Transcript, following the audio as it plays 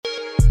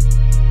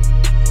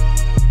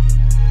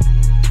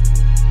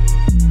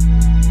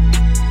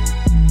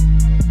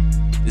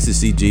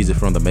C. Jeezy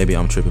from the Maybe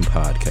I'm Tripping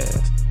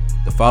podcast.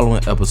 The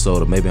following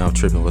episode of Maybe I'm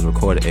Tripping was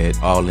recorded at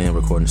All In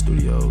Recording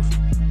Studios.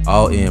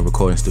 All In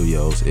Recording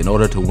Studios. In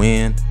order to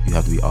win, you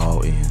have to be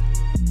all in.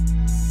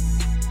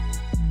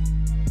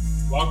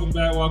 Welcome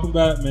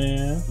back,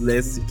 man.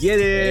 Let's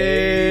get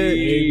it.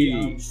 Maybe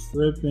I'm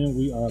Tripping.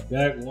 We are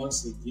back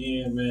once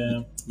again,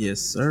 man. Yes,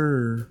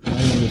 sir. I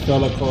am your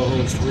fellow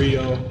co-host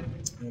Rio,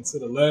 and to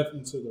the left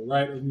and to the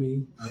right of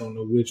me, I don't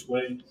know which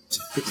way.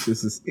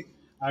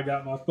 I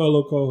got my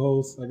fellow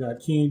co-host. I got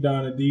King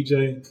Donna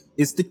DJ.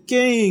 It's the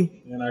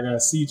king. And I got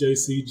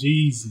CJC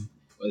Jeezy.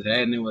 What's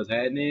happening?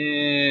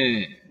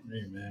 Hey,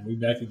 man, we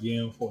back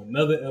again for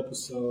another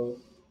episode.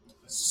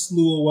 A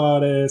slew of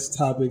wild ass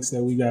topics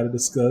that we got to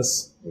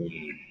discuss.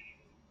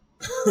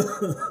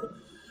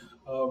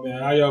 Oh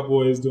man, how y'all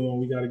boys doing?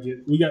 We got to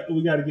get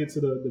to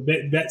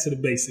the back to the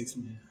basics,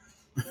 man.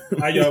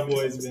 How y'all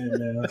boys been,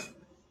 man?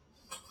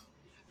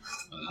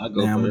 I'll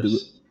go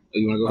first.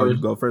 You want to go first?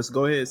 You go first.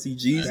 Go ahead,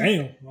 CG.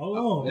 Damn, hold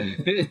on.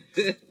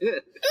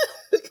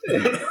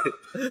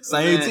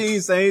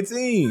 Same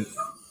team.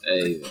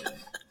 Hey, man.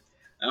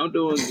 I'm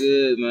doing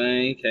good,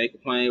 man. Can't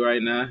complain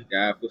right now.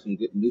 God put some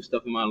good new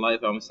stuff in my life.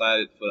 I'm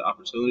excited for the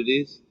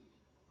opportunities.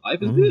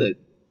 Life is good.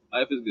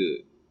 Life is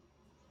good.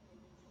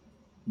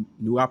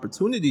 New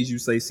opportunities, you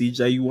say,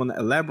 CJ. You want to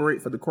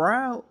elaborate for the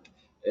crowd?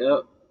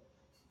 Yep.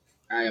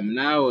 I am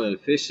now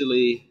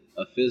officially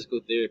a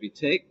physical therapy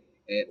tech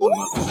at a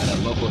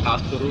local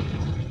hospital,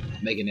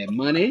 making that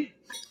money.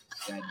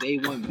 Got day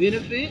one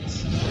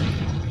benefits.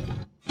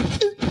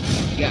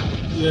 Got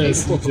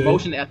for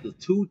promotion after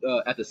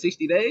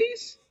 60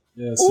 days.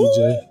 Yeah,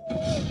 CJ.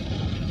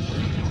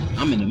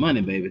 I'm in the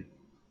money, baby.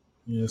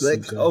 Yeah,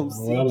 Let's go,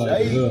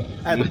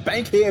 CJ. I had the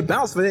bankhead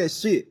bounce for that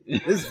shit.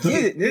 Let's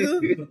get it,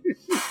 nigga.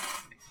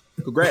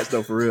 Congrats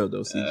though, for real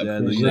though,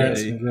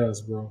 CJ.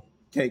 Congrats, bro.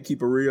 Can't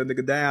keep a real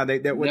nigga down.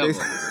 That what they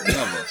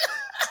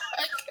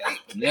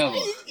Never.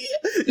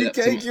 You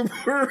can't keep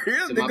a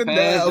real nigga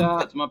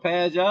down. To my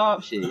past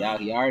job, shit, y'all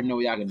already know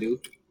what y'all can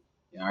do.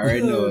 Y'all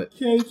already know it.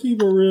 Can't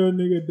keep a real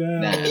nigga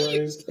down.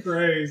 It's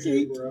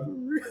crazy, bro.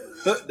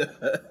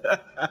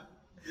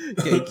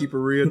 Can't keep a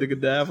real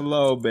nigga down for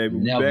long, baby.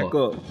 We back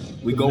up.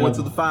 We going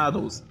to the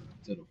finals.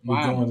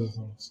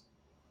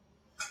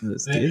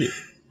 Let's get it.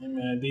 Hey,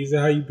 man, Deezy,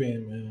 how you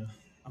been, man?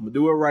 I'm gonna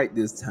do it right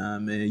this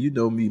time, man. You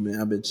know me,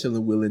 man. I've been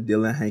chilling, willing,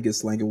 dealing, hanging,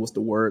 slanging. What's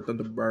the word?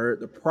 Thunderbird.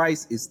 The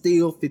price is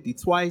still 50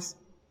 twice.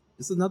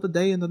 It's another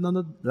day and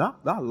another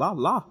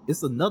la.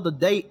 It's another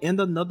day and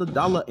another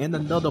dollar and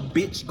another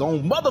bitch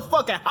gon'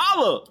 motherfucking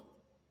holler.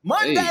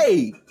 Monday.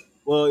 Hey.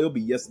 Well, it'll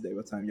be yesterday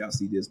by the time y'all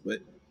see this,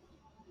 but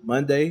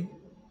Monday.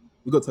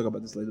 We're gonna talk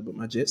about this later, but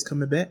my Jets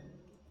coming back.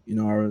 You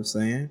know what I'm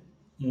saying?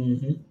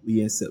 Mm-hmm.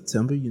 We in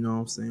September. You know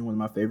what I'm saying? One of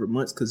my favorite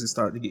months because it's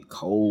starting to get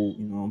cold.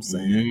 You know what I'm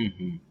saying?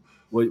 Mm-hmm.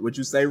 What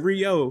you say,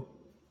 Rio?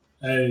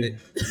 Hey,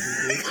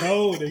 it's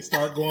cold. They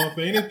start going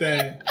for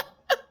anything.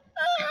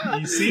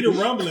 You see the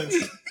rumblings.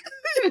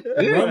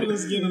 The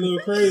rumblings getting a little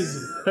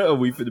crazy.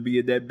 We finna be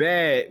in that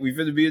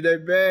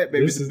bad.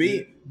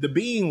 Baby. The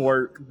bean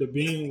work.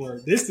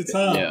 This the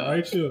time,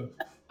 right here.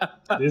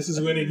 This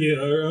is when it get.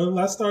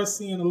 I start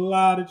seeing a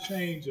lot of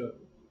change up.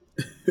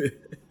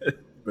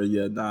 But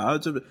yeah, I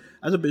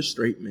just been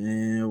straight,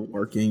 man.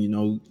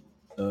 Working,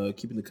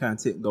 keeping the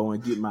content going,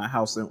 getting my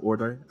house in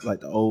order, like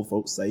the old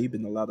folks say.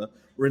 Been a lot of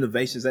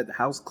renovations at the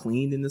house,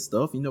 cleaning and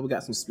stuff. We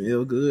got some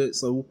smell good.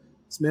 So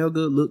smell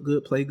good, look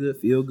good, play good,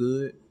 feel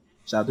good.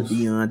 Shout out to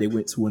Dion. They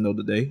went 2-0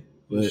 today.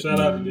 But, shout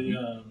out to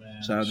Dion,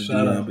 man. Shout out to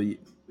Dion. But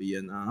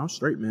yeah, I'm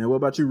straight, man. What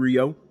about you,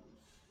 Rio?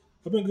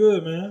 I've been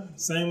good, man.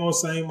 Same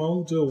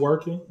old. Just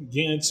working,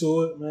 getting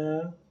to it,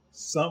 man.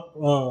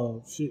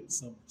 Summer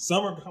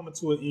coming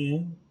to an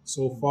end.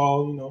 So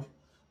fall,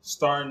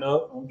 starting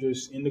up. I'm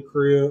just in the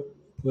crib,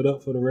 put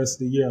up for the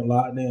rest of the year and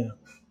locked in.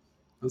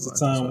 It's a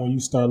time when you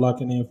start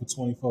locking in for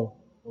 24.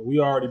 Well, we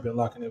already been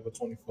locking in for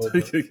 24.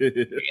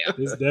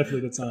 It's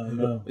definitely the time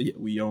now. Yeah,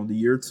 we on the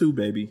year 2,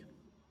 baby.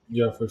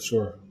 Yeah, for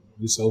sure.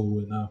 It's over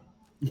with now.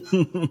 You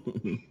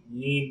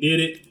ain't did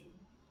it.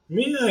 I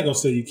mean, I ain't gonna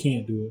say you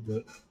can't do it,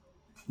 but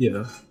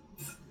yeah.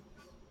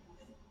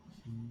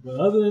 But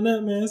other than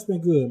that, man, it's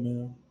been good,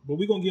 man. But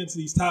we're gonna get into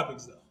these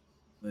topics though.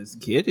 Let's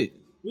get it.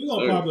 We're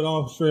gonna pop it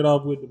off straight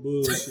off with the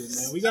bullshit,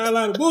 man. We got a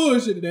lot of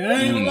bullshit today. I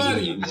ain't gonna lie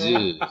to you, bro.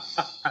 We're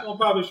gonna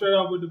pop it straight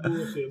off with the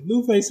bullshit.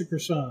 Blueface and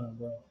Krishan,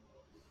 bro.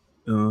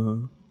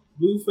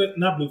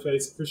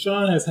 Blueface.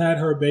 Krishan has had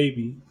her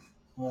baby.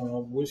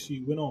 Which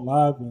she went on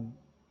live and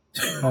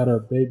had her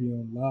baby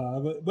on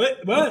live.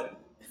 But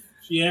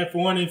she had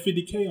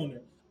 450K on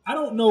there. I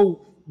don't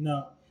know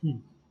now.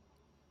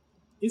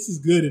 This is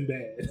good and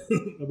bad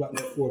about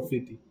that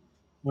 450.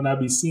 When I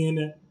be seeing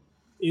that,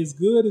 it's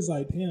good. It's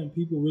like, damn,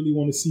 people really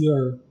want to see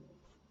her.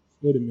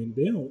 Wait a minute,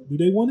 do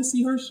they want to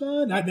see her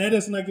shine? That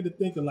doesn't get to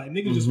thinking like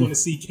niggas just want to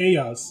see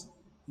chaos,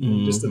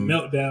 just a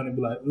meltdown and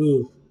be like,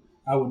 ugh,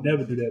 I would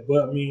never do that.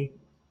 But I mean,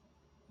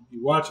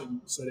 you're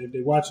watching, so if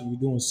they're watching, you're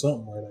doing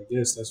something right. I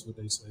guess that's what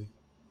they say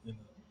in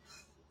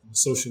the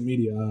social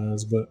media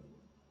eyes. But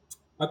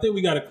I think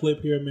we got a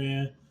clip here,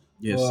 man.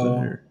 Yes,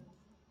 sir.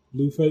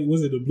 Blueface,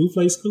 was it the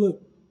Blueface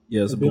clip?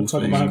 Yeah, it's a Them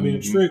talking about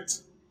being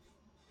tricked.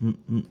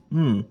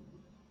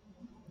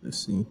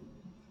 Let's see.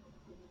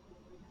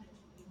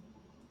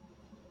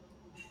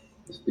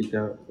 Speak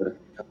out, but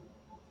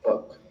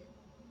fuck.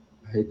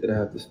 I hate that I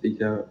have to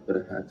speak out, but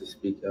I had to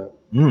speak out.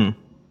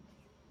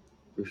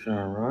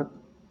 Rashawn Rock,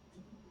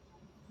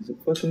 he's a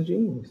fucking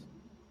genius.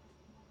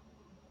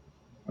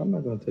 I'm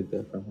not gonna take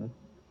that from her.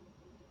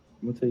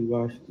 I'm gonna tell you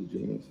why she's a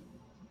genius.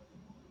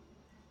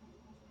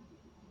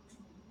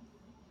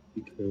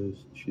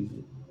 Because she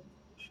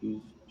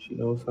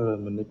knows how to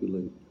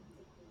manipulate.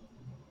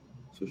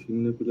 So she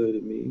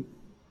manipulated me,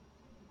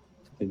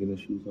 thinking that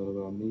she was all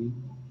about me,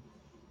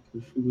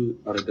 because she was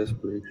out of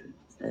desperation,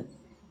 right?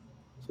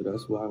 So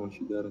that's why when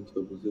she got into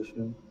a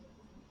position,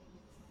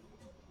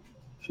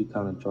 she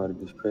kind of tried to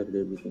discredit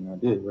everything I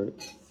did, right?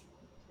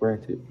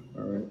 Granted,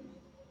 all right?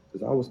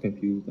 Because I was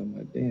confused. I'm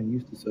like, damn, you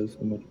used to say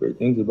so much great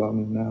things about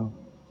me. Now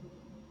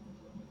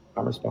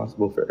I'm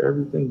responsible for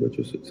everything but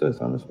your success.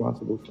 I'm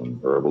responsible for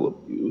verbal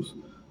abuse,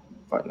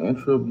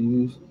 financial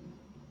abuse,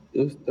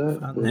 this, that.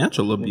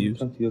 Financial abuse?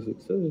 When it comes to your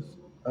success,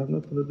 I have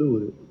nothing to do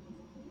with it.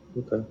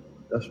 Okay,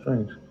 that's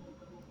strange.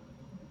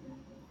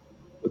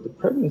 But the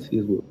pregnancy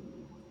is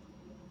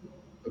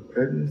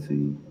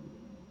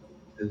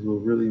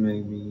what really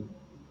made me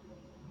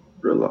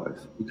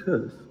realize,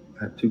 because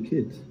I have 2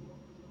 kids.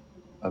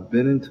 I've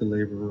been into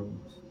labor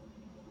rooms.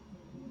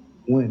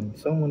 When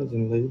someone is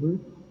in labor,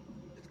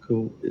 it's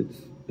cool.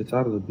 It's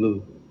out of the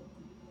blue.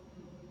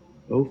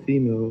 No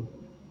female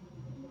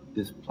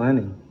is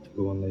planning to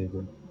go in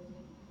labor,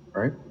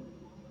 right?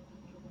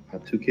 I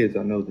have 2 kids.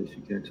 I know this.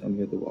 You can't tell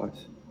me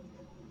otherwise.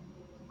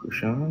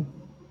 Krishan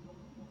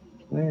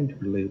planned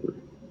her labor.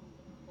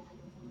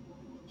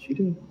 She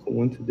didn't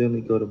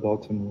coincidentally go to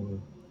Baltimore.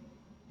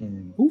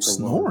 And Who's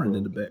snoring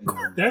in the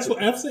background? That's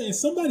what I'm saying.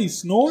 Somebody's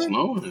snoring?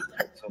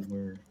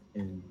 Somewhere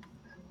and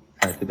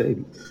had the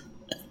baby.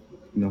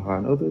 You know how I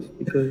know this?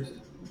 Because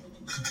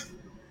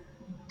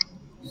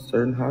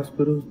certain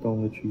hospitals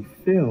don't let you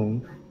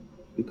film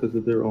because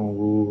of their own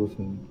rules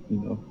and,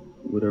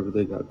 whatever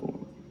they got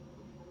going.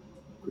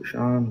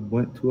 Krishan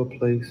went to a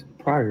place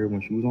prior,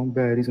 when she was on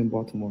Baddies in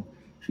Baltimore,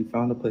 she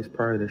found a place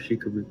prior that she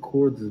could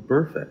record this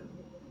birth at.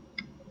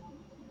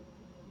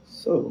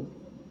 So,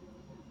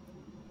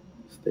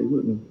 stay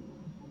with me.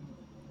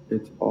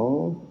 It's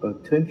all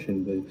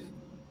attention based.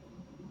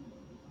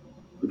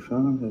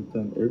 Krishan has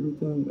done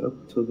everything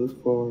up to this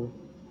far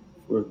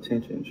for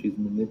attention. She's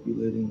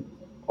manipulating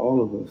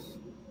all of us.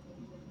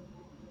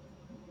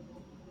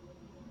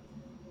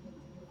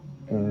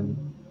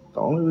 And the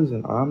only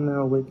reason I'm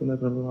now waking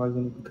up and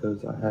realizing it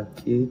because I have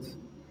kids,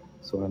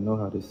 so I know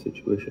how this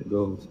situation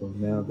goes. So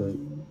now that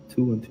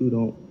 2 and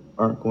 2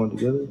 aren't going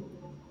together,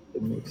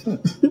 it makes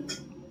sense.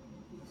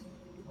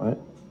 Right?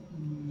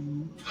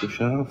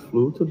 Krishan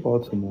flew to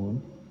Baltimore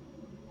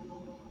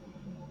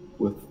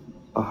with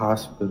a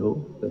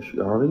hospital that she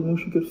already knew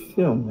she could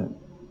film at.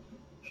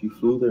 She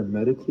flew there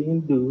medically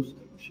induced.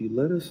 She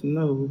let us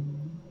know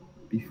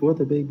before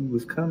the baby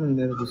was coming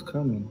that it was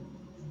coming.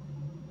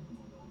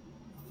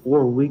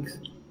 4 weeks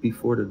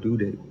before the due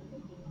date.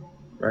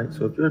 Right?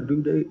 So if your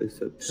due date is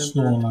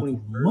September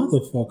 21st,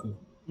 motherfucker.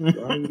 Why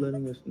are you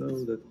letting us know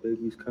that the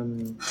baby's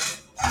coming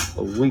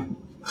a week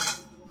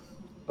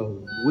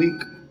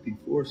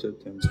before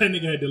September? That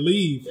nigga had to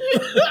leave.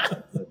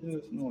 Letting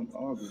us know in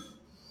August.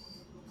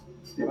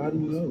 Why do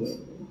you know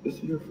that? This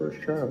is your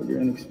first child. You're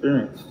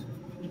inexperienced.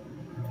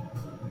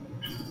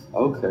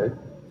 Okay.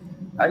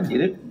 I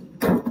get it.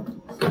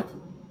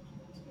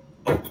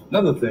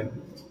 Another thing.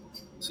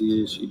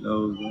 She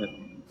knows that.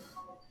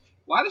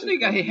 Why this nigga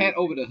got his hat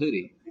over the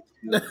hoodie?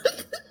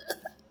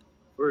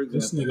 For example,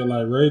 this nigga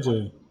like Ray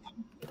J.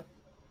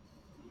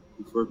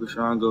 Before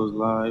Krishan goes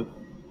live,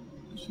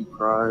 she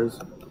cries,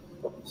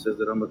 says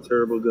that I'm a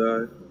terrible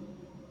guy.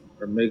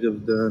 Her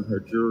makeup's done, her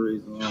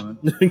jewelry's on,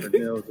 her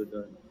nails are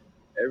done.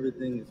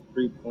 Everything is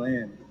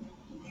pre-planned.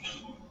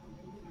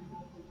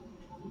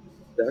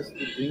 That's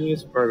the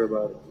genius part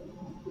about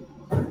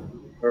it.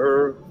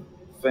 Her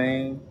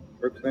fame,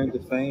 her claim to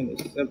fame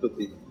is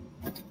sympathy.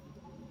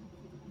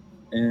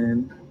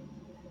 And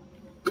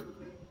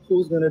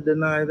who's going to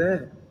deny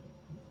that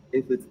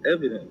if it's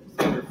evident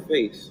in her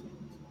face?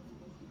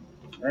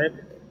 Right?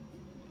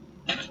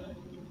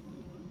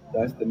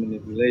 That's the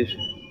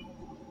manipulation.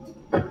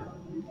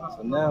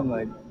 So now I'm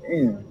like,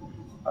 damn,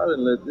 I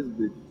didn't let this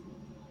bitch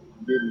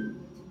get me.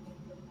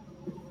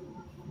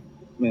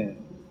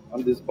 Man,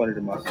 I'm disappointed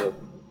in myself.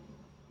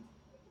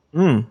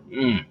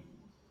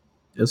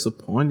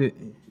 Disappointed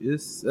in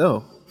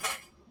yourself.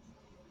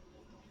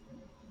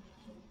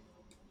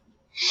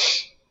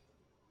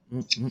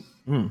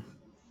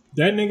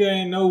 That nigga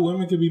ain't know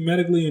women could be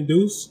medically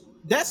induced.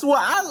 That's what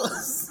I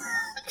was.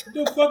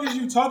 What the fuck is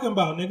you talking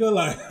about, nigga?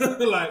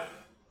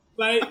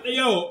 Like,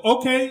 yo,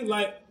 okay,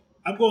 like,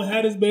 I'm gonna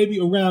have this baby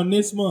around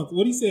this month.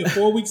 What he said,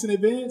 4 weeks in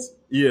advance?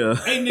 Yeah.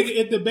 Hey, nigga,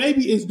 if the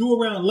baby is due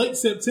around late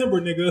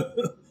September, nigga,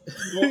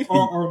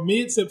 or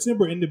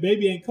mid-September, and the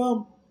baby ain't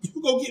come,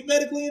 you go get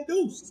medically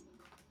induced.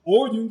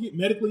 or you can get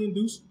medically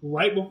induced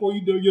right before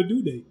you do your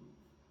due date.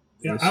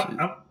 Yeah,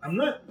 I'm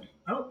not.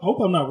 I hope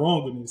I'm not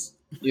wrong in this.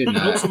 You're I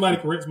hope not. somebody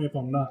corrects me if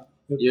I'm not.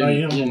 If You're, I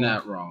am you're wrong.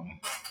 not wrong.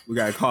 We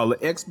gotta call an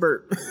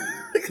expert.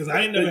 Because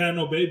I ain't never had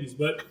no babies,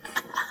 but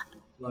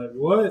like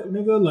what,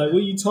 nigga? Like what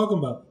are you talking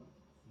about?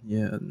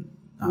 Yeah.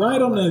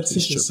 Right on the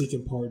attention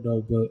seeking part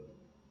though, but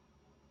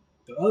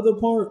the other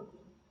part,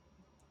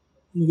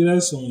 nigga,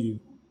 that's on you.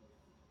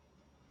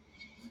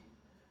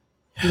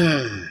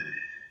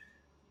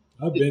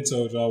 I've been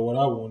told y'all what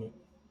I wanted.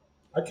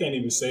 I can't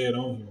even say it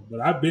on here,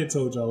 but I've been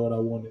told y'all what I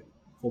wanted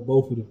for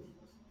both of them.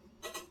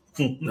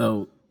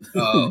 No.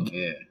 Oh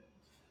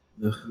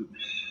yeah.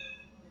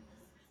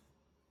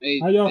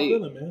 How y'all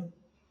feeling, man?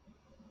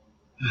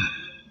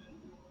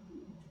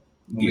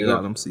 Get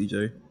at them,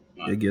 CJ.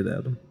 Yeah, get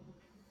at them.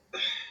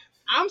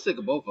 I'm sick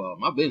of both of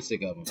them. I've been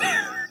sick of them.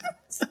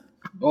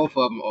 Both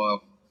of them are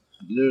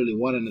literally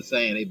one and the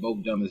same. They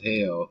both dumb as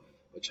hell,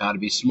 but try to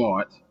be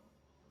smart.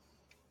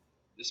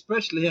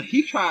 Especially him.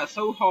 He tried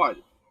so hard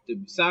to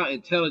sound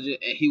intelligent,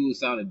 and he was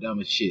sounding dumb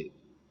as shit.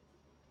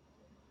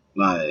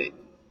 Like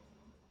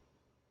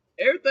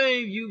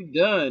everything you've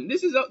done,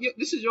 this is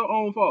your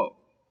own fault.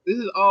 This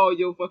is all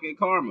your fucking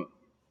karma.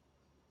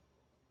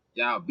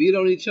 Y'all beat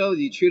on each other.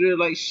 You treated her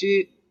like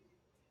shit,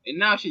 and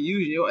now she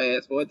using your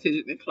ass for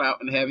attention and clout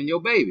and having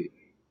your baby.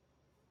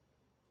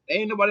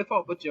 Ain't nobody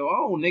fault but your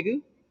own,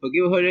 nigga, for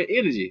giving her that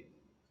energy.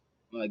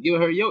 Like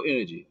giving her your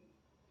energy.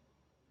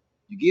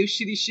 You give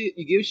shitty shit,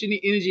 you give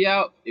shitty energy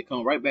out, it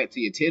come right back to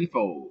you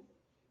tenfold.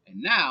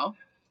 And now,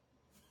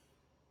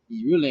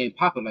 you really ain't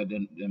popping like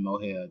them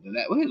O'Hare.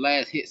 What's his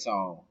last hit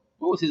song?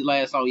 What was his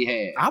last song he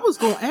had? I was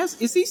gonna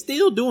ask, is he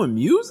still doing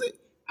music?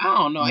 I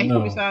don't know. Ain't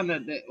No. he signed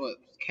that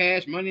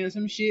Cash Money or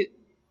some shit?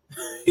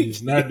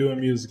 He's not doing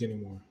music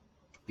anymore.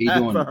 He I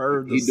doing, haven't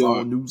heard the he song,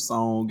 doing, new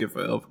song in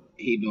forever.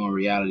 he doing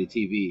reality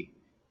TV.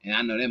 And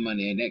I know that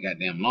money ain't that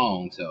goddamn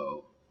long,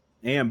 so.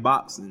 And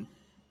boxing.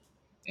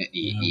 Yeah,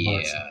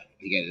 boxing.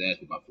 he got his ass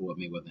with about Floyd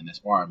Mayweather in that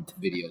sparring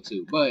video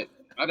too. But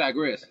I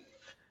digress.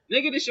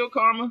 Nigga, this your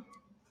karma.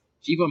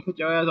 She gonna put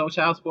your ass on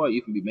child support.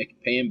 You can be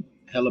paying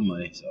hella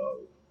money. So.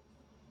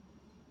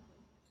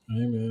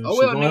 Hey man, Oh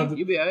well, nigga,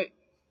 you be alright.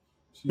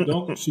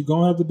 She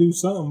gonna have to do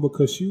something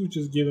because she was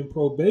just given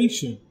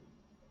probation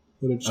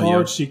for the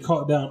charge she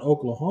caught down in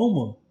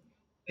Oklahoma.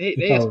 They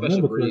If I a special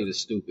remember breed correctly. is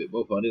stupid.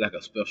 Both of them, they like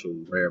a special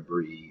rare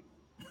breed.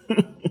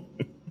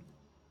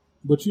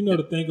 But you know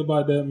the thing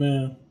about that,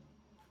 man,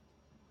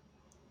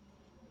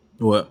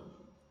 What?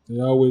 they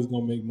always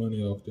gonna make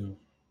money off them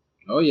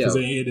Oh yeah. because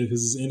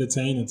it's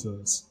entertaining to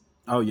us.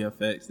 Oh yeah,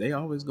 facts. They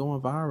always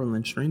going viral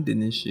and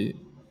trending and shit.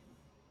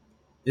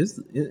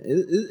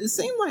 It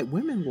seems like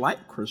women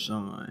like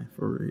Krishan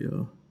for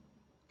real.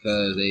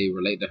 Because they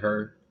relate to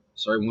her.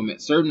 Certain women,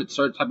 certain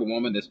type of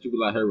woman that's stupid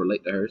like her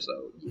relate to her.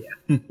 So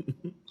yeah,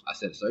 I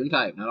said a certain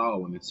type, not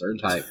all women, certain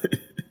type.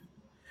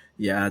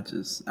 Yeah,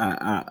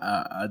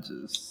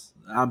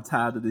 I'm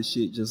tired of this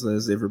shit. Just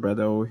as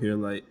everybody over here,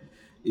 like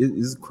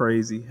it's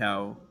crazy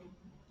how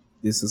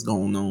this is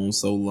going on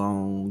so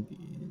long.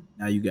 And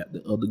now you got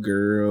the other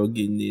girl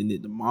getting in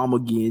it, the mama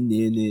getting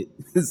in it,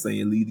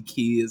 saying leave the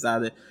kids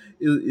out of it.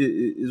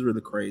 It's really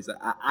crazy.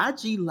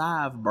 IG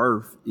live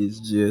birth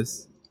is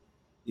just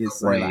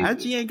it's like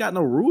IG ain't got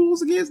no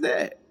rules against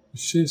that.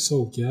 Shit's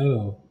so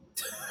ghetto.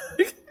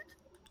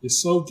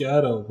 It's so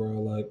ghetto, bro.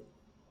 Like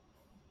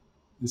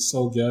it's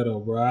so ghetto,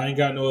 bro. I ain't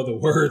got no other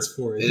words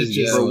for it. It's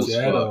just so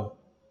ghetto.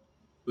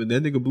 When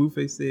that nigga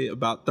Blueface said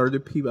about 30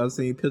 people, I've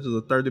seen pictures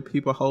of 30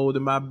 people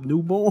holding my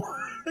newborn.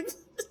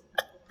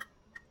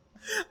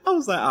 I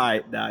was like, all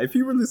right, now, if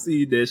you really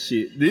see this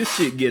shit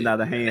getting out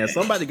of hand,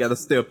 somebody got to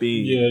step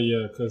in.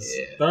 Yeah, because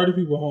 30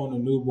 people holding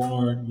a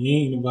newborn, you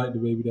ain't invite the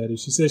baby daddy.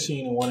 She said she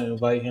didn't want to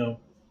invite him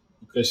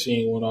because she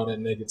ain't want all that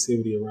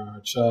negativity around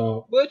her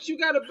child. But you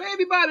got a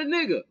baby by the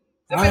nigga.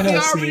 The I baby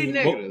already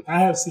negative. I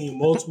have seen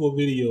multiple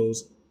videos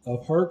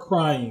of her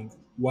crying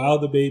while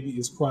the baby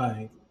is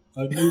crying,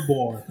 a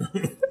newborn,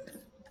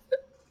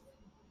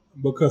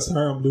 because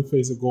her and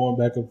Blueface are going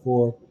back and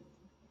forth.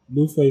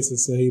 Blueface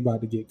has said he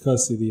about to get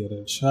custody of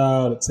that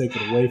child and take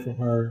it away from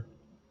her.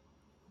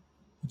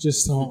 I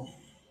just don't.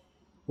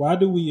 Why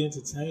do we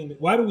entertain it?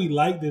 Why do we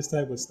like this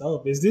type of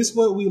stuff? Is this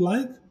what we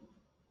like?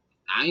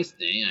 I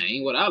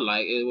ain't what I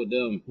like. It with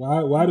them.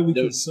 Why do we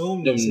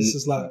consume this? It's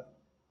just like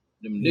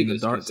them in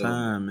niggas. the dark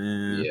time,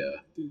 man.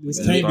 Yeah.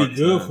 This can't be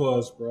good for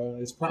us, bro.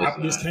 This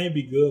can't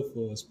be good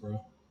for us, bro.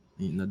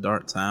 In the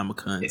dark time of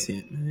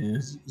content,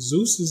 man.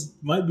 Zeus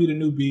might be the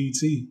new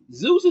BET.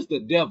 Zeus is the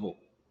devil.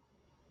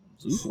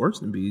 Zeus worse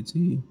than BET.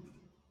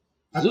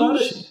 I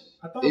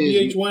thought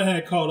VH1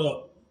 had caught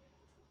up.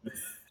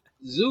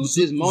 Zeus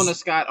is Mona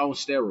Scott on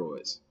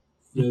steroids.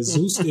 Yeah,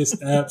 Zeus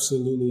is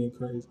absolutely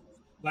crazy.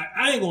 Like,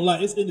 I ain't gonna lie,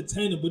 it's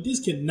entertaining, but this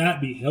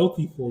cannot be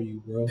healthy for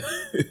you, bro.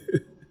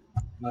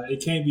 Like,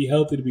 it can't be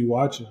healthy to be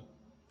watching.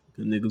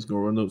 The niggas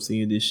growing up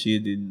seeing this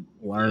shit and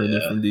learning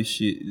from this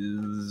shit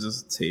is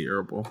just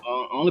terrible.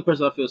 Only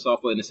person I feel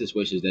soft for in this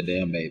situation is that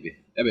damn baby.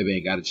 That baby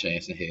ain't got a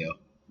chance in hell.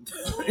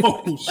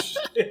 Oh,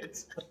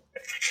 shit.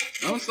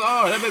 I'm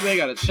sorry, that baby ain't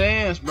got a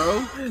chance,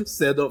 bro.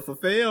 Set up for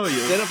failure.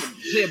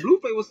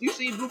 Blueface was. You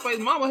see Blueface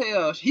mama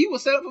here. He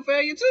was set up for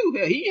failure too.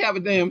 Hell, he ain't have a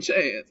damn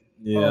chance.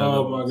 Yeah.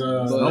 Oh my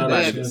God.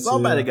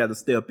 Somebody got to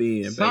step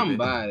in. Baby.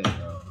 Somebody,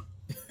 bro.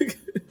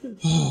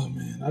 Oh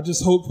man, I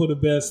just hope for the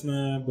best,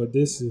 man. But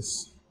I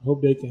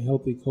hope they can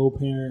healthy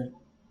co-parent.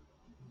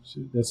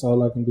 That's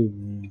all I can do,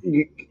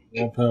 man.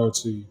 More power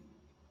to you.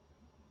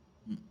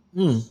 I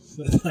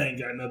ain't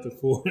got nothing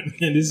for it,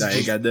 man. I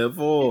ain't got nothing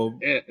for him.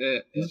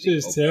 It's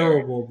just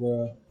terrible,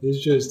 bro.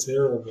 It's just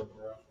terrible,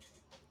 bro.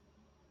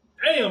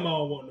 Damn, I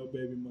don't want no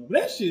baby mama.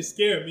 That shit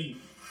scared me.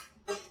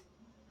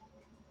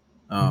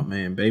 Oh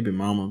man, baby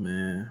mama,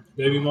 man.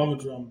 Baby mama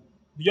drama.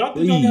 Do y'all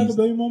think I have a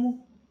baby mama?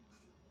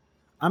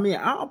 I mean,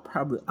 I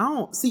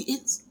don't see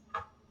it's.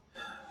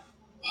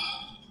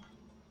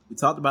 We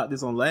talked about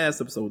this on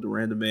last episode, the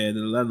random man, and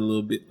a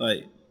little bit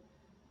like.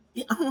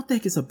 I don't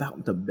think it's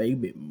about the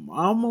baby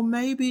mama,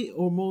 maybe,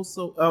 or more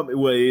so.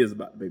 Well, it is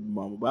about the baby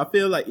mama, but I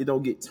feel like it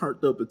don't get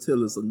turned up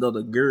until it's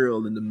another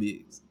girl in the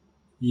mix.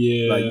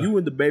 Yeah, like you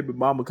and the baby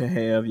mama can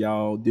have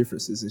y'all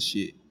differences and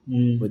shit,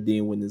 but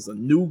then when there's a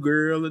new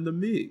girl in the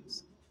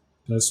mix,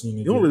 that's when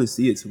you don't really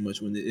see it too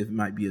much when it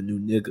might be a new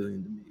nigga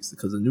in the mix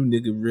because a new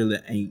nigga really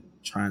ain't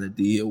trying to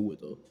deal with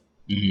her.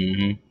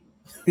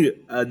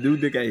 A new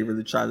nigga ain't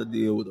really trying to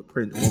deal with a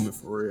pregnant woman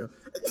for real.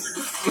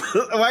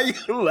 Why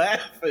you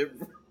laughing,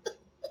 bro?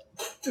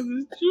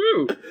 It's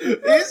true.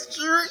 It's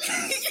true.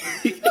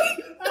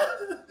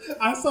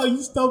 I saw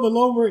you stumble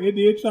over it and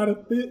then try to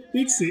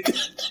fix it.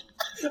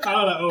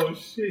 I was like, oh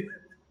shit.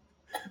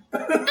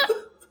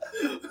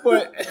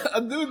 But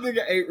a new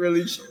nigga ain't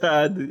really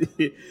trying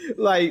to,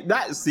 like,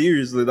 not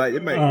seriously. Like,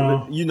 it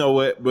might, you know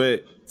what?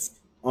 But,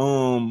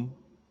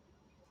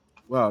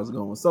 where I was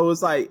going. So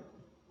it's like,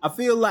 I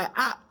feel like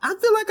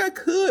I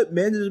could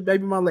manage a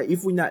baby mama. Like,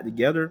 if we're not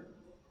together,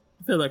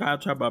 I feel like I'll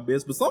try my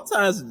best. But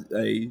sometimes,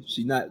 hey,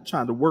 she not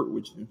trying to work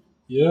with you.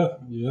 Yeah.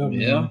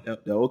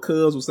 The old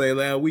cuz was saying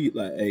last week,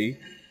 like, hey,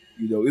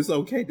 you know, it's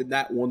okay to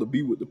not want to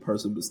be with the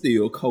person, but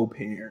still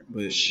co-parent.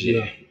 But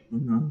yeah.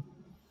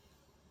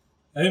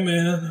 Hey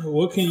man,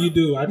 what can you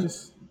do? I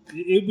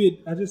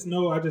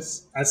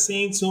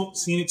seen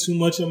it too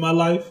much in my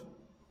life.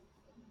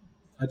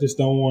 I just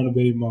don't want a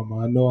baby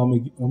mama. I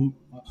know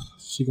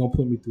she gonna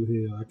put me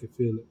through hell. I can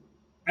feel it.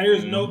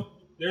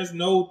 There's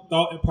no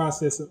thought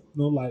process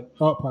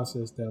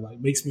that like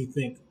makes me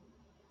think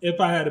if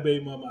I had a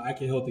baby mama, I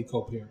can healthy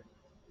co-parent.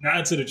 Not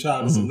until the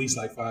child is at least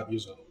like 5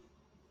 years old.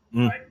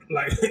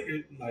 Like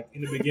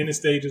in the beginning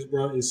stages,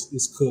 bro,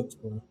 it's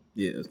cooked, bro.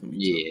 Yeah, it's gonna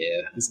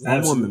be tough. It's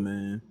one woman,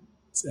 man.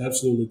 It's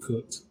absolutely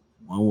cooked.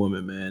 One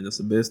woman, man. That's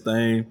the best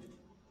thing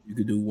you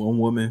could do. One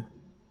woman,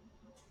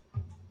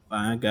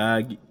 find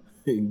God,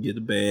 get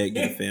a bag,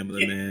 get a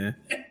family, man,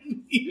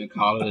 and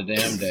call it a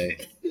damn day.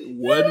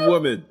 One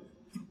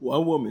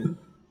woman.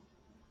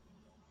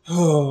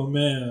 Oh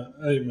man,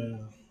 hey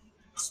man.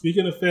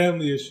 Speaking of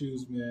family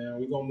issues, man,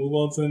 we're gonna move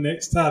on to the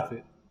next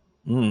topic.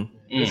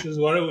 This is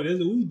what it is.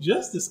 We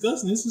just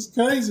discussing. This is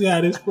crazy how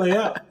this play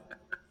out.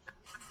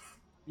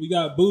 We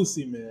got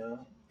Boosie, man.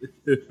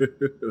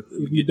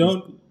 If you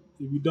don't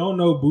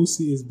know,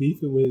 Boosie is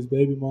beefing with his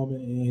baby mama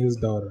and his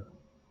daughter.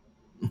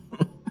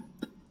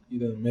 He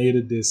done made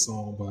a diss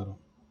song about him.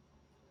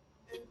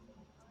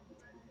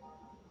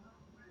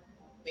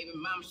 Baby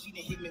mama, she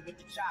done hit me with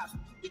the chops.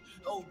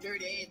 Old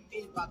dirty ass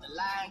bitch about the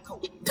line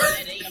coat.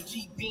 That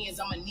AMG Benz,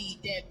 I'ma need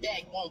that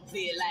back. Won't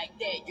play it like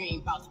that. You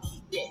ain't about to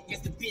keep that.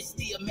 Guess the bitch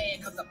still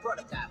mad cause her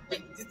brother got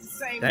wet. It's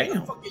the same way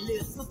you fuck your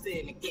little sister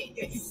in the gang.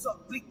 Yeah, you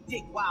suck bleak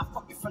dick while I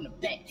fuck you from the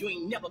back. You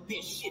ain't never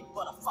been shit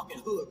but a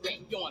fucking hood rat.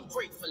 You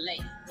ungrateful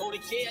ass. Go to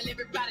jail,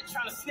 everybody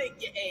tryna snake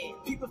your ass.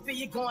 People feel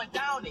you going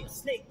down there,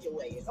 snake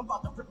your ass. I'm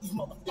about to rip these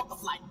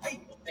motherfuckers like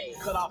paper bags.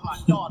 Cut off my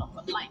daughter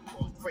for life,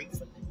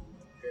 ungrateful ass.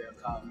 Girl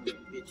called me a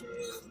bitch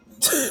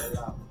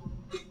ass.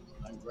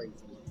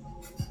 Ungrateful.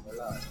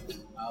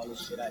 All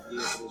this shit I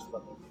did for this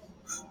fucking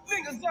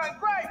niggas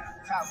ungrateful.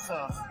 Talk to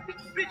 'em.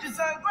 Bitches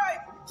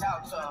ungrateful. Talk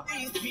to 'em.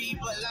 These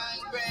people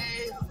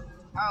ungrateful.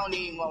 I don't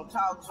even want to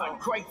talk to 'em.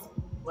 Ungrateful.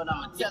 But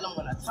I'ma tell them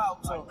when I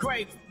talk to 'em.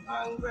 Ungrateful.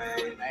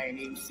 Ungrateful. I ain't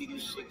even see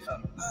this shit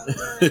coming.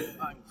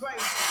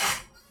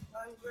 Ungrateful.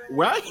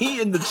 Why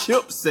he in the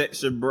chip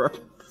section, bro?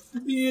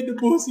 He in the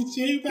Boosie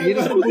Chief. He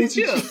the Boosie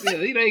Chips. Yeah,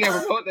 he ain't got to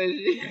report that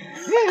shit.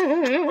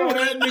 Bro,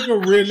 that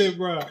nigga really,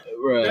 bro.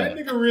 That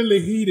nigga really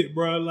heated,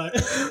 bro. Like,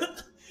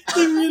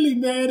 he really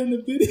mad in the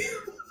video.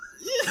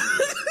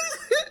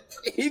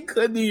 He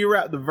couldn't even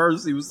rap the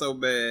verse. He was so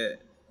bad.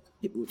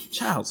 It was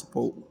child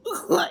support.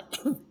 Like,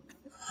 you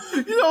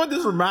know what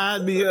this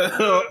reminds me of?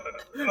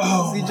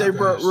 CJ,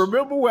 bro.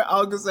 Remember when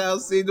August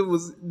Alsina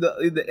was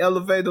in the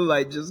elevator,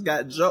 like, just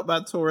got jumped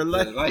by Tory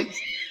Lanez?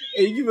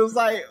 And you was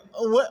like,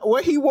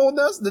 what he want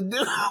us to do?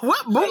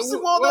 What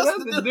Boosie want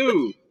us to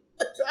do?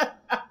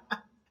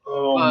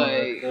 Oh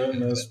my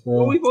goodness, bro.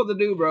 What we supposed to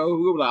do, bro?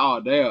 We were like,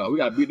 oh damn, we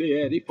gotta beat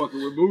their ass. They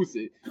fucking with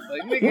Boosie.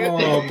 Like, nigga.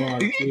 Oh my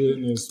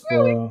goodness,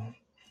 bro.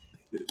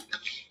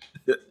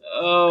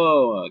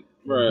 Oh,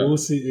 bro.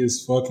 Boosie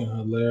is fucking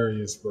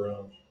hilarious,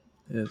 bro.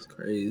 That's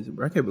crazy,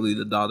 bro. I can't believe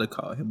the daughter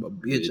called him a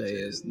bitch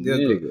ass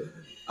nigga. Nigga.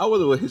 I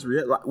wonder what his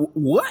reaction. Like,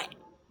 what?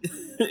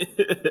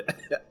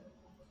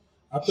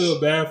 I feel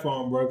bad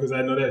for him, bro, because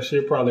I know that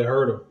shit probably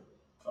hurt him.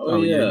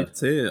 Oh, yeah. You can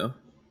tell.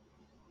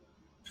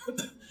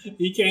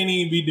 He can't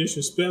even be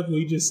disrespectful.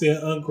 He just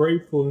said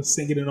ungrateful and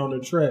singing it on the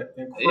track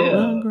and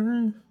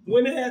crying. Yeah.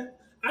 When it had,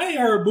 I ain't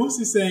heard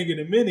Boosie sing in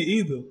a minute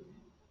either.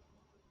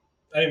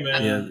 Hey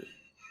man, Yeah.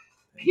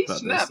 He About that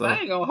snapped. song. I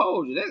ain't gonna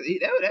hold you.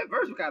 That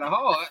verse was kind of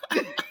hard.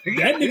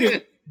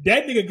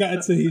 that nigga got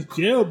into his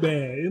jail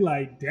bag. It's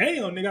like,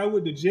 damn, nigga, I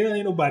went to jail.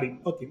 Ain't nobody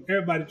fucking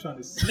everybody trying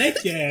to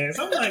snake your ass.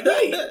 I'm like,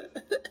 wait.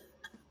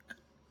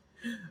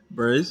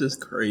 Bro, it's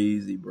just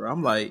crazy, bro.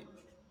 I'm like,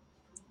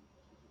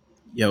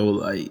 yo,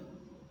 like,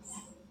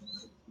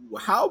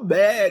 how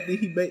bad did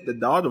he make the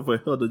daughter for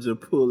her to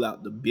just pull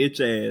out the bitch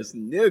ass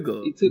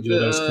nigga? He took Yeah,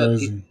 that's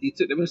crazy. he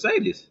took the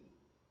Mercedes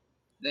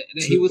that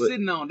he was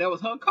sitting on. That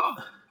was her car.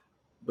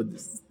 But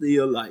it's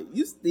still, like,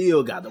 you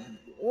still got to.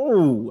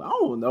 Oh, I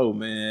don't know,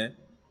 man.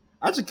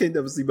 I just can't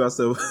never see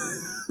myself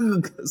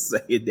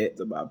saying that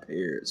to my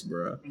parents,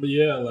 bro. But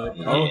yeah, like,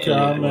 I don't care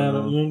how mad, you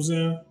know what I'm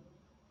saying?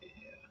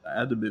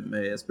 I'd have been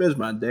mad, especially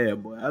my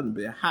dad, boy. I'd have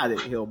been hot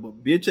as hell,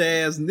 but bitch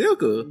ass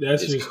nigga.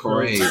 That's It's just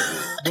crazy.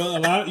 But a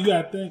lot, you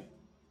gotta think,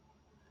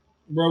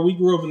 bro. We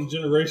grew up in a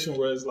generation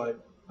where it's like,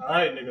 all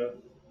right, nigga,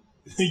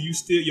 you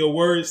still your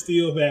words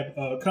still have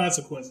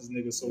consequences,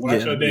 nigga. So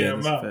watch your damn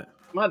that's mouth. fact.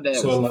 My dad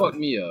So, would have like- fucked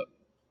me up.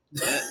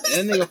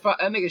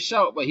 That nigga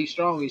short, but he's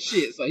strong as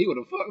shit, so he would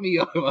have fucked me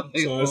up.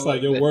 So it's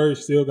like your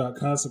words still got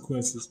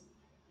consequences.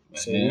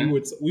 So Man.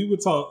 we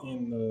would talk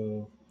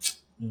in.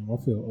 I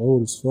feel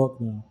old as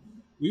fuck now.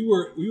 We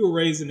were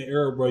raised in the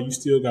era, bro. You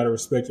still gotta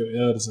respect your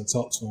elders and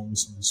talk to them with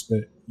some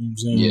respect. You know what I'm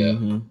saying? Yeah.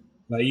 Mhm.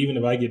 Like even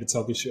if I get to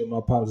talking shit with my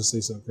pops and say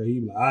something crazy, he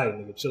be like, "All right,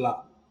 nigga, chill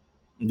out."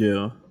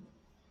 Yeah.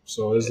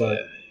 So it's like,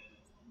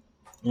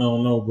 I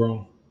don't know,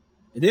 bro.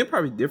 And they're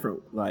probably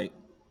different. Like,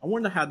 I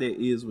wonder how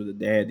that is with a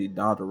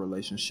daddy-daughter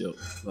relationship.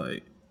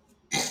 Like,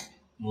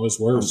 Well, it's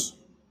worse.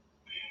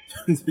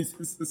 So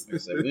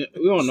we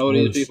don't know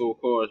these people,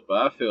 of course, but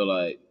I feel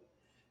like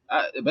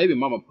the baby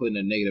mama putting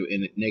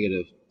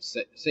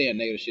saying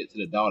negative shit to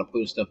the daughter,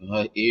 putting stuff in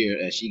her ear,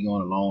 and she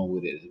going along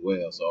with it as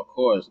well. So of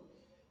course,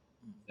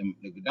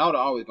 the daughter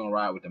always gonna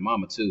ride with the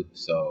mama too.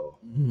 So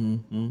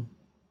Mhm.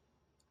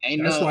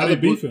 ain't That's none why other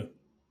they beefing.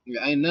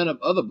 ain't none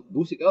of other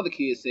other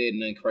kids said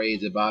nothing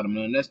crazy about him.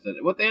 And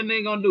what that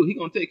nigga gonna do? He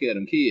gonna take care of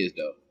them kids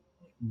though.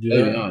 Let's be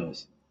Yeah,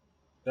 honest.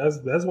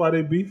 that's why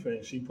they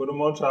beefing. She put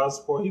him on child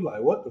support. He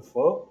like, what the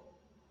fuck?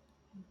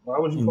 Why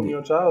would you put me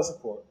on child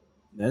support?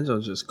 That's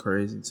just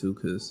crazy too,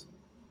 cause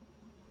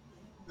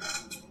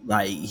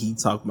like he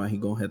talking about he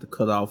gonna have to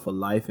cut off for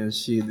life and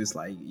shit. It's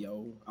like,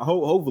 yo,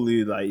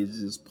 hopefully like it's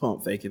just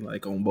pump faking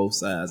like on both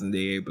sides and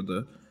they're able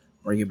to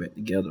bring it back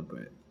together.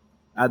 But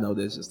I know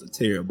that's just a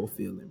terrible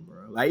feeling,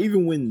 bro. Like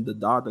even when the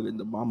daughter and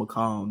the mama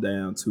calm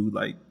down too,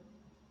 like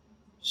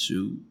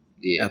shoot.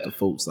 Yeah. After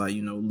folks like,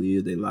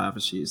 live their life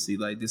and shit, see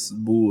like this is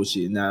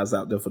bullshit. Now it's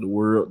out there for the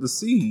world to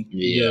see.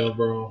 Yeah.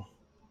 Bro.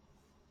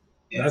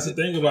 That's the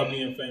thing about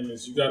being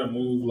famous. You gotta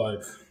move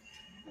a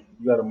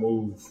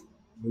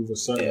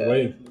certain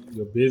way.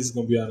 Your business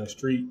gonna be on the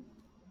street.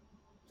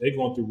 They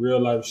going through real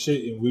life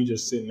shit, and we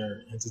just sitting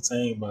there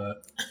entertained by it,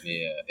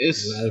 Yeah.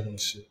 It's laughing and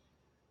shit.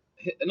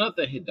 another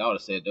thing his daughter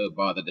said that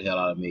bothered the hell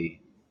out of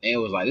me. And it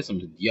was like, this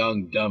some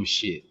young, dumb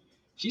shit.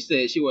 She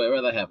said she would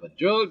rather have a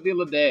drug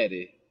dealer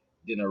daddy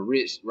than a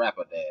rich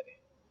rapper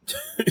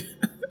daddy.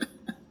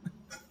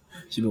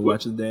 She been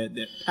watching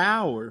that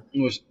Power.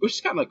 Which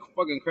is kind of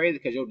fucking crazy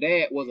because your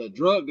dad was a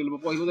drug dealer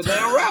before he was a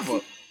damn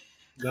rapper.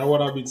 That's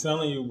what I be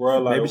telling you, bro.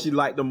 Like, Maybe she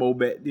liked them more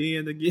back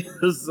then again.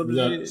 Or some you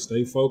gotta shit.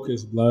 stay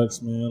focused,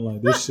 blacks, man.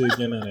 Like this shit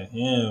getting out of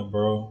hand,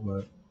 bro.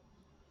 Like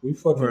we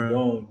fucking Bruh.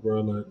 doomed,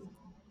 bro. Like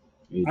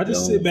I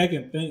just sit back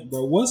and think,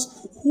 bro.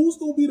 Who's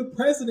gonna be the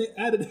president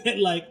out of that?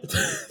 Like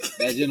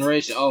That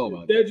generation, oh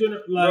my god.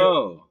 like,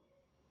 Bro.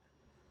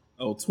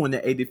 Oh,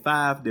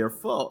 2085, they're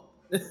fucked.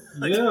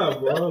 yeah,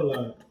 bro.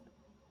 Like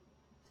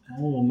I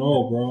don't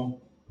know,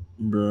 bro.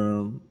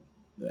 Bro.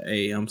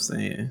 Hey, I'm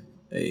saying,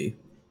 hey.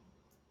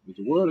 If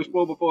the world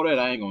explode before that,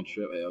 I ain't gonna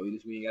trip. Hell, we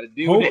ain't gotta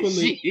deal with that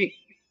Hopefully. shit.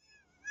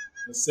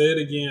 I say it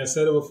again. I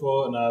said it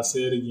before, and I'll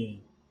say it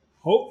again.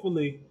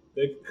 Hopefully,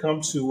 they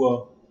come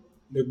to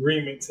an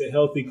agreement to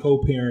healthy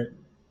co-parent,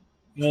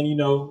 and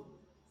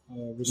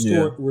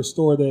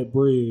restore that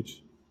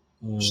bridge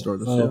Restore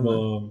the of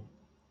family.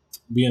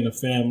 being a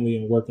family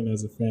and working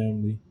as a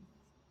family.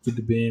 Get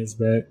the bands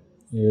back,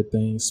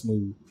 everything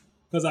smooth.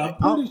 Because I'm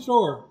pretty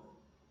sure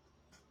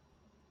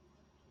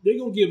they're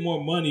gonna get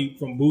more money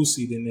from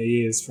Boosie than they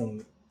is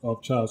from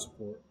off child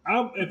support.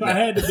 If I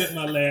had to bet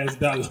my last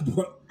dollar,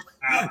 bro.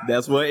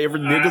 That's what every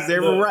niggas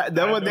ever right.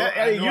 That's what that.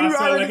 Hey,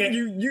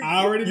 you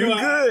already you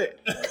good.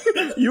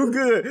 You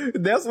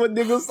good. That's what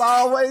niggas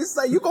always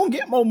say. You gonna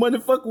get more money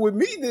fucking with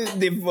me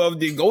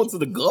than go to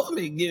the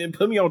government and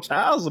put me on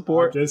child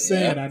support. I'm just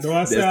saying. I know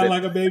I sound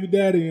like a baby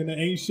daddy and an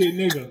ain't shit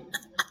nigga.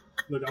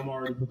 Look, I'm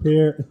already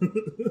prepared.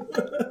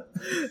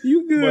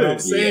 You good. But I'm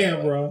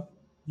saying, bro.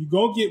 You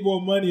gonna get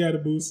more money out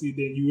of Boosie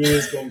than you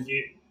is gonna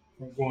get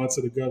from going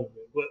to the government.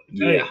 But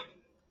Yeah.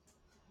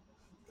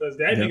 because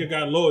that nigga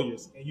got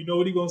lawyers, and you know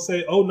what he gonna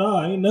say? Oh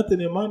no, ain't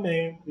nothing in my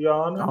name, Your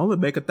Honor. I only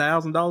make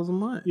 $1,000 a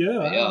month. Yeah,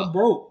 I'm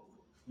broke.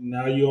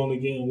 Now you only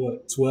getting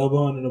what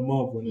 $1,200 a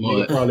month when the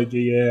nigga probably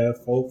give you ass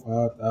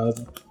 $4,000,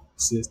 $5,000,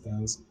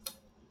 $6,000.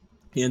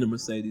 He in the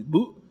Mercedes.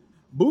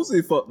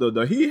 Boosie fucked up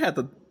though. He had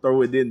to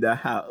throw it in there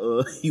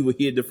how he would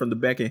hit it from the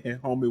back and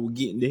homie would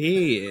get in the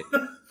head.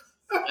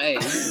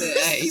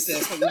 he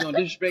said, "You gonna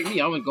disrespect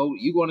me? I'm gonna go.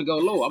 You gonna go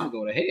low? I'm gonna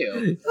go to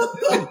hell."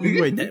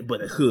 You ain't nothing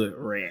but a hood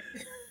rat.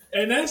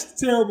 And that's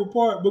the terrible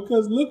part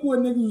because look what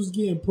niggas was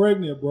getting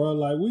pregnant, bro.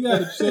 Like we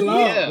gotta chill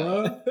out,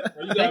 bro.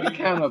 You gotta be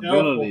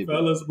accountability,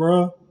 careful, fellas,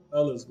 bro.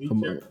 Fellas, be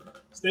careful.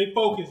 Stay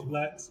focused,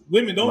 blacks.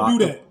 Women, don't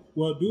do that.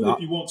 Well, do it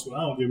if you want to.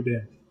 I don't give a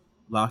damn.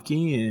 Lock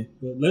in.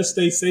 But let's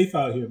stay safe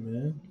out here,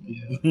 man.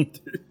 Yeah.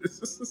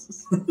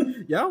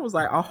 Y'all was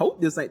like, I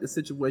hope this ain't the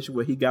situation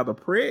where he got a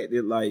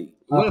pregnant. Like,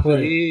 what if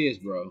it is,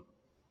 bro?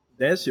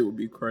 That shit would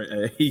be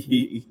crazy.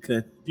 He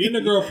couldn't. Getting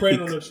a girl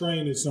pregnant on a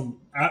train is some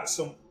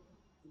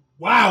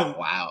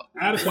wow,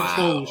 out of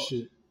control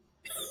shit.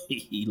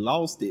 He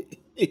lost it.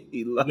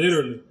 He lost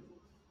literally.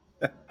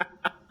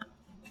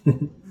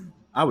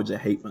 I would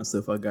just hate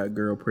myself if I got a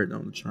girl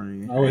pregnant on the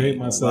train. I would hate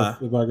myself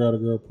if I got a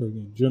girl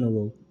pregnant in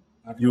general.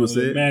 I can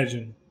only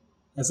imagine.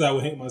 That's how I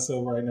would hate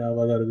myself right now if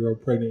I got a girl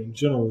pregnant in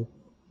general,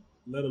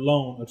 let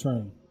alone a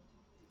train.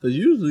 Because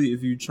usually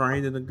if you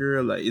training a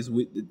girl, like it's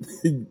with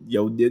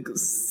your niggas.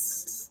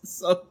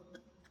 So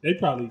they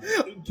probably.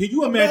 Can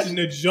you imagine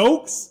the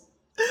jokes?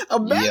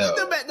 Imagine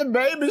them at the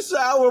baby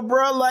shower,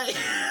 bro. Like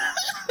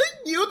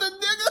you the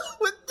nigga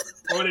with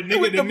or the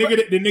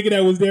nigga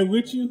that was there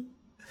with you.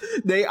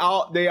 They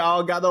all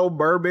got old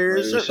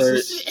Burberry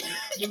shirts.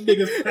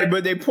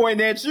 But they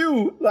point at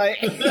you like,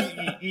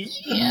 yeah.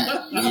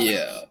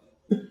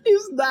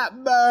 It's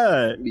not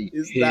bad.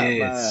 It's not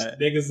bad.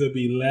 Niggas would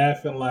be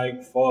laughing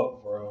like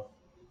fuck, bro.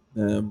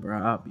 Bro,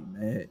 I'll be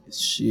mad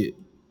as shit.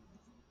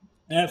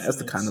 Abstinence. That's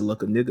the kind of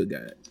luck a nigga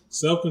got.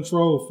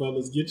 Self-control,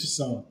 fellas. Get your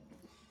son.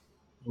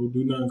 Don't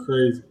do nothing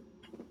crazy.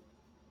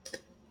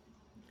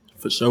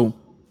 For sure.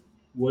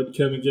 What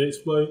Kevin Gates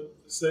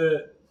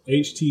said?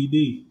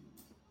 HTD.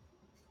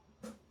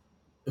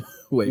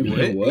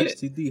 Wait, what?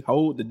 HTD,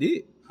 hold the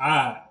dick.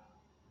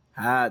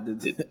 Hide the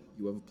dick.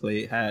 You ever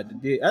played hide the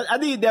dick? I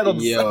need that on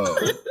the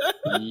side.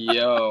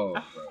 Yo.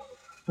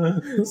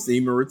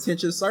 Semen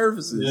retention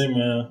services. Yeah,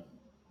 man.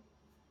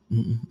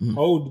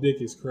 Hold the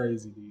dick is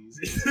crazy, these.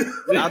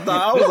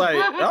 I was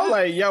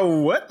like,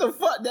 yo, what the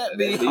fuck that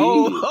mean?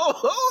 Hold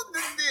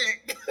the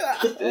dick.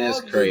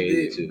 That's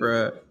crazy, too.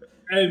 Bro.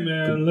 Hey,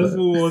 man, let's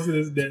move on to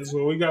this next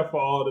one. We got For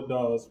All the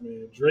Dogs,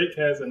 man. Drake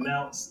has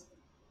announced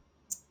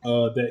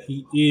that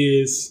he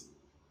is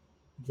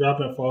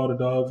dropping For All the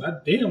Dogs. I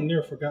damn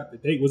near forgot the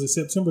date. Was it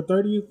September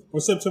 30th or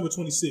September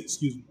 26th?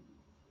 Excuse me.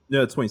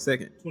 No,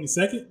 22nd.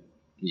 22nd?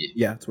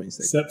 Yeah, 22nd.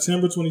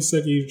 September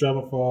 22nd, he's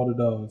dropping For All the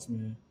Dogs,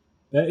 man.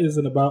 That is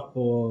in about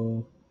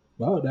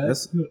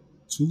that's 2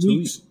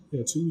 weeks.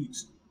 Yeah, 2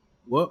 weeks.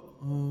 What?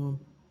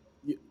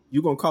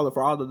 You gonna call it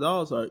For All the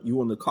Dogs, or you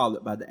want to call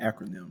it by the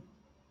acronym?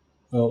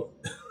 Oh,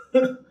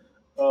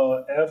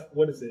 F.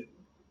 What is it?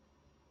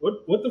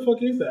 What the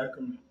fuck is the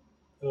acronym?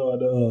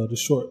 The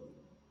short.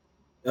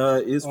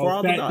 It's For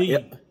All the Dogs.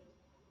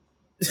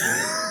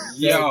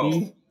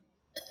 Yo.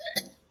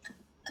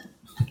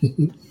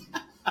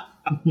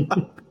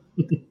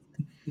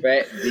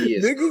 Fat D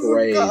is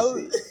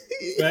crazy.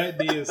 Fat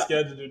D is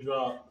scheduled to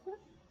drop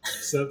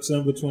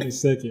September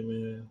 22nd,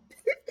 man.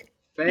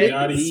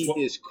 Fat D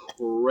is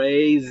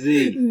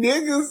crazy.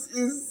 Niggas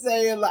is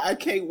saying like, I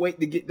can't wait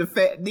to get the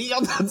Fat D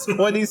on the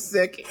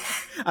 22nd.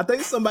 I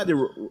think somebody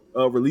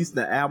released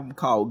an album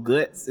called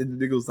Guts, and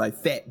the nigga was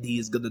like, Fat D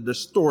is gonna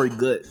destroy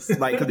Guts,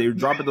 like because they were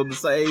dropping on the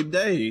same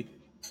day.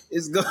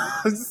 It's gonna.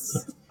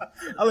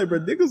 I'm like,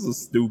 bro, niggas are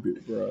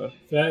stupid, bro.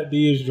 Fat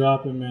D is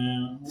dropping,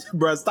 man.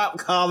 Bro, stop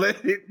calling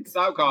it.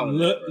 Stop calling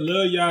it.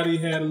 Lil Yachty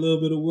had a little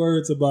bit of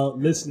words about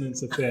listening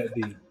to Fat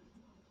D.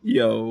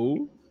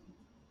 Yo.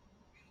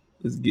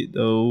 Let's get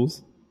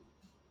those.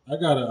 I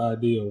got an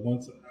idea.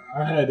 Once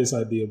I had this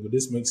idea, but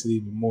this makes it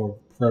even more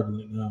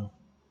prevalent now.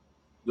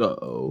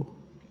 Uh-oh.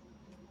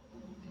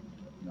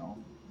 No,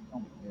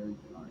 I'm very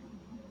sorry.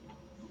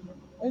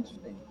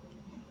 Interesting.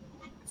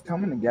 It's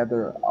coming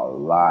together a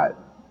lot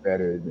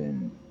better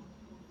than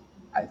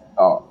I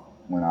thought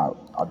when I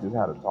just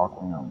had a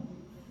talk with him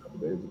a couple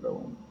days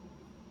ago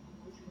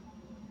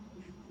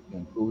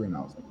in Vancouver, and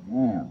I was like,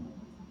 man,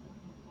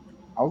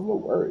 I was a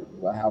little worried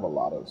because I have a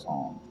lot of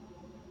songs.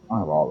 I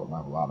don't have all of them. I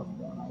have a lot of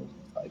them. And I was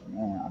just like,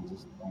 man, I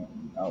just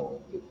don't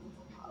know.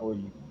 How are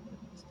you going to put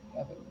this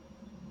together?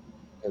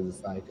 Because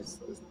it's like, it's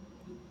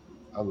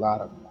a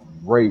lot of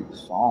great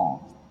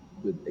songs,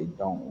 but they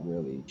don't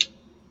really,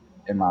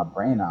 in my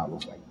brain, I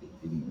was like, they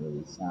didn't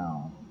really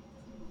sound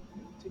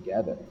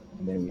together.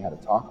 And then we had to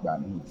talk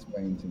about it, and he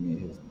explained to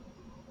me his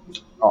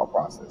thought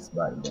process,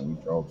 right? And then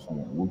we drove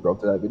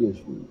to that video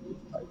shoot. It was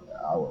like an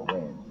hour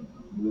away, and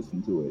we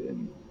listened to it,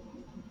 and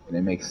and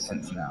it makes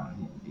sense now.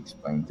 He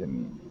explained to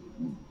me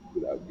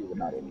without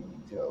giving out any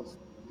details.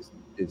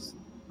 It's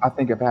I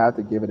think if I had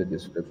to give it a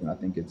description, I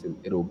think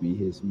it'll be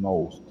his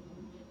most.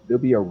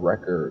 There'll be a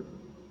record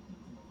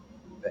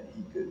that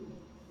he could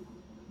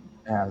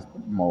has the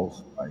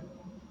most like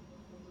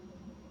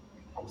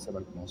I would say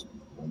like the most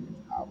performance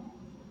album.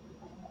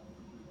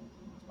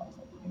 Like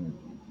energy.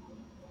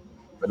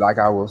 But like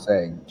I will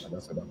say, like I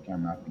said off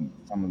camera, I think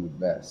some of the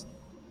best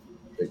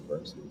Drake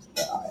verses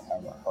that I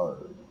ever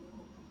heard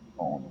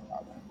on the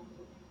album.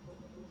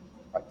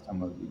 Like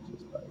some of these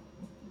just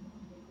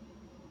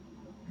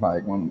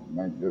like one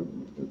like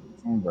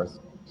some verses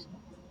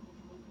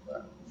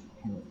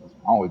what's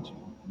wrong with you?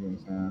 You know what I'm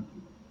saying?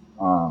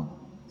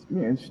 It's gonna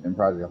be an interesting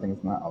project. I think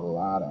it's not a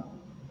lot of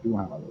we don't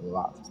have a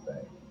lot to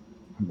say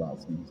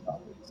about some of these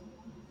topics.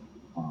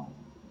 Yeah,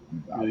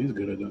 he's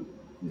good at that.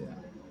 Yeah.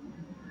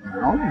 And I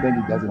don't even think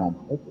he does it on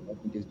purpose. I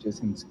think it's just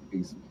him.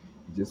 He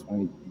just when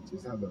he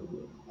just has a,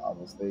 I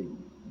would say, he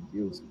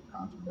deals with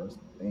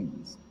controversial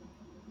things,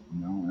 you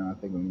know. And I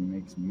think when he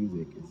makes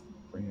music, it's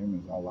for him.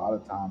 Is a lot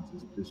of times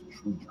it's just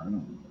true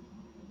journalism,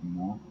 you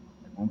know.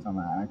 Like one time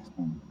I asked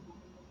him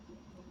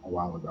a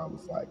while ago, I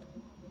was like,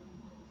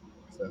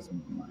 I said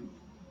something like,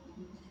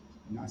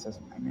 you know, I said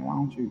something. I mean, why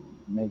don't you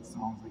make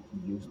songs like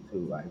you used to?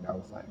 Like I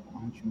was like,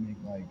 why don't you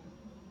make like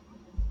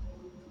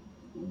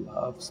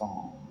love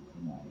songs,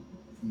 and like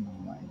you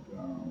know,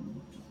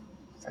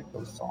 it's like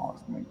those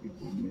songs that make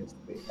people miss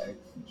their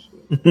ex and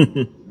shit.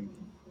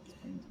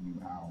 Explain to me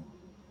how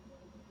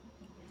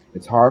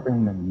it's hard for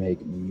him to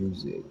make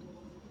music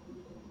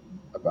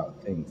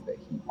about things that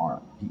he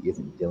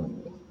isn't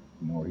dealing with,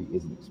 you know, or he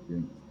isn't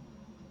experiencing.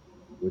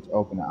 Which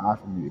opened the eye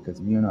for me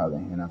because me on the other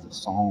hand, as a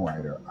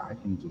songwriter, I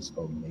can just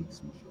go make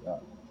some shit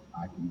up.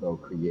 I can go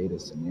create a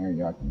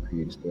scenario. I can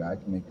create a story. I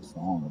can make a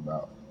song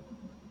about.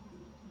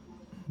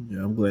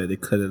 Yeah, I'm glad they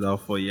cut it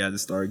off for you. I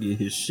just started getting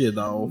his shit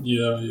off.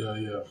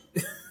 Yeah.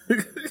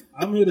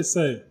 I'm here to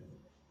say,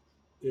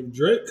 if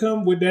Drake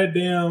come with that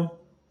damn,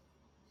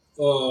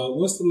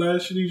 what's the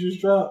last shit he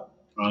just dropped?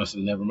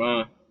 Honestly, never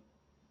mind.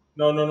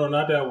 No,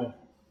 not that one.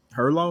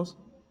 Her loss?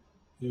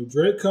 If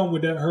Drake come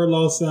with that Her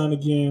Loss sound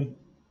again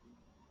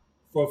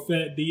for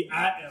Fat D,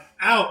 I am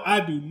out. I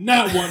do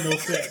not want no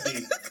Fat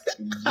D.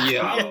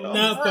 Yeah. I am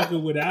not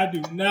fucking with it. I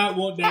do not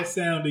want that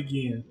sound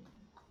again.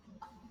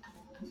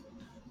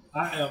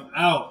 I am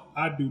out.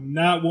 I do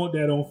not want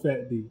that on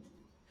Fat D.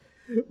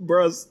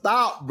 Bruh,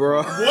 stop,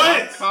 bruh.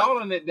 What? Stop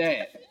calling it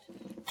that.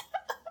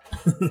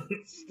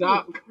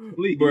 Stop,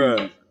 please.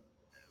 Bruh,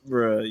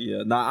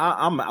 yeah. Nah,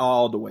 I'm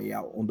all the way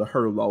out on the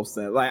Her Loss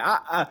sound. Like,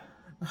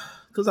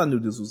 because I knew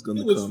this was going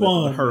to come. It was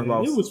fun, Her man.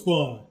 Loss. It was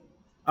fun.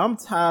 I'm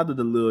tired of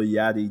the Lil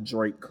Yachty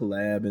Drake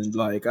collab, and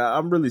like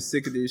I'm really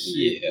sick of this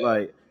shit. Yeah.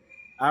 Like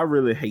I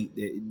really hate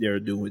that they're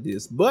doing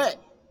this. But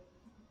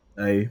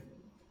hey,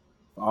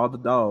 for all the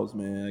dogs,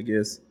 man, I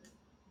guess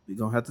we're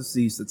gonna have to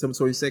see September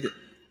 22nd.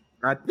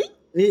 I think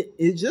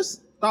it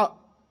just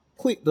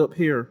clicked up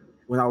here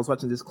when I was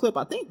watching this clip.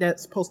 I think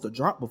that's supposed to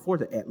drop before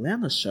the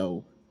Atlanta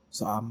show,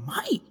 so I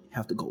might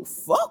have to go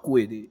fuck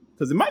with it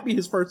because it might be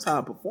his first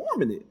time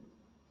performing it.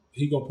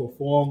 He gonna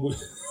perform with.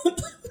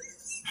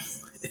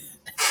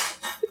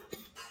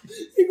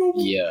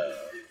 Yeah.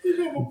 He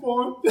gonna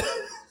perform.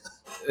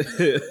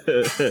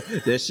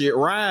 That shit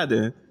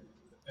riding.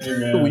 Hey,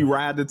 man. We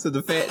riding to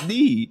the Fat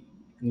D.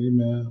 Hey,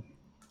 man.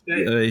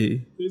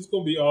 Hey. It's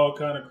gonna be all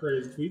kind of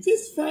crazy tweets.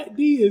 This Fat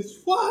D is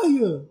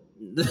fire.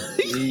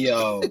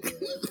 Yo.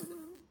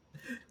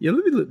 Yeah,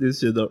 let me look this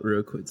shit up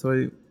real quick.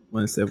 So,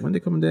 1 second. When they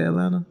coming to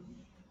Atlanta?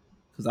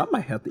 Because I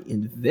might have to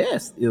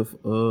invest if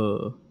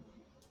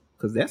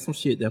because that's some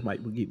shit that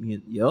might get me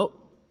in. Yup.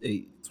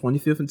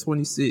 25th and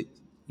 26th.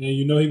 And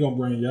you know he gonna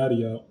bring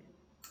Yachty out.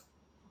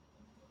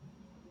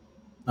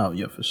 Oh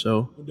yeah, for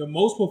sure. The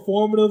most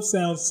performative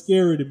sounds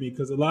scary to me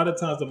because a lot of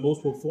times the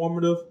most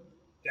performative,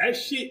 that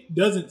shit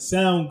doesn't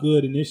sound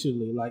good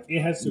initially. Like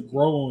it has to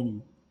grow on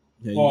you.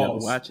 Yeah, Pause. you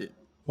gotta watch it.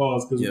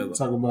 Pause because we're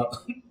talking about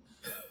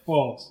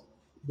pause.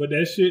 But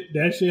that shit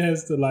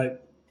has to like.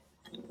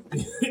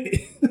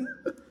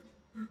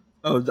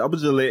 Oh, I'm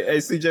just let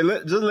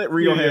CJ just let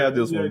Rio have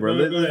this one, bro.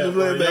 Go ahead,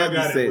 bro. Y'all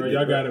got it, bro. it,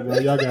 Y'all got it, bro.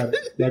 Y'all got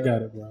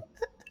it, bro.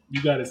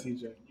 You got it,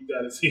 CJ. You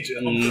got it, CJ.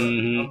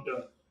 I'm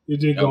done. You're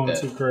just going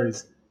too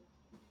crazy.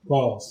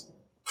 Pause.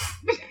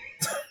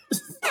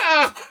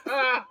 I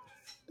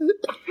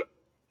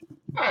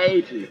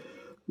hate you.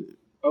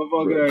 I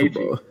fucking hate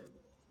you.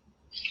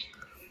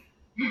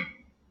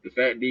 The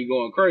Fat D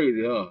going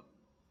crazy, huh?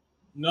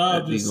 No,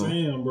 I'm just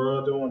saying,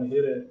 bro. I don't want to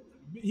hear that.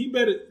 He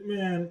better,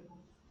 man.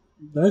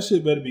 That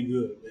shit better be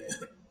good, man.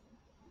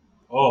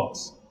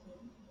 Pause.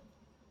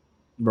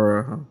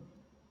 Bro.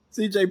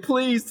 CJ,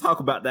 please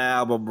talk about the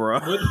album, bro.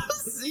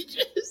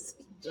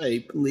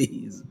 CJ,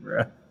 please,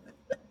 bro.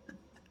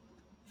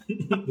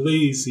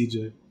 Please,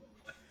 CJ.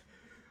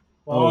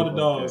 For all the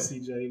dogs,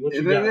 CJ. What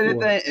you got for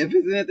it? If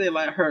it's anything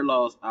like Her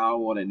Loss, I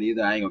don't want it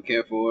neither. I ain't gonna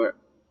care for it.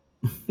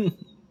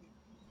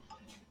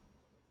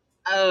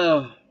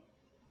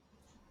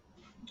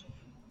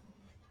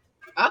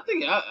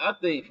 I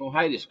think from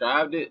how you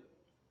described it,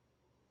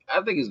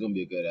 I think it's gonna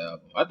be a good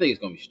album. I think it's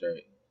gonna be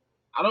straight.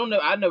 I don't know.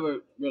 I never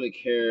really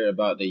cared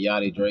about the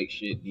Yachty Drake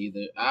shit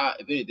either.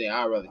 If anything,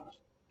 I'd rather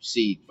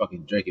see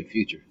fucking Drake and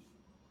Future.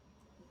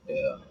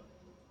 Yeah,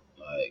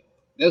 like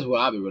that's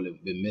what I've really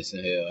been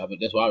missing here.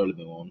 That's what I really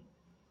been wanting.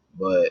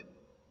 But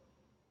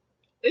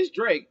it's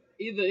Drake.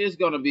 Either it's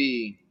gonna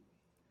be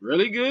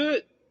really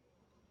good,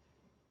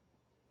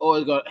 or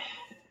it's gonna.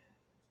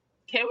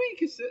 Can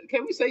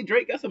we say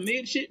Drake got some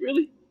mid shit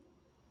really?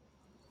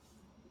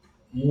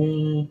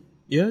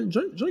 Yeah,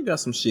 Drake got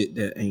some shit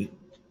that ain't,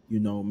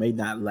 may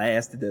not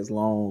last it as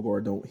long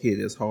or don't hit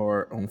as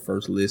hard on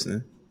first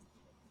listen.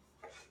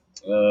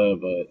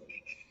 But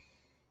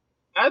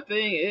I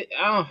think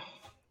I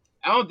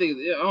don't think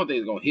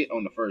it's gonna hit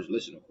on the first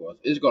listen. Of course,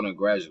 it's gonna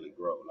gradually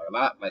grow.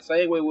 Like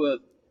same way with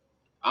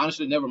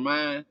honestly, never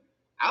mind.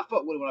 I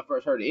fucked with it when I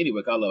first heard it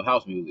anyway. 'Cause I love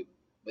house music,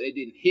 but it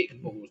didn't hit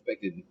for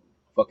respected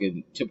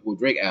fucking typical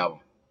Drake album.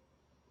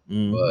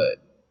 But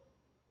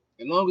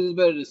as long as it's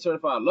better than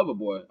Certified Lover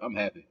Boy, I'm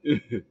happy.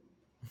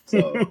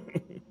 So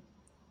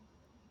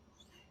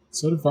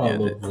Certified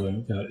Lover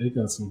Boy, it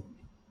got some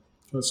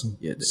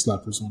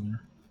slappers on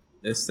there.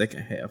 That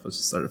second half of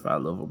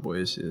Certified Lover Boy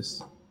is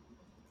just,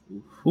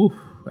 whew,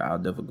 I'll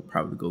definitely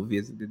probably go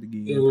visit it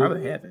again.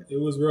 Probably haven't. It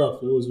was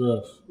rough. Yeah,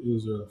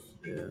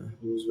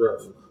 it was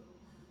rough.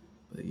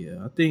 But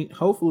yeah, I think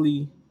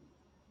hopefully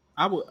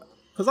I would,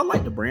 because I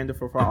like the Brandon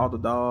for All the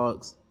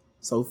Dogs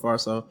so far.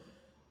 So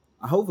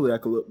hopefully I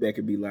could look back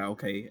and be like,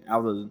 okay,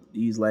 out of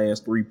these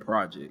last 3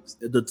 projects,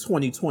 the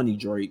 2020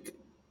 Drake,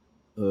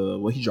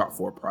 he dropped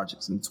 4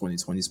 projects in the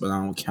 2020s, but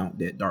I don't count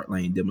that Dark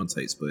Lane demo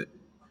tapes. But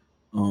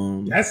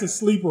that's a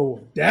sleeper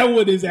one. That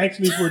one is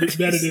actually better than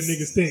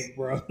niggas think,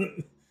 bro.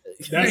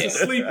 That's a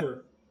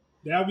sleeper.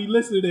 I'll be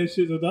listening to that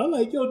shit. So I'm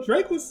like, yo,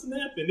 Drake was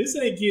snapping. This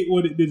ain't get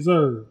what it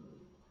deserved.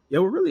 Yeah,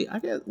 well, really, I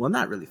guess, well,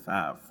 not really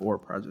 4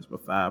 projects,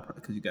 but 5,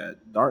 because you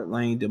got Dark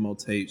Lane demo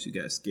tapes, you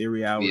got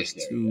Scary Hours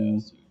 2,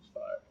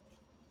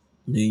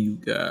 then you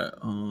got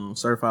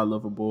Certified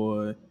Lover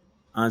Boy,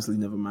 Honestly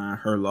Nevermind,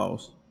 Her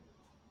Loss.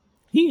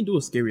 He didn't do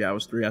a Scary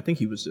Hours 3. I think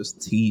he was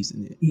just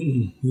teasing it.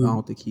 I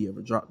don't think he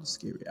ever dropped the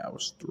Scary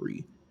Hours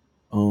 3.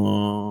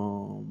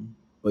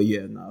 But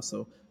yeah,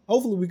 so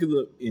hopefully we could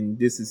look, and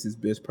this is his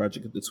best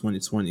project of the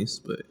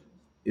 2020s, but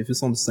if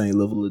it's on the same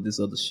level of this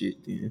other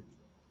shit, then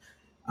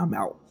I'm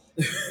out.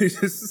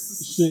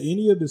 Should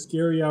any of the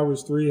Scary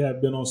Hours 3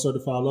 have been on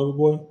Certified Lover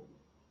Boy?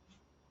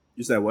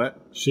 You said what?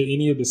 Should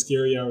any of the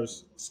Scary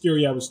Hours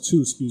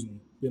 2,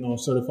 been on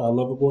Certified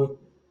Lover Boy?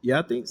 Yeah,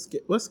 I think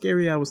what's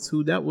Scary Hours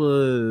 2? That was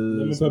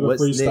Lemon Pepper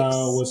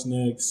Freestyle, What's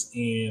Next,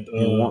 and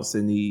Wants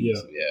and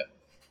Needs. Yeah.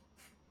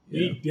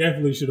 He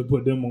definitely should have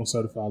put them on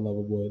Certified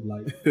Lover Boy.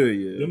 Like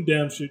yeah. them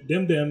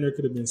damn near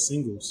could have been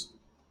singles.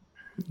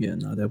 Yeah,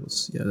 no, that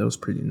was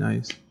pretty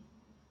nice.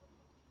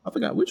 I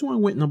forgot which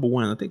one went number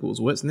 1. I think it was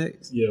What's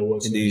Next. Yeah,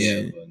 What's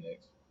Next.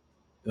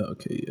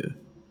 Okay,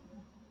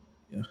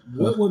 yeah.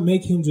 What would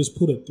make him just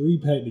put a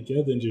 3-pack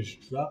together and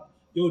just drop?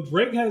 Yo,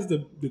 Drake has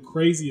the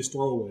craziest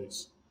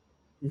throwaways.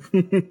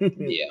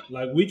 Yeah.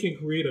 Like, we can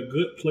create a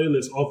good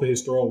playlist off of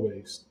his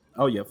throwaways.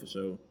 Oh, yeah, for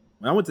sure.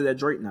 When I went to that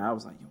Drake now, I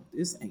was like, yo,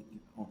 this ain't even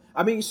on.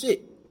 I mean,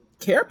 shit,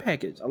 Care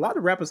Package. A lot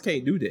of rappers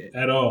can't do that.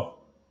 At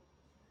all.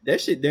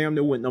 That shit damn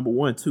near went number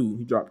 1, too.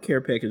 He dropped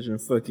Care Package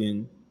and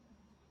fucking...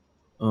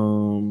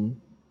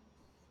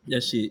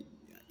 that shit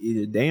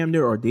either damn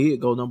near or did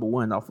go number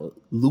 1 off of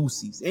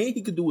Lucy's, and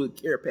he could do a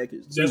Care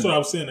Package 2. That's what I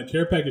was saying. The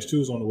Care Package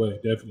 2 is on the way,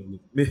 definitely.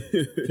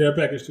 Care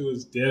Package 2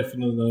 is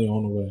definitely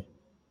on the way.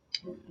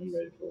 I'm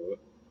ready for it.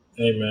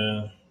 Hey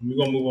man, we're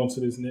gonna move on to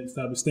this next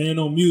topic. Staying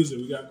on music,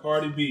 we got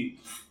Cardi B.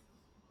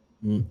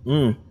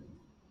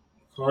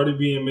 Cardi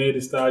B and Megan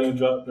Thee Stallion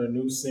dropped their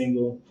new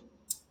single.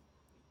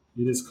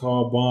 It is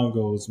called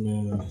Bongos,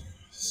 man.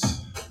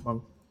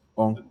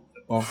 Bong.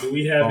 Do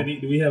we have any?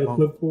 Do we have a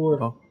clip for it?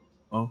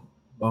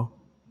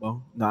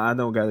 No, I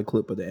don't got a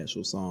clip of the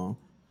actual song.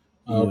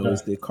 Okay.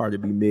 It's the Cardi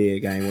B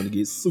Meg. I ain't want to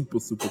get super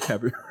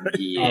copyright.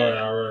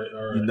 Yeah. All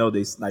right. You know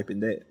they sniping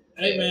that.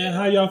 Hey man,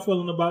 how y'all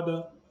feeling about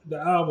the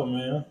album,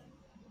 man?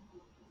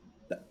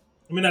 I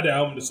mean, not the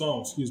album, the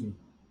song. Excuse me.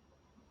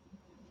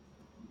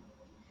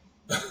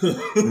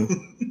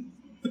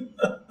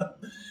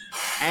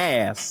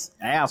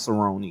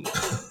 Ass-a-roni,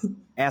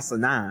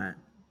 asinine,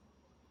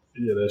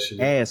 Yeah, that shit.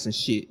 ass and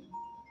shit.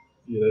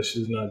 Yeah, that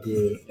shit's not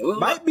good.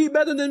 Might be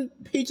better than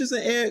Peaches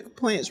and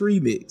Eggplants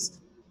remix,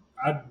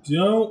 I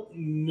don't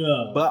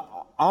know. but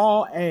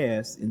all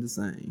ass in the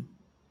same.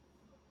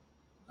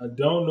 I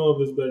don't know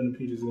if it's better than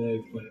Peaches and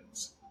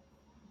Eggplants.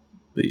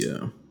 But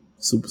yeah,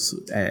 super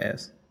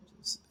ass.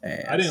 Just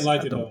ass. I didn't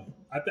like it though.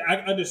 I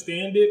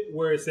understand it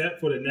where it's at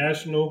for the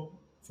national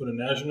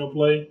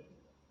play,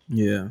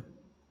 Yeah.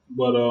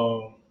 but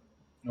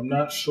I'm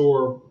not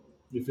sure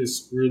if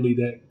it's really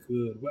that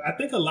good. But I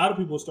think a lot of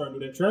people are starting to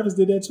do that. Travis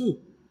did that too.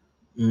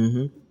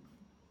 I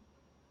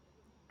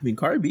mean,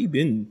 Cardi B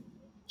been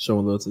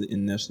showing love to the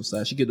international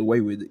side. She get away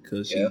with it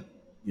because she,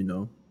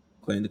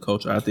 playing the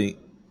culture. I think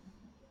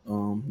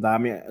I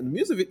mean,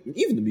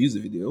 even the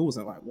music video, it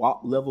wasn't like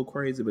WAP level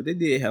crazy, but they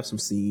did have some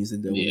scenes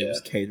in there where it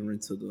was catering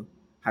to the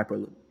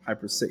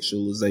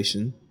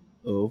hypersexualization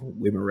of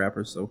women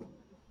rappers. So,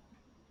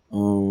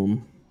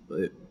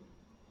 but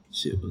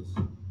shit.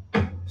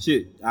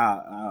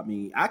 I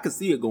mean, I could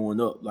see it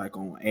going up like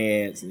on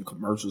ads and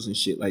commercials and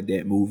shit like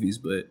that, movies,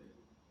 but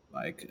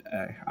like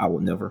I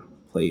would never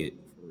play it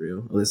for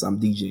real unless I'm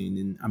DJing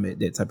and I'm at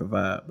that type of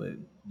vibe. But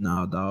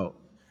nah, dog,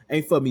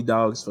 ain't for me,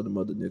 dog. It's for the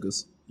mother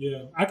niggas.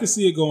 Yeah, I can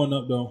see it going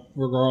up though,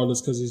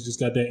 regardless, because it's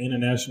just got that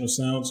international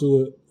sound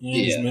to it, and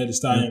it's Meg Thee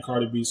Stallion and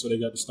Cardi B, so they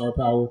got the star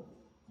power.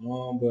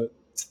 But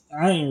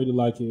I ain't really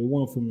like it. It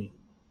wasn't for me.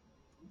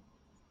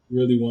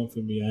 Really wasn't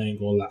for me. I ain't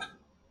gonna lie.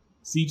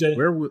 CJ,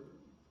 Where would?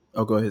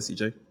 Oh, go ahead,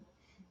 CJ.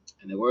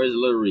 And the words of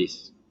Lil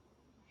Reese.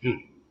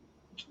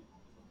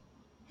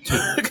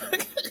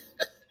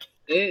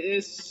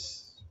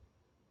 It's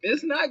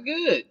not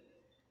good.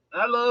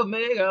 I love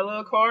Meg. I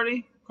love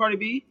Cardi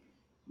B,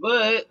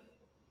 but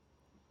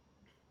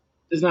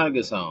it's not a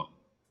good song.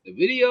 The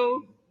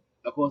video,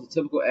 of course, the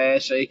typical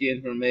ass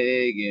shaking from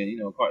Meg,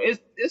 and Cardi.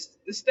 It's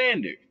the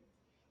standard.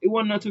 It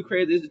wasn't nothing too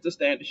crazy. It's just the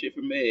standard shit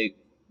for Meg,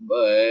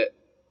 but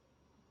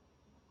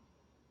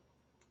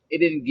it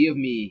didn't give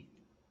me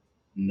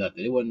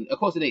nothing. It wasn't. Of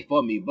course, it ain't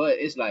for me, but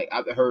it's like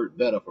I've heard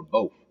better for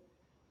both,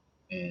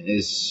 and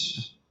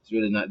it's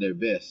really not their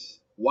best.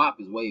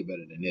 WAP is way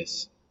better than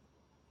this,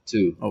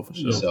 too. Oh, for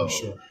sure. So for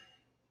sure.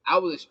 I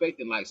was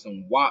expecting like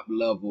some WAP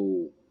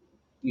level,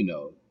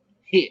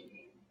 hit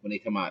when they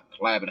come out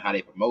collabing, how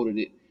they promoted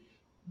it,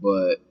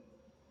 but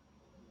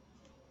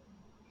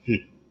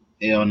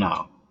hell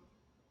no.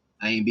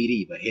 I ain't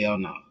BD, but hell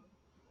no.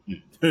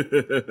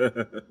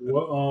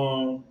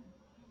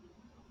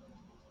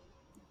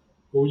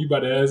 What were you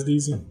about to ask,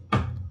 DC?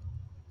 I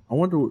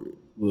wonder,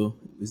 well,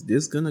 is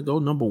this gonna go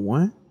number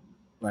one,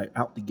 like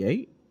out the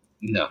gate?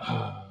 No.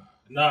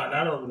 Nah,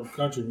 not over the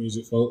country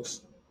music,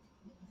 folks.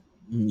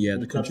 Yeah,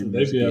 the country they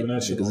music be having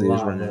that shit on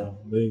live right now.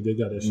 They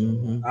got that shit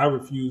on live. I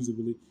refuse to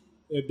believe.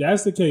 If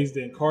that's the case,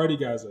 then Cardi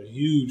got a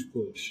huge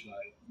push,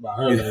 like by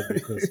her level,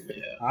 because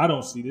I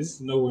don't see this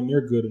is nowhere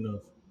near good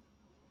enough.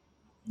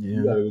 Yeah,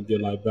 you gotta go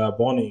get like Bad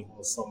Bunny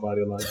or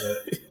somebody like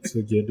that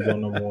to get to go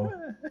number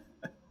one.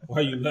 Why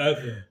are you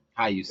laughing?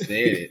 How you said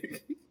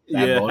it?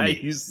 Yeah, how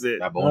you said.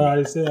 Bad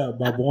I said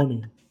Bad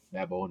Bunny.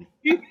 Bad Bunny.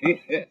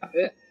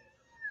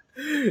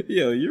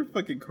 Yo, you're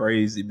fucking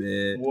crazy,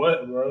 man.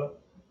 What, bro?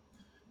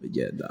 But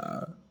yeah,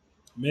 nah.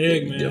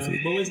 Meg, man. Definitely.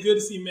 But it's good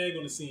to see Meg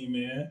on the scene,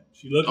 man.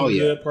 She looking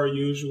good per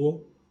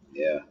usual.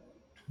 Yeah.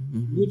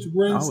 Mm-hmm.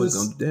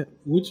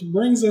 Which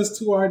brings us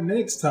to our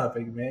next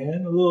topic,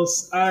 man. A little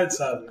side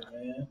topic,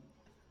 man.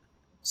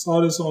 Saw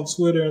this on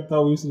Twitter and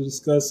thought we should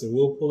discuss it.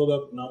 We'll pull it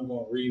up and I'm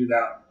gonna read it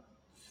out.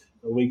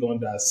 And we're gonna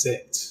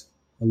dissect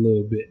a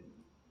little bit.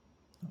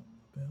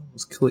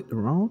 Let's click the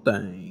wrong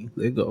thing.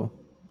 There you go.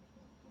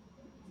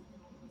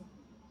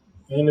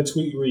 And the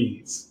tweet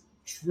reads,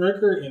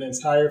 trigger an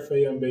entire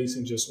fan base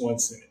in just one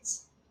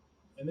sentence.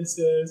 And it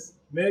says,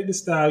 Meg Thee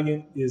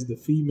Stallion is the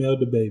female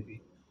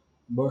DaBaby,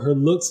 but her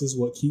looks is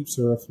what keeps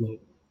her afloat.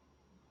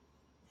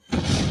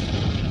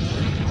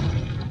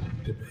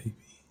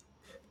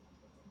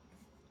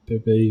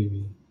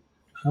 DaBaby.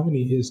 How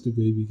many hits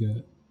DaBaby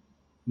got?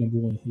 Number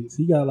one hits.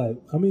 He got like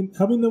how many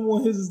number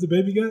one hits does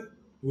DaBaby got? It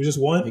was just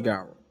one? He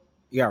got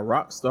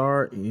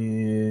Rockstar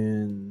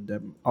and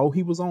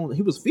he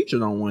was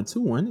featured on one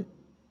too, wasn't it?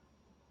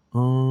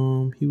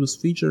 He was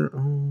featured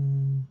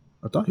on.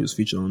 I thought he was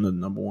featured on another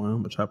number one. I'm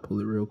gonna try to pull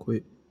it real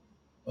quick.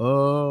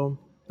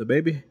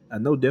 DaBaby, I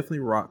know definitely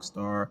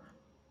Rockstar,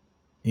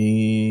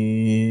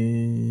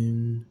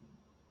 and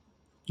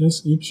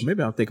that's interesting.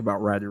 Maybe I'll think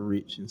about Riding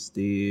Rich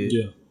instead.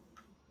 Yeah.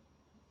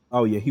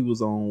 Oh yeah, he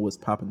was on What's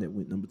Poppin' that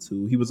went number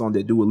 2. He was on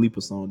that Dua Lipa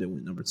song that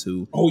went number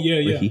 2. Oh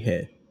yeah. He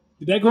had.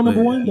 Did that go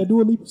number one? That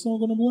Dua Lipa song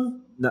go number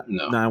one? No,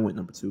 it went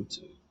number 2.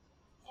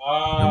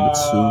 Number 2.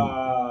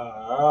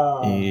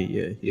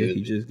 And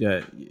he just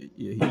got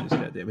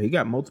that. But he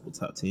got multiple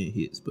top 10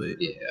 hits, but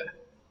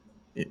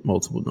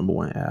multiple number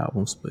one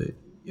albums, but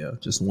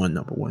just one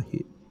number one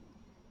hit.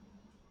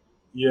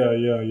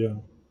 Yeah.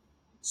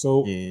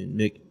 So and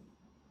Nick,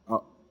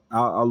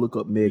 I'll look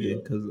up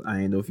Megan because I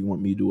ain't know if you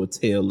want me to do a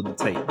tail of the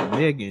tape.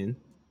 Megan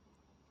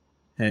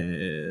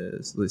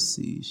has, let's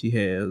see, she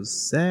has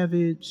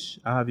Savage,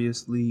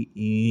 obviously,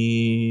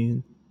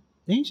 and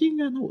ain't she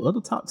got no other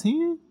top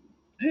 10?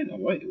 Hey, no,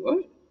 wait,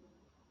 what?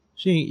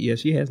 She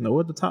has no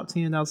other top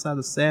 10 outside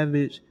of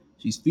Savage.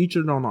 She's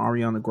featured on the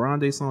Ariana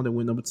Grande song that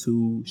went number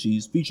 2.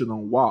 She's featured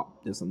on WAP.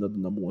 That's another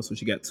number 1. So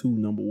she got 2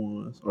 number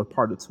 1s, or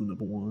part of 2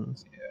 number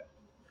 1s. Yeah.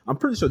 I'm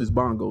pretty sure this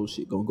Bongo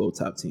shit gonna go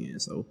top 10.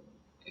 So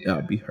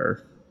that'll be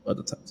her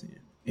other top 10.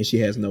 And she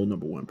has no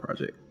number 1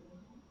 project.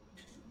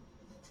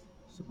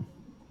 So,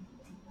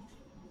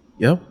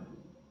 yep.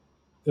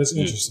 That's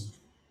interesting.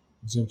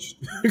 It's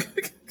interesting.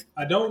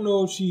 I don't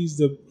know if she's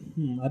the.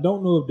 I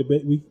don't know if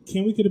DaBaby.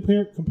 Can we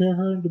compare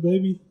her and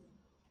DaBaby?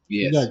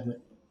 Yes.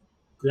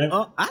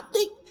 I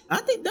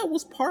think that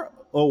was part.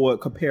 Oh,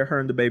 what? Compare her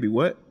and DaBaby?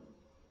 What?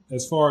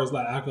 as far as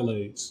like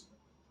accolades?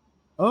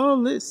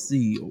 Let's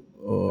see.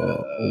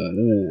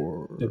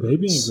 Awards. The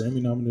baby ain't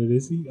Grammy nominated,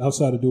 is he?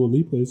 Outside of Dua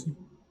Lipa, is he?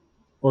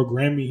 Or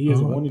Grammy? He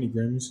hasn't won any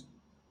Grammys.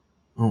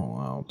 Oh,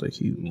 I don't think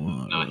he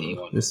won. Nah, he ain't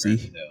won no Let's see.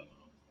 Grammys, hell.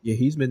 Yeah,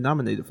 he's been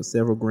nominated for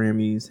several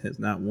Grammys. Has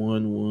not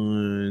won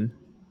one.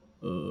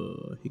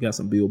 He got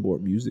some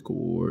Billboard Music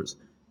Awards,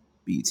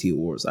 BET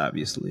Awards,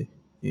 obviously.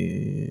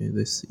 And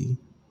let's see.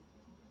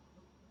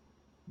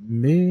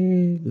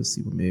 Let's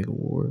see what Meg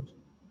Awards.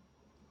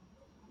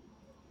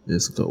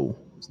 Let's go.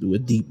 Let's do a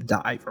deep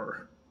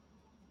diver.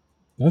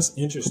 That's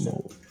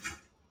interesting.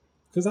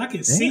 Because I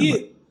can see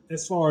it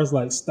as far as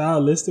like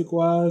stylistic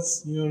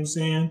wise, you know what I'm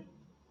saying?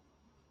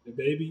 The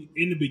baby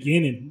in the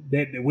beginning,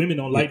 that the women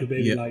don't like the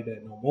baby like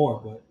that no more,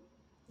 but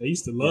they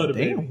used to love the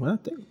baby. When I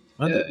think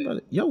about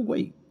it. Yo,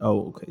 wait.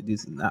 Oh, okay.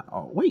 This is not.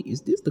 Oh, wait.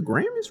 Is this the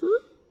Grammys for real?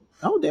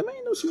 Oh, damn! I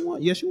didn't know she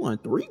won. Yeah, she won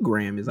 3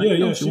 Grammys.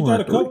 She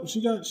got a couple.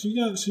 She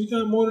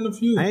got more than a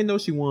few. I didn't know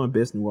she won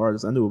Best New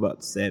Artist. I knew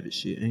about the Savage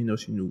shit. I didn't know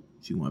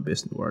she won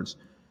Best New Artist.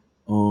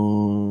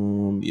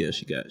 Yeah,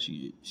 she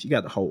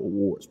got the whole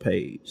awards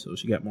page, so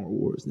she got more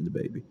awards than the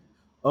baby.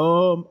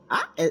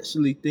 I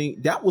actually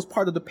think that was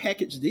part of the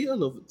package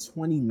deal of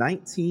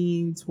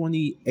 2019,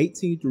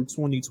 2018 through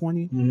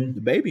 2020. Mm-hmm.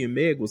 The baby and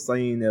Meg was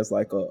saying as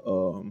like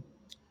a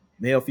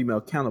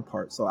male-female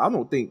counterpart. So I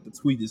don't think the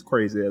tweet is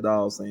crazy at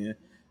all saying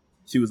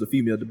she was a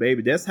female the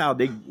baby. That's how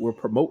they were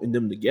promoting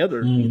them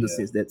together in the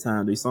sense that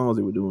time, these songs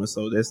they were doing.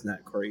 So that's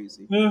not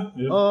crazy.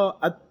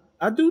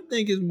 I do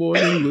think it's more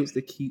than looks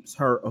that keeps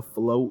her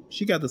afloat.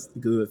 She got this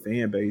good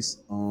fan base,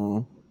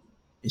 and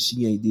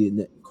she ain't did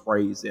nothing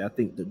crazy. I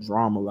think the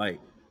drama like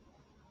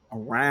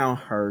around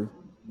her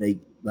make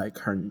like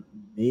her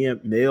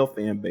male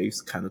fan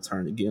base kind of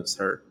turn against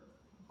her.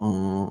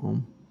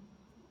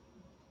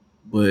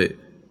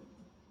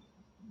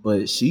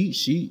 But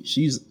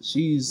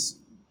she's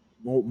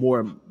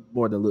more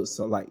than looks.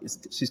 So like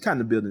she's kind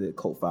of building that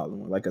cult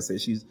following. Like I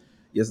said, she's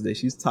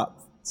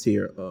top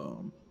tier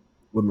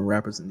women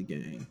rappers in the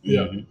game.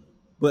 Yeah.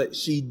 But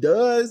she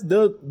does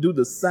do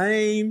the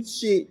same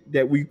shit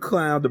that we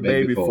clowned the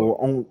baby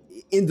for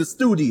in the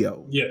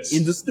studio. Yes.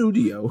 In the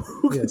studio.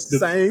 Yes.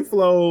 Same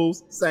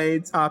flows,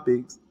 same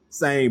topics,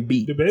 same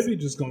beat. The baby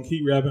just gonna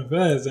keep rapping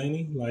fast, ain't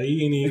he? Like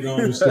he ain't even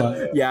gonna just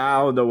like yeah,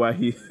 I don't know why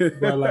he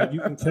Bro, like you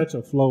can catch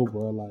a flow,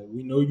 bro. Like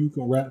we know you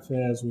can rap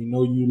fast. We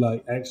know you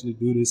like actually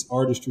do this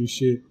artistry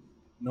shit.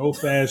 No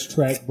fast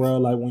track, bro.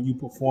 Like when you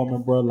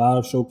performing, bro,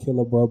 live show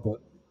killer, bro.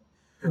 But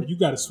bro, you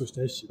gotta switch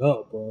that shit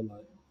up, bro.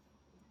 Like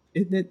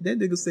that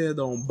nigga said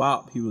on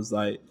Bop, he was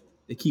like,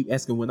 they keep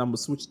asking when I'm gonna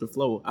switch the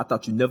flow. I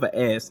thought you never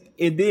asked.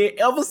 And then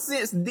ever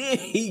since then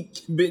he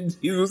been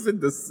using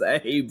the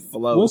same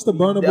flow. What's the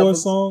Burna Boy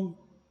song?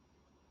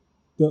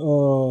 The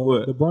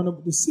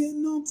Burna, the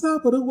sitting on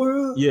top of the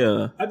world.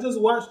 Yeah. I just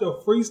watched a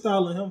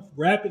freestyle of him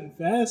rapping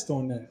fast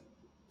on that.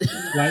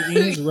 Like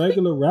in his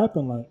regular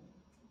rapping, like,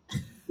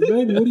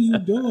 baby, what are you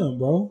doing,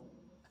 bro?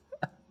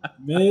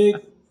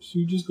 Meg,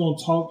 she just gonna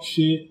talk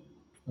shit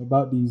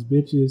about these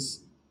bitches,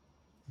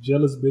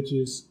 jealous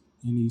bitches,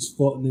 and these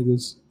fuck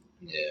niggas.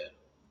 Yeah.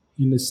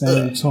 In the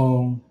same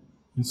tone.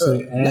 And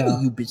say, none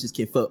of you bitches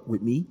can fuck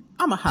with me.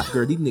 I'm a hot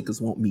girl. These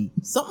niggas want me.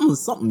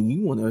 Something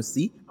you want to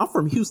see. I'm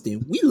from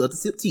Houston. We love to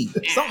sip tea.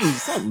 Something.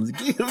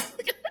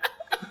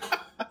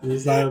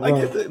 It's like,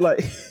 bro,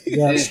 you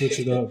gotta switch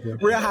it up, bro.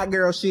 Real hot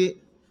girl shit.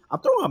 I'm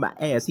throwing out my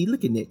ass. He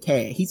looking at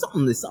cat. He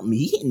something.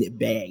 He hitting that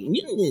bag. And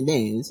you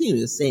know, see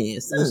what I'm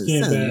saying?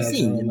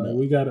 Like,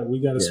 we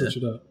gotta switch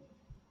it up.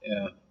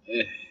 Yeah.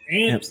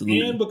 And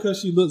absolutely. And because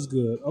she looks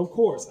good, of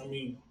course. I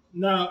mean,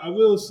 now I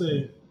will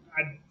say,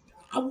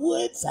 I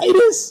would say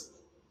this.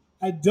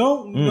 I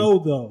don't know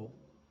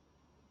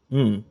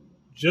though.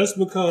 Just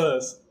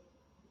because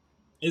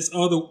it's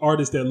other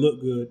artists that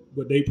look good,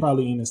 but they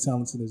probably ain't as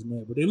talented as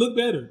Meg. But they look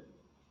better.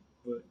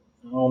 But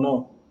I don't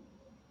know.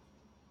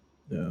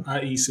 Yeah.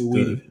 I.e.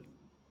 Saweetie.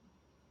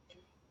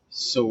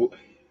 So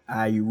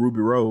I.e.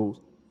 Ruby Rose.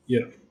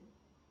 Yeah.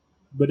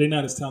 But they're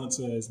not as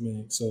talented as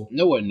Meg. So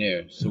nowhere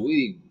near.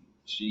 Saweetie,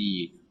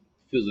 she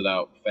fills it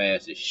out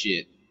fast as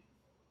shit.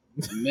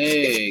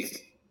 Meg,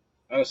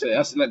 I said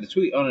like the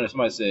tweet on there.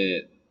 Somebody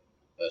said,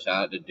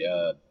 shout out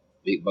to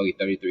Big Buggy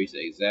 33.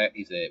 Said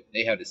he said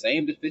they have the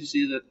same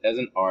deficiencies as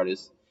an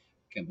artist,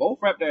 can both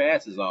rap their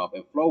asses off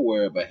and flow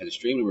well, but has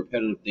extremely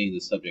repetitive things in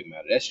subject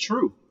matter. That's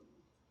true.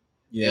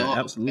 Yeah,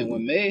 absolutely. And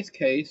with Meg's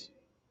case,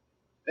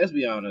 let's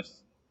be honest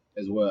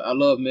as well. I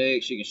love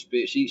Meg. She can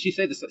spit. She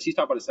said this, she's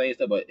talking about the same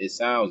stuff, but it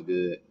sounds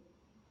good.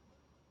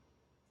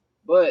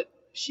 But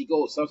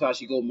sometimes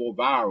she goes more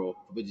viral,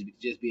 but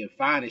just being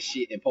fine as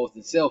shit and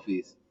posting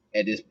selfies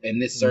at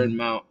this certain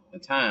amount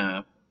of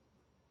time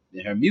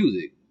than her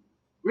music.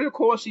 Real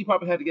course, she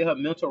probably had to get her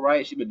mental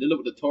right. She's been dealing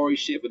with the Tory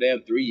shit for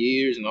damn 3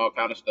 years and all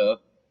kind of stuff.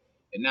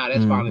 And now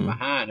that's finally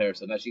behind her,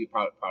 so now she can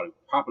probably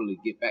properly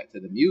get back to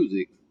the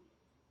music.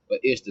 But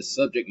is the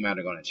subject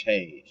matter going to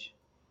change?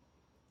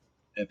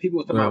 And people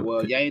were talking about,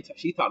 well,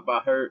 she talked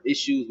about her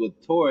issues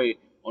with Tory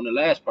on the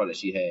last project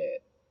she had.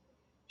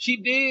 She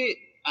did,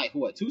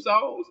 2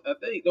 songs, I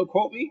think. Don't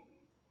quote me.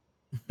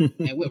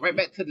 and went right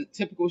back to the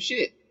typical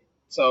shit.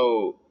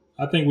 So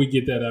I think we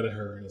get that out of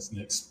her in this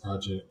next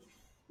project.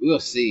 we'll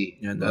see.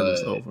 Yeah, now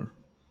it's over.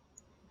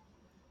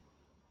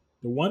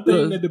 The one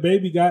thing that the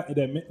baby got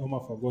that my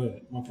fault. Go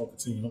ahead. My fault.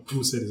 Continue.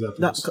 Who said this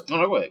after this?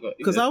 No, go ahead.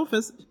 Because I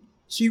was,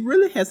 she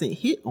really hasn't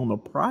hit on the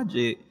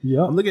project.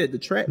 Yeah. I'm looking at the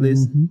track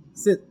list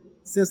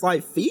since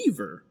like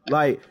Fever.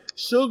 Like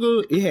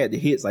Sugar, it had the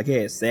hits. Like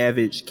it had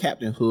Savage,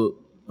 Captain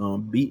Hook,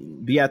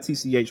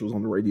 BITCH was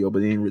on the radio, but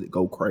it didn't really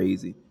go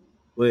crazy.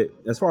 But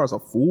as far as a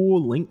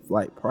full length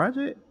like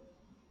project,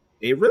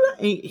 it really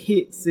ain't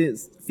hit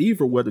since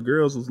Fever, where the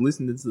girls was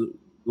listening to.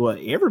 Well,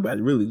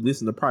 everybody really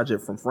listened to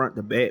Project from front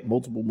to back,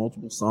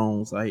 multiple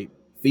songs. Like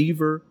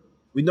Fever,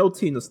 we know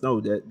Tina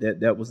Snow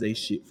that was their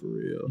shit for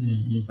real.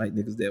 Like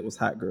niggas that was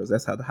hot girls.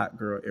 That's how the hot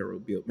girl era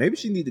built. Maybe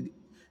she needed.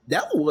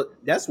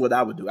 That's what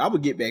I would do. I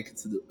would get back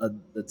into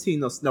the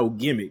Tina Snow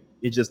gimmick.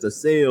 It's just to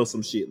sell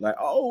some shit. Like,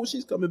 oh,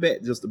 she's coming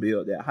back, just to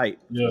build that hype.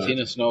 Yeah.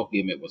 Tina Snow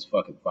gimmick was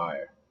fucking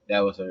fire. That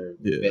was her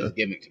best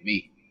gimmick to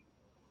me.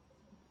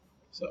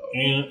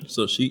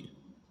 So she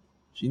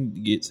need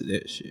to get to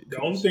that shit. The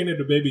only thing that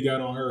the baby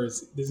got on her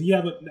is, has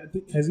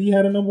he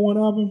had a number one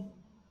album?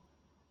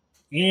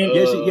 And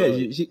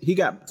he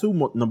got 2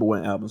 more number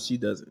one albums. She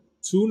doesn't.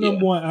 2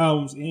 number one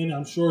albums, and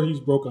I'm sure he's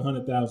broke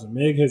 100,000.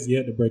 Meg has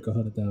yet to break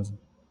 100,000.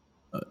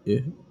 Yeah,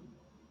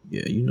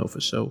 you know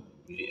for sure.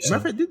 yeah.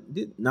 Matter of fact,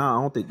 I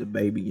don't think the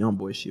Baby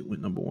Youngboy shit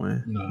went number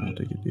one. No, I don't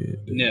think it did.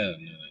 No.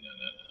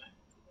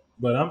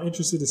 But I'm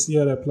interested to see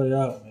how that play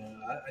out, man.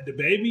 The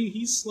Baby,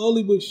 he's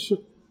slowly but sure.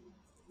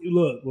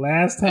 Look,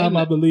 last time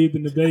I believed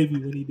in the Baby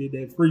when he did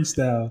that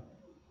freestyle,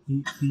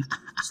 he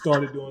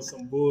started doing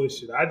some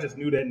bullshit. I just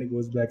knew that nigga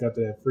was back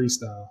after that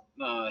freestyle.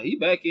 Nah, he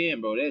back in,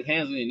 bro. That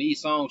Hands on your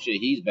knees song shit,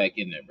 he's back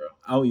in there, bro.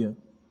 Oh yeah.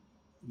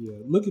 Yeah,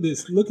 look at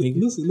this.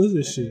 Listen to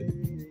this shit.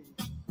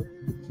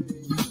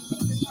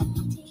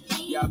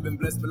 Yeah, I've been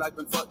blessed, but I've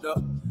been fucked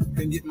up.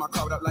 Can get my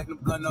car out like them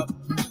gun up.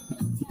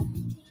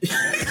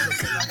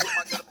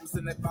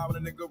 In that power, the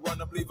nigga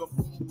run up, leave him.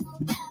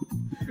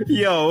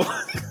 Yo.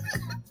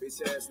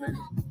 Bitch ass nigga.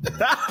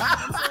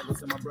 I'm saying, go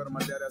to my brother,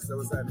 my dad, I said,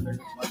 what's happening, nigga?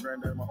 My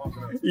granddad, my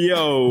uncle.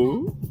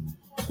 Yo.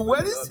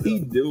 What is he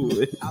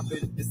doing? I've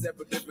been in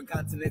several different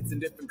continents and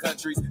different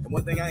countries, and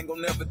one thing I ain't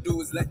gonna never do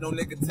is let no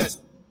nigga touch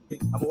me.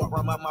 I'ma walk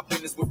around my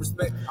business with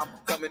respect. I'ma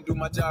come and do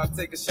my job,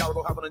 take a shower,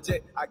 go hop on a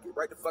jet. I get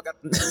right the fuck out.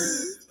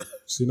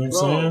 See what I'm Bro,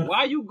 saying?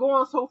 why you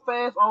going so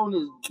fast on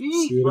this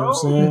beat, See what bro? I'm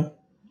saying?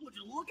 Would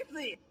you look at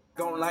this?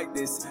 Don't like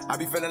this. I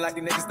be feeling like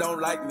the niggas don't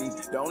like me.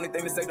 The only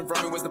thing that saved them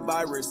from me was the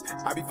virus.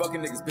 I be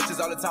fucking niggas bitches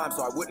all the time,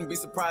 so I wouldn't be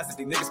surprised if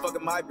these niggas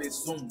fucking my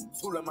bitch.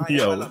 Tool in my hand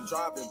while I'm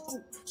driving.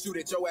 Ooh, shoot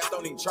at your ass,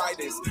 don't even try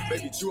this.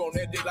 Baby, chew on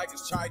that dick like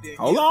it's chide in.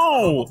 Hold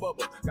on.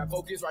 Got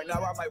 4 kids right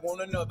now, I might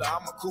want another.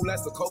 I'm a cool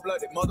ass, a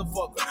cold-blooded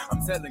motherfucker.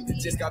 I'm telling you,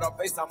 just got off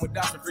FaceTime with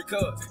Dawson Free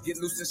Cub. Get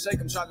loose and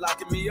shake, I'm trying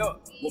locking me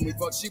up. When we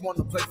fuck, she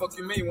wanna play fuck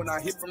you mean. When I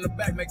hit from the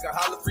back, make her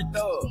holler Free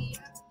Thug.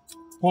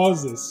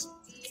 Pause this.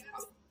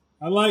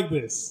 I like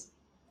this.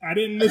 I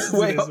didn't listen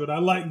to this, but I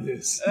like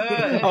this.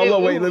 Hold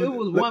on, wait. It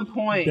was one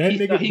point. That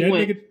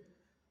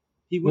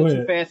He went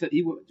too fast.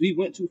 He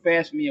went too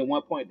fast for me at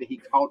one point that he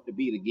caught the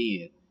beat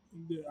again.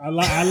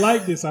 I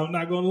like this. I'm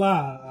not gonna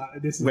lie.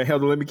 This is, Wait,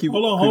 hold on. Let me keep.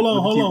 hold on. Wait,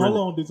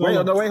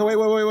 hold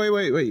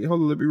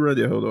on. Let me run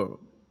there. Hold on,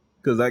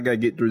 because I gotta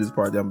get through this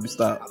part. I'm gonna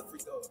stop.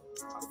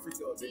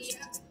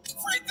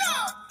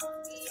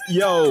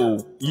 Yo.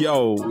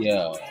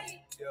 Yeah.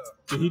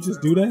 Did he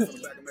just do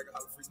that?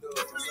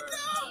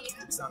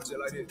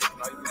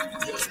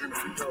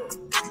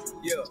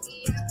 Yeah,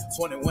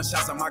 21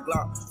 shots on my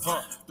Glock,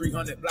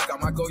 300 black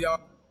on my go,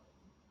 y'all.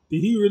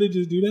 Did he really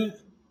just do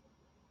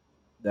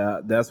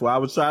that? That's why I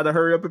was trying to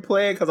hurry up and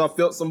play it, because I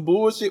felt some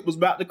bullshit was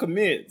about to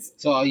commence.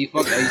 So are you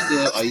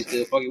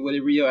still fucking with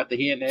it, Rio, after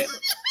hearing that?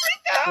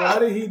 Why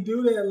did he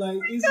do that? Like,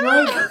 it's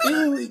right.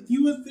 He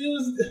was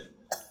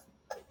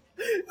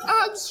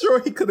I'm sure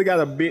he could have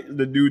got a bit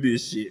to do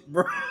this shit,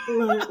 bro.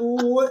 like,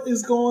 what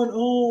is going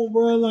on,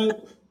 bro? Like,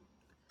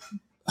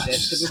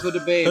 that's typical the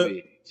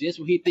Baby. Just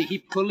when he think he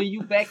pulling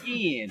you back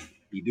in,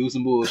 he do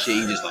some bullshit.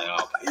 He just like,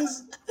 oh, okay.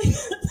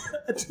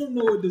 I don't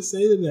know what to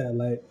say to that.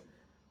 Like,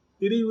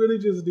 did he really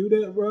just do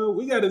that, bro?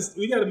 We gotta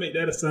make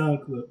that a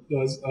sound clip.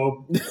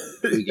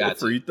 We got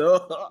Free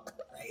Thug.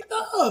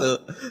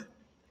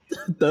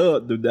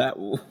 Thug do that.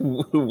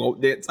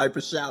 Want that type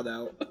of shout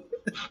out.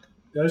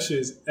 That shit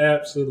is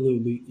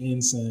absolutely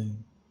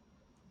insane.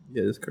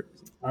 Yeah, that's crazy.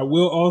 I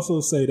will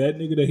also say that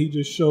nigga that he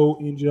just showed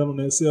in jail on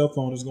that cell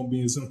phone is gonna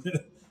be in some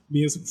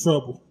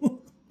trouble.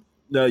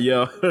 No,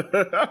 yeah.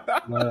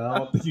 Like, I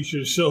don't think you should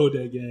have showed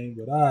that game,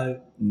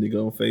 but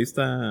nigga on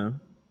FaceTime.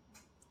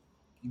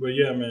 But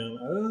yeah, man,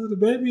 the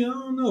Baby, I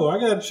don't know. I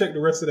gotta check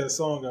the rest of that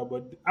song out,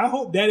 but I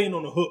hope that ain't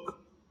on the hook.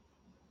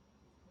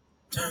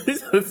 I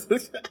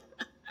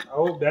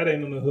hope that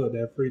ain't on the hook.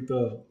 That Free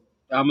Thug.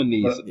 I'm gonna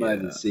need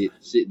somebody to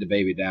sit the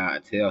Baby down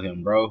and tell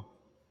him, bro,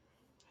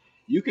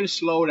 you can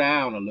slow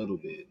down a little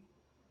bit.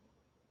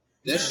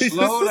 Just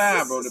slow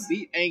down, bro. The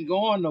beat ain't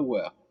going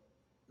nowhere.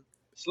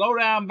 slow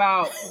down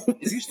about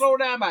if you slow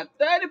down by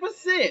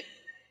 30%,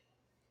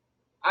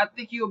 I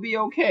think you'll be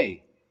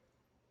okay.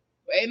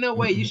 But ain't no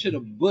way you should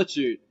have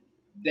butchered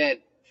that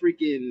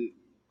freaking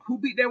who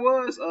beat that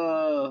was?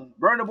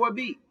 Burna Boy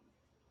beat.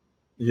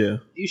 Yeah.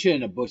 You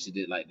shouldn't have butchered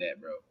it like that,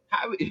 bro.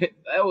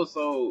 That was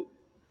so.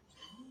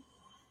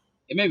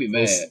 It made me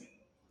mad.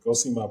 Go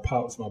see my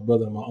pops, my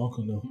brother, and my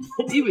uncle. Them.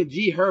 Even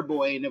G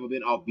Herbo ain't never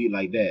been off beat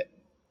like that.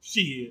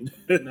 Shit.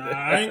 Nah,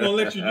 I ain't gonna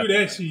let you do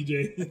that,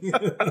 CJ.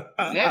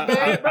 That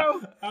bad,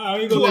 bro? I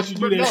ain't gonna let you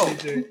do that,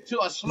 CJ.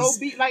 To a slow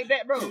beat like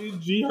that, bro.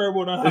 G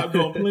Herbo done hopped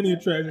on plenty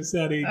of tracks and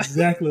sounded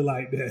exactly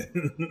like that.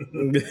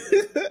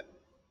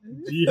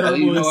 G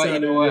Herbo you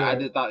know what? I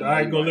just thought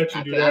I ain't gonna let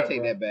you do that. I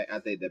take that back. I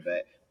take that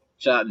back.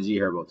 Shout out to G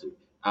Herbo too.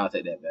 I'll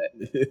take that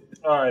back.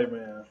 All right,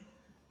 man.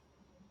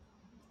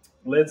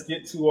 Let's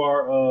get to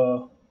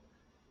our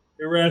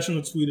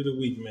irrational tweet of the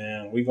week,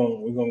 man. We're gonna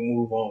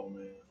move on,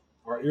 man.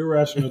 Our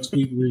irrational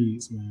tweet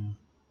reads, man.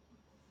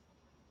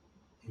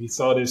 We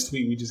saw this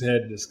tweet. We just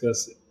had to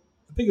discuss it.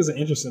 I think it's an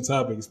interesting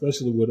topic,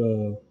 especially with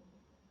the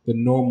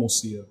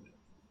normalcy of it.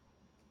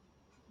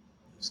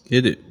 Let's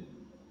get it.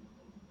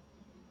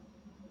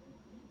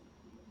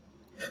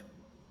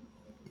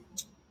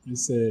 It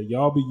said,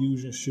 y'all be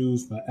using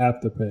shoes for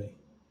Afterpay.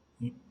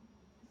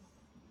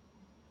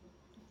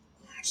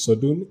 So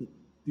do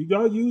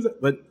y'all use it?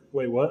 But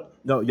wait, what?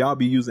 No, y'all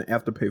be using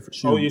Afterpay for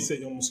shoes. Oh, you said,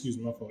 excuse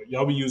me, my fault.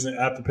 Y'all be using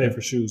Afterpay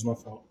for shoes, my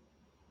fault.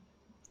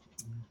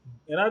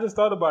 And I just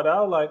thought about it.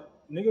 I was like,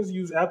 niggas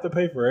use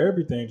Afterpay for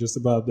everything, just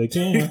about if they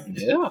can.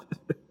 Yeah.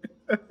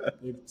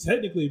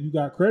 Technically, if you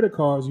got credit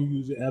cards, you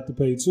use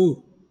Afterpay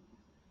too.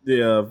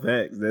 Yeah,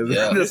 facts.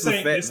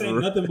 This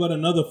ain't nothing but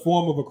another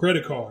form of a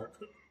credit card.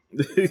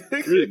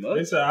 Pretty much.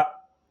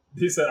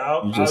 He said, I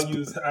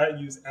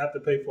use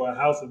Afterpay for a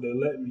house if they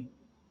let me.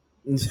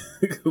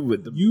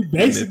 You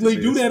basically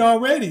do that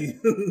already.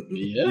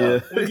 Yeah.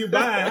 When you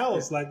buy a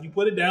house, like you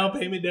put a down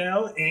payment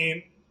down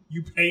and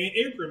you pay in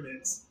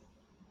increments.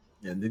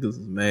 Yeah, niggas was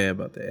mad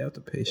about the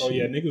Afterpay shit. Oh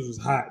yeah, niggas was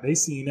hot. They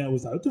seen that,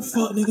 was like, what the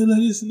fuck, nigga, like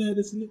this and that,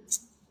 this and that.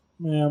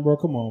 Man, bro,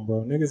 come on,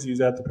 bro. Niggas use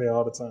Afterpay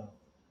all the time.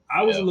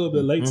 I was a little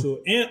bit late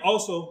to it. And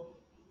also,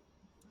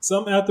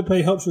 some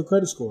Afterpay helps your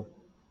credit score.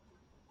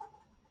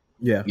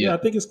 Yeah. I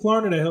think it's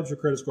Klarna that helps your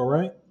credit score,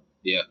 right?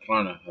 Yeah,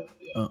 Klarna.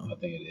 Yeah, I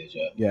think it is.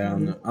 Yeah,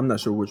 I'm not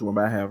sure which one,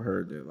 but I have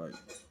heard that. Like,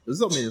 there's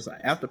so many. It's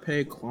like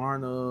Afterpay,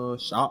 Klarna,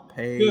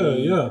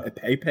 ShopPay. Yeah.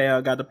 PayPal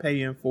I got to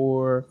pay in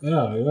for.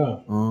 Yeah.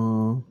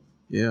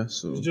 Yeah.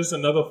 So it's just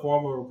another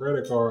form of a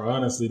credit card,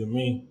 honestly, to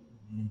me.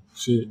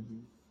 Shit.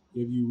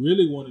 If you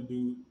really want to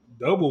do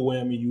double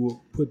whammy, you would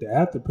put the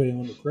Afterpay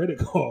on the credit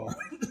card.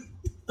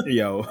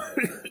 Yo.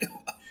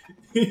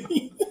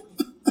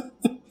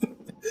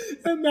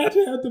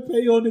 Imagine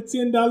Afterpay on the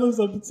 $10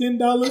 of the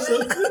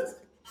 $10.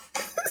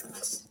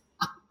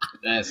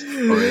 That's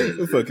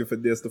crazy. Fucking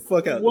finesse the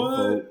fuck out what? the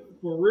vote.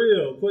 For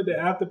real. Put the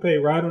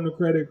Afterpay right on the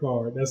credit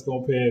card. That's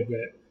going to pay it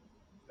back.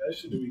 That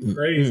should be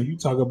crazy. You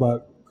talk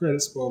about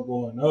credit score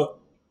going up.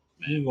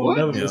 You ain't going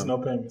to never miss no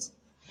payments.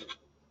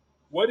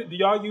 Do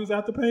y'all use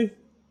Afterpay?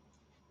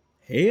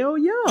 Hell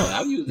yeah.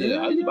 I've used it.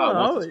 I used it about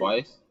once or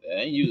twice.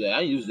 I ain't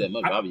used that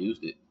much, but I've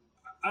used it.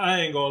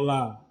 I ain't going to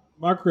lie.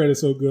 My credit's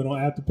so good on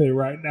Afterpay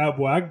right now,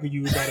 boy. I could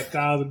use about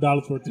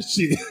 $1,000 worth of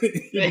shit.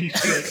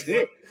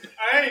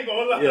 I ain't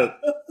gonna lie.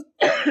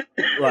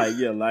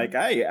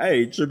 I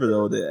ain't tripping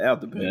on that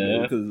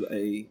Afterpay because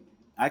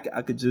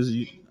I could just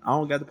I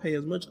don't got to pay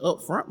as much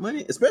upfront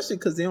money, especially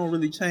because they don't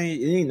really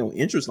change. It ain't no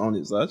interest on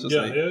it, so I just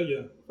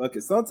fuck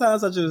it.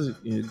 Sometimes I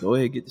just go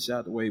ahead and get the shit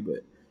out the way,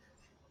 but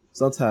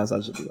sometimes I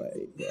just be like,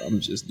 hey, bro, I'm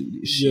just do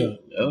this shit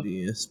and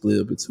then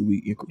split up in 2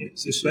 week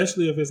increments.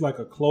 Especially if it's like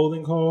a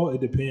clothing haul, it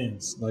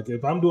depends. Like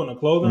if I'm doing a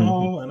clothing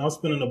haul and I'm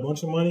spending a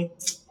bunch of money,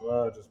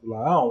 I'll just be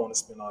like, I don't want to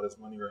spend all this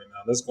money right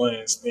now. Let's go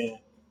ahead and spend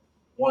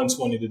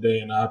 $120 today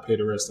and I'll pay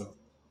the rest of it.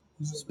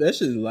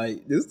 Especially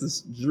like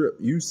this drip,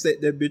 you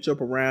set that bitch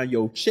up around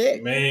your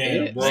check,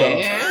 man.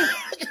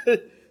 Bro.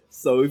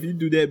 So if you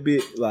do that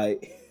bit,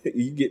 like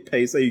you get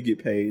paid, say you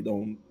get paid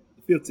on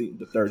the 15th,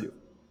 the 30th.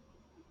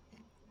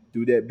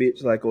 Do that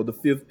bitch like on the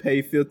 5th,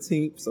 pay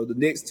 15th. So the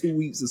next 2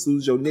 weeks, as soon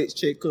as your next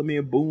check come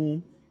in,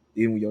 boom.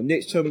 Then when your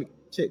next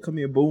check come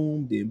in,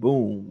 boom. Then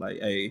boom, like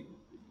hey,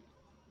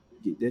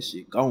 get that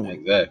shit going.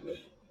 Exactly.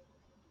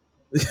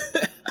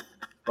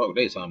 Fuck,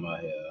 they talking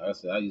about here. I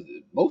said I used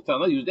it both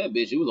times. I used that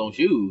bitch. It was on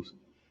shoes,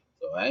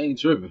 so I ain't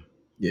tripping.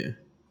 Yeah,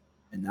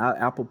 and now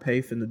Apple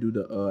Pay finna do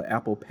the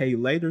Apple Pay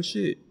Later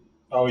shit.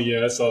 Oh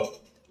yeah, it's up.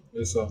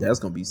 That's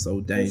gonna be so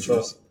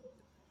dangerous.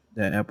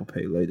 That Apple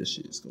Pay Later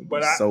shit is gonna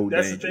be so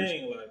dangerous. That's the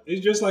thing. Like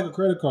it's just like a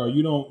credit card.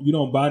 You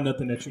don't buy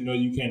nothing that you know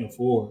you can't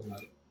afford.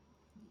 Like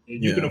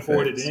if you can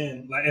afford it,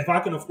 then like if I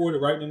can afford it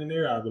right then and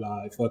there, I'll be like,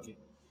 all right, fuck it.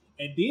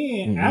 And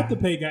then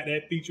Afterpay got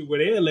that feature where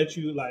they'll let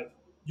you like.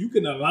 You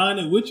can align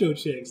it with your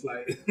checks,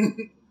 like,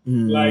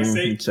 like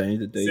say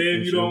change the date. Say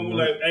if you don't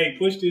like, hey,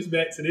 push this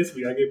back to this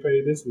week. I get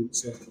paid this week,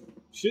 so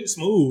shit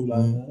smooth. Like,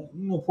 ain't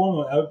no point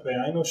on Apple Pay.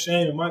 I ain't no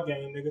shame in my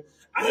game, nigga.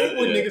 I hate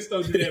when niggas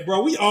still do that,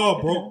 bro. We all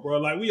broke,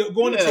 bro. Like we are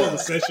going into a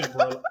recession,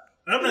 bro.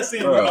 And I'm not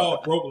saying we're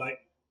all broke, like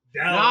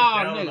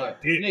down nigga,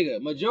 like dick.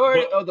 nigga.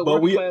 Majority of the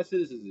working class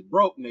citizens is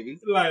broke, nigga.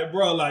 Like,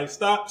 bro, like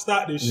stop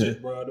this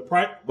shit, bro. The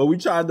price. But we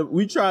tried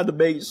to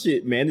make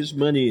shit manage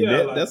money,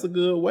 and that's a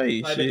good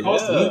way. Like shit. the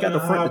cost You got to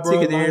front the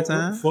ticket every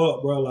time.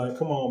 Fuck, bro. Like,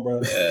 come on, bro.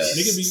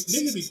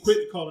 Nigga be quick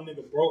to call a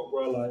nigga broke,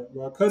 bro. Like,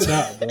 bro, cut it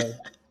out, bro.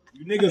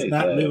 You niggas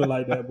not living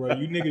like that, bro.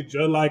 You niggas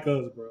just like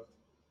us, bro.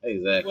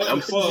 Exactly. I'm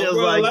just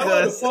like us.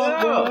 What the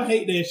fuck, bro? I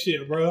hate that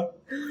shit, bro.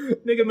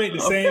 Nigga make the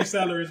same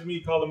salary as me,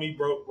 calling me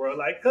broke, bro.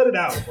 Like, cut it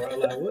out, bro.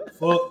 Like, what the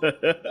fuck?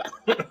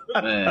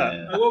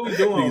 Man. Like, what we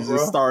doing, bro?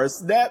 Just start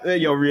snapping.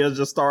 Your reels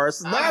just start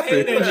snapping. I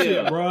hate that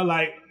shit, bro.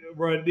 Like,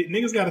 bro,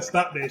 niggas gotta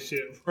stop that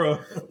shit, bro.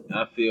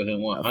 I feel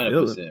him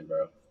 100%,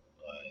 bro.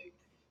 Like,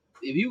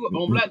 if you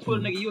on Black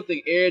Twitter, nigga, you would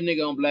think every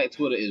nigga on Black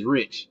Twitter is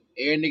rich.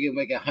 Every nigga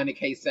making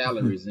 100K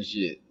salaries and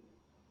shit.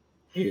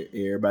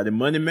 Everybody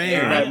money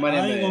man.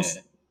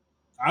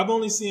 I've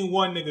only seen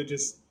one nigga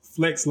just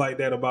flex like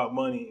that about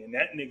money, and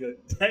that nigga,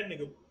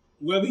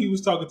 whoever he was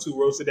talking to,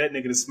 roasted that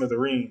nigga to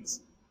smithereens.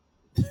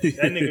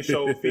 That nigga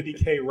showed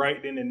 50K right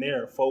then and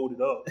there,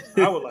 folded up.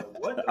 I was like,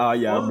 what? The I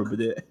fuck? remember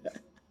that.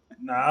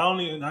 Nah, I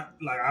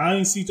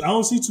don't see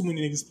too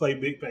many niggas play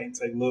Big Bank,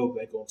 take Lil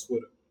Bank on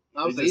Twitter.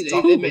 They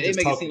make it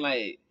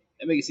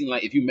seem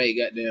like if you make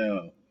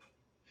goddamn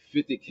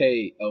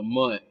 50K a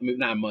month,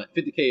 not a month,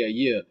 50K a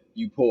year,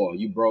 you poor,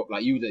 you broke,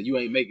 like you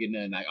ain't making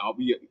nothing. Like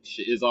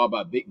shit, it's all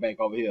about Big Bank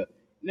over here,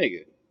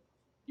 nigga.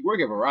 You work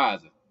at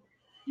Verizon,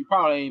 you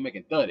probably ain't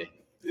making 30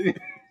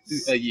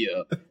 a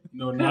year.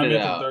 No, not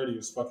making 30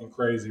 is fucking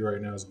crazy right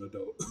now as an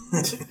adult.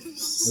 I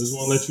just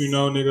want to let you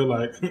know, nigga,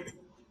 like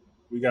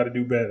we got to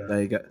do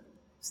better.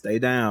 Stay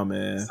down,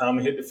 man. It's time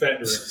to hit the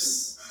factory.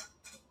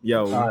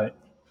 Yo, all right.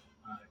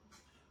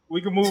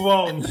 We can move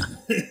on.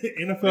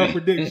 NFL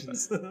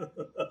predictions.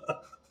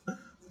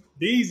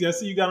 Deezy, I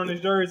see you got on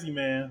this jersey,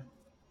 man.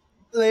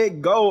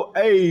 Let go.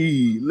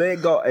 Hey,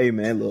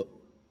 man, look.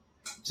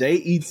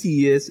 Jets,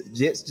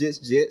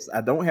 Jets.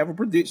 I don't have a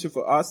prediction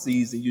for our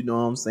season, you know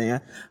what I'm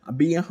saying? I'm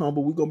being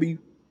humble. We're going to be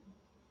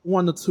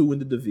 1 or 2 in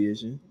the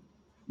division.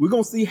 We're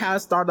going to see how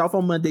it started off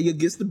on Monday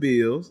against the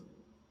Bills.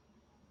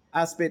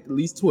 I expect at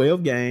least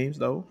 12 games,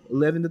 though.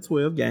 11 to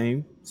 12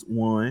 games.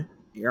 1.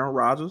 Aaron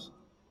Rodgers.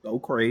 Go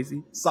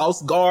crazy.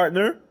 Sauce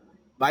Gardner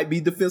might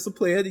be defensive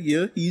player of the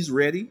year. He's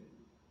ready.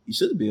 He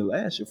should have been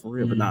last year for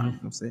real, but not. You know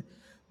what I'm saying?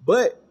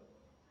 But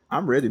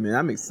I'm ready, man.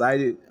 I'm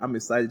excited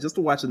just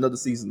to watch another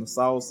season of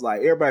Sauce.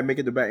 Like everybody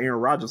making it about Aaron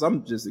Rodgers.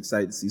 I'm just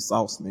excited to see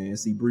Sauce, man.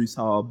 See Breece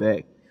Hall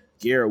back.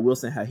 Garrett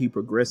Wilson, how he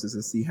progresses,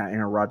 and see how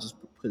Aaron Rodgers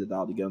put it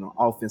all together on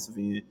offensive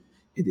end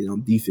and then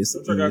on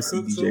defensive end.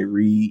 See DJ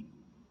Reed.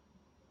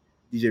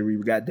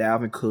 We got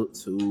Dalvin Cook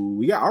too.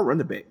 We got our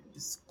running back.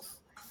 It's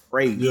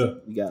crazy. Yeah.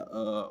 We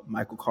got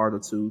Michael Carter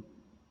too.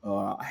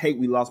 I hate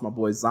we lost my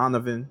boy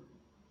Zonovan.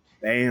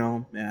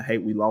 Bam, man. I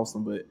hate we lost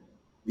him, but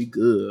we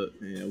good,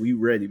 man. We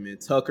ready, man.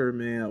 Tucker,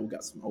 man. We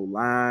got some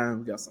O-line.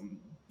 We got some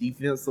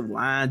defensive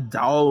line.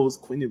 Dogs,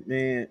 Quinn,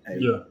 man.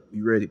 Hey,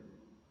 we ready.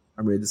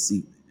 I'm ready to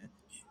see, man.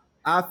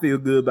 I feel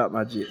good about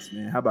my Jets,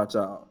 man. How about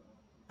y'all?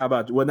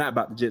 Well, not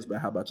about the Jets, but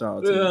how about y'all?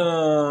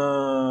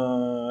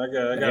 I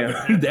got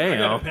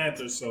the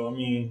Panthers. So I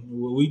mean,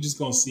 we just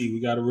gonna see. We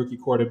got a rookie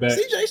quarterback,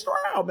 CJ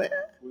Stroud, man.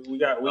 We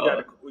got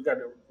the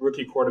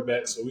rookie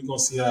quarterback. So we gonna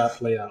see how it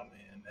play out,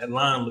 man. That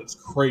line looks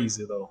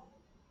crazy though.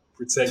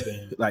 Protecting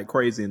him, like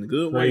crazy in the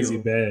good way. Crazy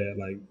bad,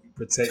 like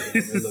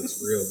protecting him. It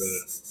looks real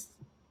bad.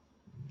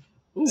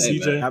 Ooh,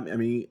 CJ, I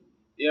mean,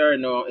 you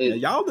already know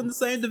y'all in the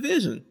same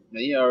division.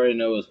 Man, you already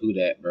know it's who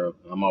that, bro.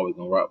 I'm always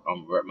gonna rep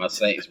my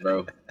Saints,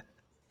 bro.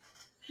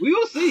 We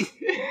gonna see.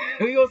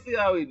 We gonna see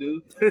how we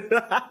do.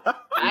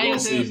 I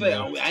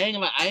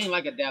ain't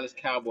like a Dallas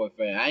Cowboy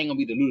fan. I ain't gonna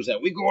be the loser.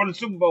 We go on the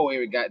Super Bowl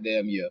every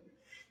goddamn year.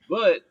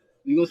 But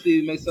we gonna see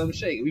if we make something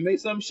shake. If we make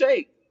something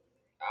shake,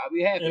 I'll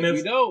be happy. If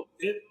we don't,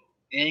 it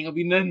ain't gonna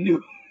be nothing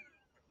new.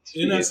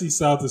 NFC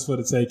South is for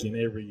the taking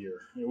every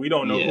year. We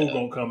don't know who's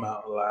gonna come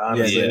out. Like,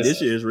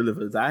 this year is really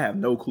for. I have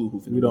no clue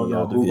who's gonna win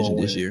our division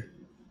this year.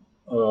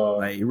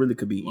 Like it really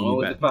could be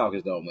anybody. If the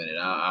Falcons don't win it,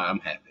 I'm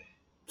happy.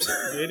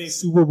 Any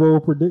Super Bowl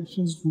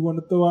predictions we want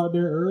to throw out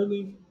there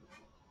early?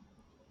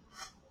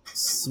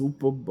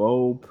 Super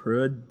Bowl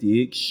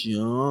predictions.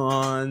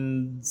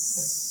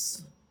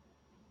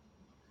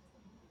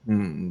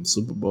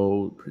 Super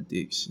Bowl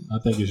prediction. I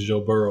think it's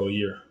Joe Burrow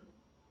year.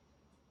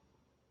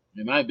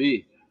 It might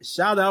be.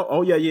 Shout out.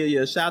 Oh,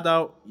 yeah. Shout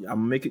out. I'm going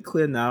to make it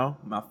clear now.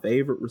 My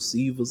favorite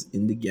receivers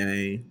in the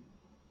game.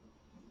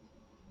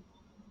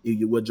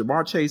 With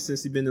Jamar Chase,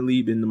 since he's been in the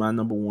league, been my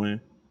number one.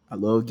 I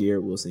love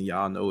Garrett Wilson.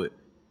 Y'all know it.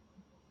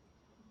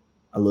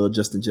 I love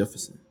Justin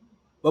Jefferson.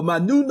 But my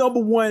new number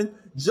one,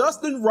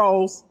 Justin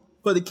Ross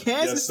for the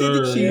Kansas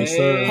City Chiefs.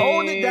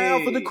 Holding it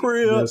down for the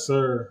crib. Yes,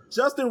 sir.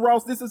 Justin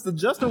Ross. This is the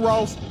Justin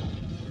Ross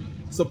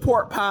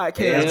support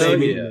podcast,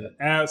 baby. Yeah.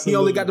 Absolutely.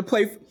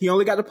 He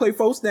only got to play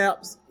 4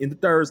 snaps in the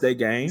Thursday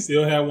game.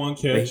 Still had 1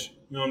 catch.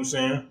 You know what I'm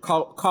saying?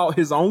 Caught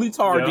his only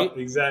target. Yep,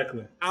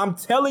 exactly. I'm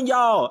telling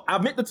y'all,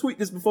 I meant to tweet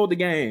this before the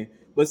game,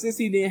 but since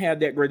he didn't have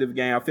that great of a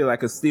game, I feel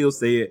like I still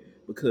say it.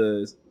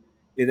 because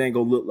it ain't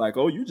gonna look like,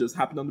 oh, you just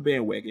hopping on the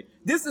bandwagon.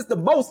 This is the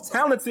most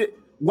talented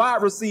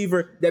wide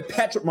receiver that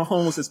Patrick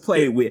Mahomes has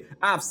played with.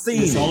 I've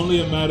seen It's it.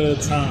 only a matter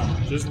of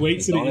time. Just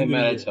wait till the end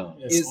of the year.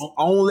 It's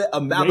only a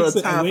matter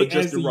of time for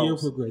Justin Year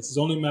Ross. progresses. It's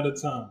only a matter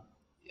of time.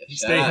 Yeah,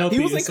 Stay healthy.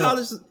 He was in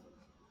college.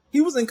 He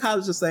was in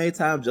college the same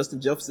time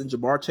Justin Jefferson,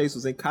 Jamar Chase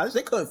was in college.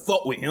 They couldn't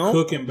fuck with him.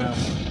 Cooking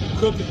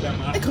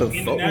Bama. They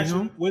couldn't fuck with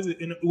him. Was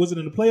it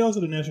in the playoffs or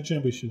the national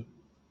championship?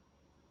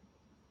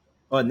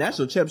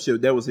 National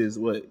championship. That was his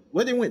what?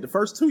 Where they went the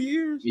first 2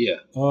 years? Yeah.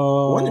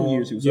 One of them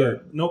years he was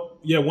hurt.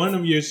 One of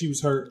them years he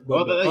was hurt.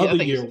 But I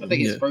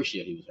think his first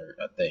year he was hurt.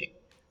 I think.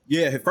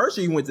 Yeah, his first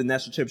year he went to the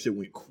national championship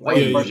went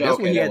crazy. That's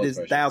when he had this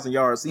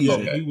 1,000-yard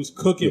season. Yeah, he was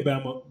cooking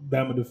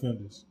Bama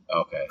defenders.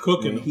 Okay,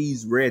 cooking.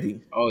 He's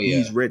ready. Oh yeah,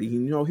 he's ready.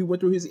 He went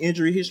through his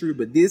injury history,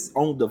 but this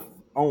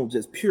on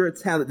just pure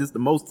talent. This is the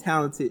most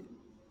talented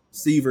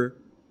receiver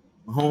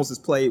Mahomes has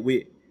played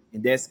with,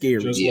 and that's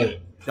scary. Just wait.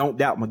 Don't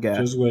doubt my guy.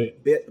 Just wait.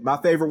 My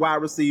favorite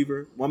wide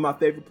receiver, one of my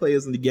favorite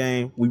players in the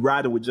game. We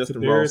riding with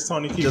Justin Ross.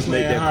 Tony keep just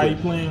playing how he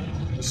playing.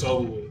 It's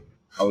over with.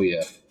 Oh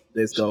yeah.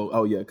 Let's go.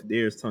 Oh yeah,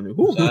 Kadarius Toney.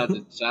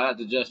 Shout out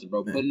to Justin,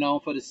 bro. Putting on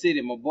for the city,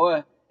 my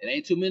boy. It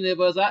ain't too many of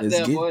us out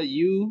there, boy.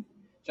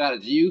 Shout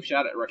out to you.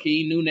 Shout out to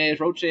Raheem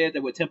Nunez Roches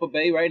that with Tampa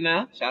Bay right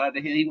now. Shout out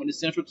to him. He went to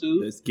Central too.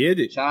 Let's get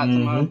it. Shout out to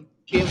my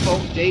kinfolk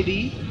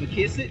JD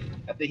McKissick.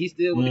 I think he's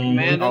still with the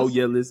Commanders. Oh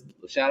yeah,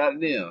 shout out to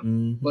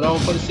them. Put on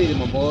for the city,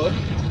 my boy.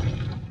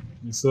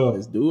 What's up?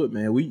 Let's do it,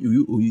 man. We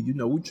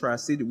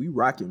Tri-City, we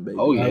rocking, baby.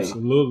 Oh yeah,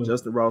 absolutely.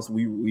 Justin Ross,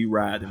 we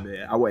riding,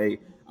 man. I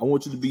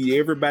want you to be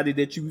everybody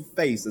that you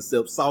face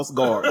except Sauce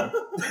Gardner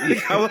and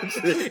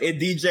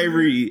DJ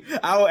Reed.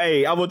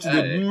 I want you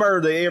to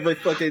murder every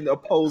fucking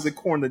opposing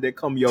corner that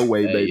come your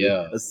way, baby.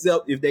 Yeah.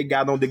 Except if they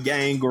got on the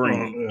gang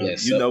green.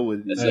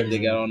 Except they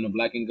got on the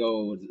black and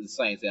gold with the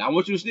Saints. I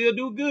want you to still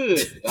do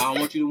good. I don't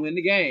want you to win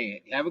the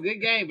game. Have a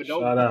good game, but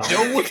don't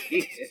win.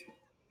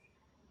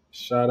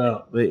 Shout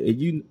out. But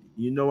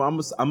I'm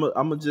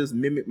just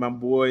mimic my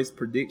boy's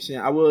prediction.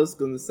 I was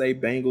gonna say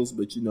Bengals,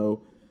 but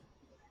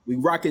we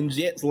rocking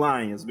Jets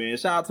Lions, man.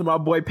 Shout out to my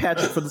boy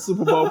Patrick for the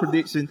Super Bowl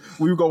prediction.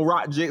 We were gonna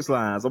rock Jets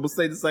Lions. I'm gonna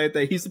say the same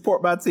thing. He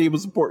support my team,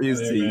 but support his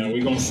team. Man, we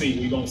gonna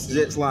see.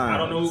 Jets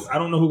Lions. I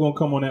don't know who's gonna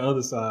come on that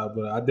other side,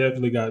 but I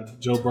definitely got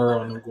Joe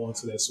Burrow and them going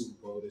to that Super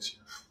Bowl this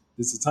year.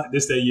 This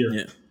that year.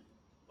 Yeah.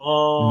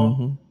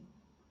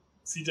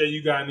 CJ,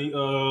 you got any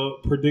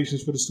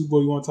predictions for the Super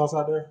Bowl you want to toss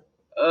out there?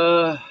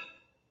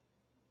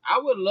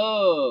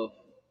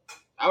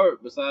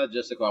 Besides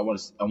Jessica, I want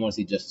to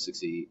see Justin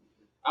succeed.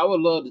 I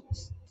would love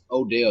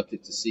Odell to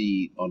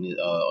succeed on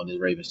his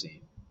Ravens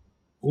team.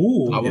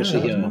 Ooh, I want to see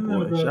him.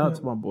 Shout out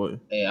to my boy.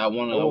 Hey, I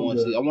want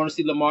to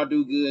see Lamar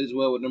do good as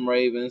well with them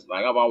Ravens.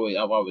 Like I've always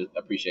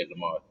appreciated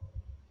Lamar.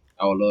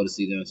 I would love to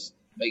see them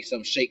make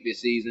some shake this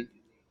season.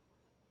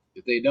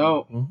 If they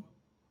don't,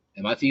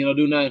 and my team don't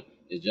do nothing,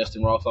 it's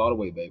Justin Ross all the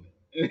way, baby.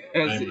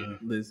 That's it.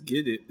 Let's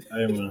get it.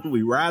 Amen.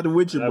 We riding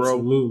with you, bro.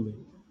 Absolutely.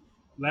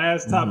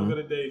 Last topic of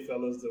the day,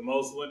 fellas. The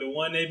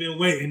one they've been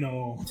waiting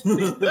on.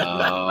 Oh,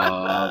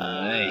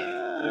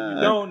 man. If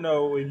you don't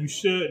know, and you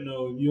should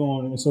know, if you're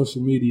on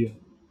social media,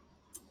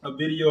 a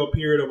video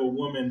appeared of a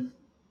woman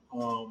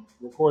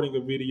recording a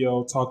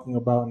video talking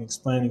about and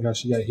explaining how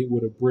she got hit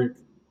with a brick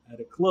at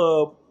a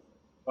club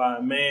by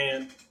a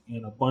man,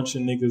 and a bunch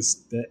of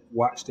niggas that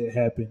watched it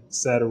happen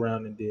sat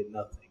around and did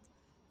nothing.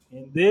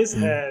 And this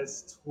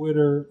has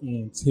Twitter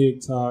and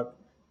TikTok,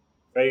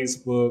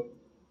 Facebook,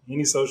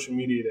 any social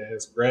media that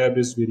has grabbed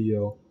this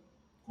video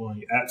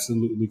going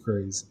absolutely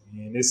crazy.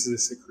 And this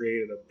has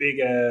created a big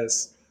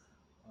ass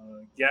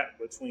gap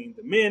between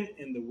the men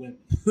and the women.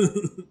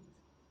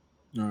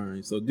 All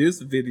right, so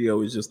this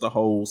video is just a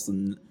whole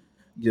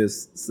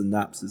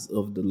synopsis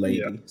of the lady.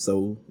 Yeah.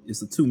 So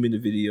it's a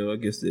 2-minute video. I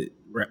guess it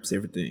wraps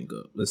everything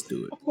up. Let's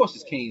do it. Of course,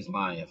 it's King's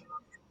Lion.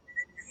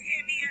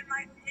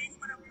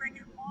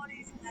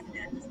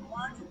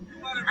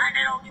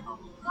 I don't give a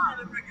fuck.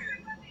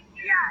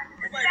 Yeah,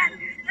 this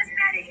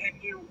man hit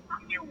you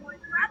fucking with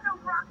rather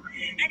rock,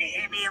 and he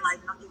hit me in my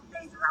fucking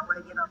face, and I want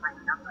to give him my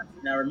number.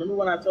 Now, remember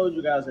when I told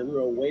you guys that we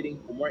were waiting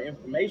for more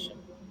information?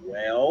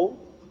 Well,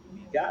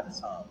 we got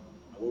some.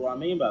 What do I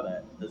mean by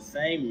that? The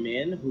same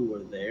men who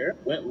were there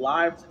went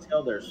live to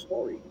tell their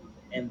story,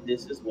 and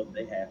this is what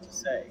they had to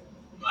say.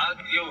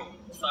 Yo,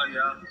 what's up,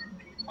 y'all?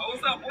 Oh,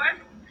 what's up, boy?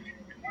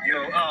 Yo,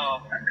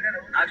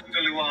 I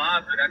actually want to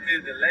answer that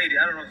is the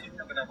lady. I don't know if she's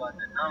talking about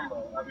the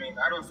number. I mean,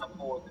 I don't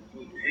support the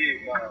dude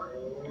here, but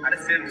at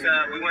the same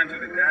time, we went to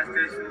the gas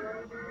station,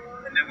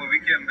 and then when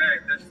we came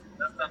back, that's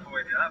stuff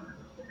already happened.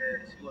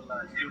 And she was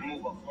like, she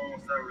removed her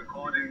phone, started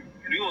recording,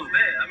 and he was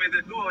there. I mean,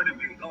 the dude already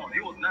been gone. He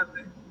was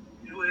nothing.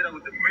 The dude hit her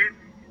with the brick,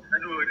 that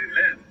dude already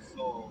left.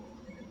 So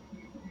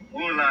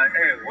we were like,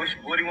 hey,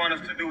 what do you want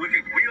us to do? We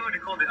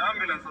already called the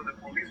ambulance, so the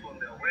police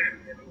wasn't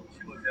aware.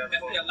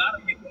 A lot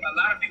of people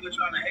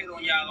trying to hate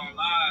on y'all on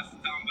lives,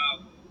 talking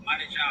about why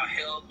did y'all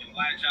help and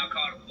why did y'all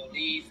call the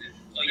police, and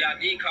so y'all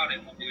did call the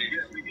police.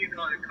 Yeah, we did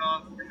call the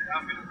cops and the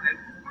ambulance. And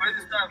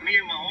crazy stuff, me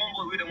and my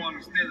homeboy, we didn't want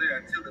to stay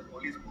there until the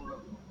police pulled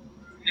up.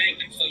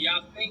 Thank you. So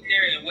y'all stayed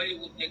there and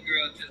waited with that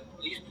girl till the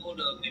police pulled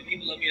up, and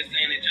people up here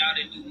saying that y'all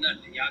didn't do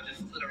nothing. Y'all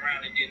just stood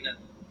around and did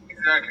nothing.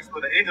 Exactly. So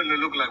the agent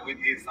looked like we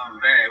did something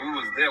bad. We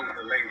was there with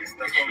the ladies.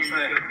 That's what I'm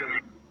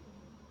saying.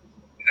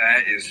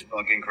 That is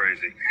fucking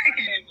crazy. I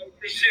can't make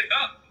this shit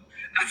up.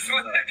 I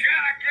swear to God,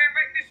 I can't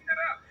make this shit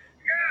up.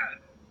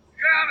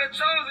 God, the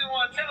chosen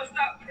one, tell us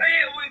stop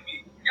playing with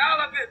me.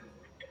 Y'all up here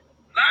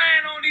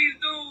lying on these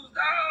dudes,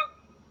 dog.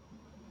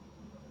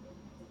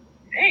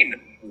 Ain't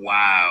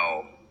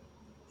wow.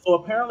 So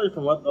apparently,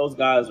 from what those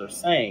guys are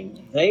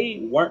saying,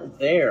 they weren't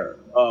there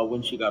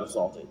when she got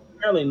assaulted.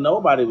 Apparently,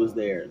 nobody was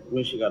there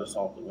when she got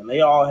assaulted. When they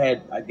all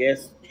had, I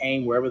guess,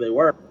 came wherever they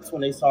were, that's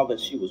when they saw that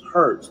she was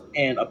hurt.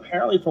 And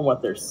apparently, from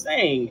what they're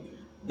saying,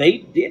 they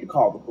did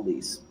call the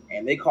police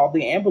and they called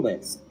the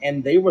ambulance,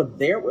 and they were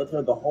there with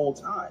her the whole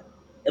time.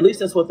 At least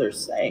that's what they're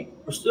saying.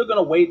 We're still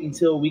gonna wait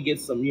until we get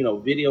some,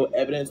 video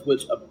evidence,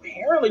 which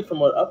apparently, from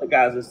what other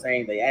guys are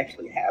saying, they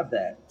actually have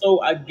that.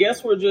 So I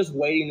guess we're just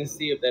waiting to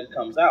see if that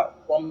comes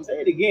out. Well, I'm gonna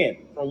say it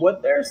again. From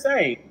what they're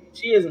saying,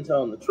 she isn't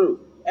telling the truth.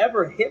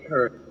 Ever hit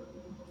her?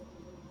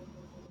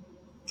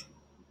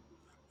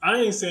 I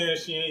ain't saying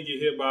she ain't get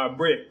hit by a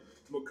brick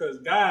because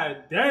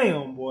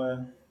goddamn, boy.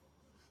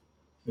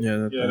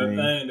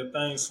 The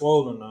thing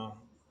swollen now.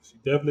 She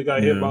definitely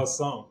got hit by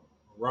something.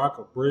 A rock,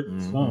 a brick, or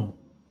something.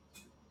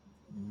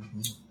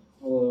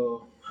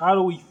 How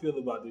do we feel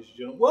about this,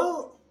 Jim?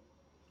 Well,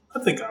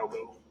 I think I'll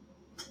go.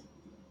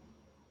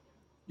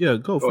 Yeah,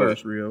 go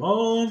first, Rio.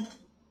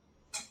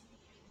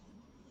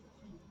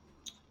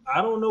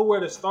 I don't know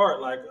where to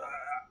start. Like,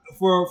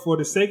 for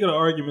the sake of the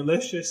argument,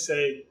 let's just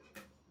say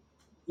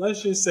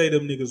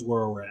them niggas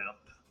were around,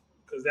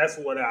 because that's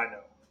what I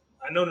know.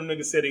 I know the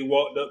niggas said he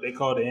walked up, they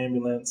called the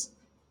ambulance.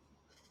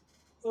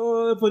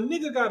 If a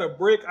nigga got a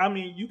brick, I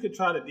mean, you could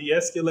try to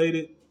de-escalate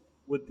it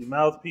with the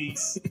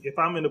mouthpiece. If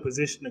I'm in a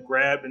position to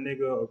grab the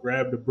nigga or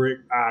grab the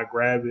brick, I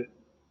grab it.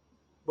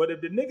 But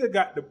if the nigga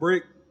got the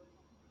brick,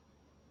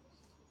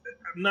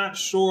 I'm not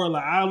sure.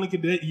 Like, I only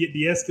can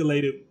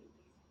de-escalate it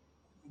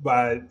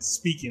by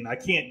speaking. I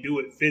can't do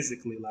it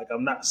physically. Like,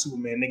 I'm not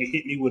Superman. Nigga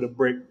hit me with a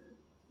brick.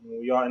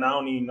 And I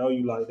don't even know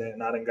you like that,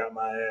 and I done got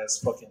my ass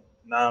fucking.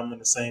 Now I'm in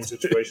the same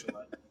situation.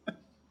 Like,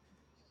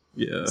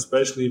 yeah.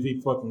 Especially if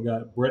he fucking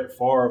got Brett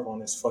Favre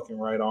on his fucking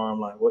right arm.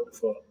 Like, what the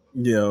fuck?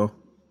 Yeah.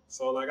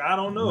 So, like, I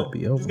don't know.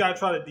 You just gotta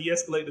try to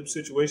de-escalate them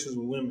situations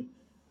with women.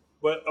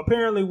 But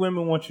apparently,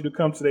 women want you to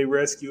come to their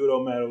rescue. It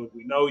don't matter if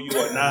we know you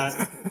or not.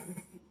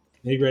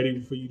 They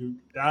ready for you to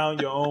down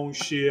your own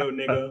shield,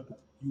 nigga.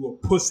 You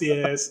a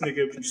pussy ass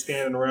nigga if you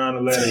standing around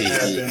and let it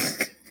happen.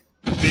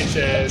 Bitch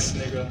ass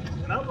nigga.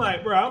 And I'm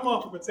like, bro, I'm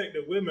all for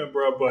protecting women,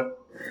 bro, but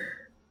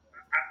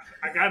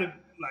I gotta,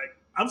 like,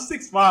 I'm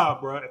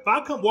 6'5", bro. If I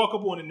come walk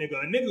up on a nigga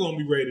gonna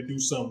be ready to do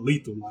something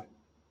lethal, like.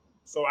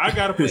 So I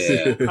gotta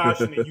proceed with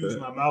caution and use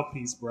my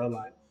mouthpiece, bro.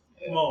 Like,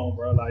 come on,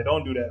 bro. Like,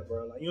 don't do that,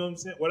 bro. Like, you know what I'm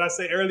saying? What I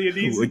say earlier,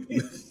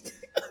 DZ?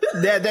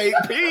 That ain't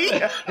P.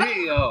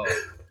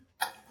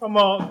 Come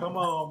on,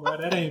 bro.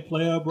 That ain't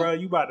player, bro.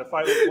 You about to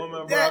fight with a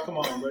woman, bro. Come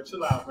on, bro.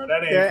 Chill out, bro.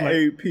 That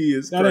ain't AP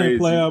is that crazy. Ain't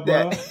player,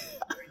 bro.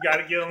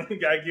 You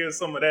gotta give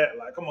some of that.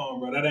 Like, come on,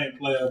 bro. That ain't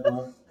player,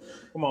 bro.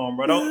 Come on,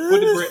 bro. Don't put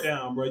the brick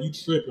down, bro. You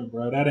tripping,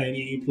 bro. That ain't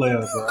even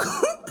player, bro.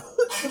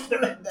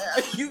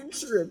 You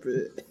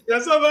tripping.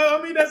 That's all.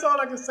 I mean, that's all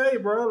I can say,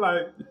 bro.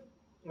 Like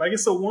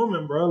it's a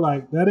woman, bro.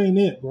 Like, that ain't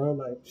it, bro.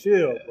 Like,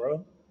 chill,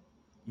 bro.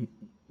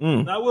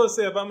 And I will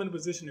say, if I'm in a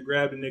position to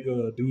grab the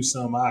nigga or do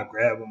something, I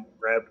grab him,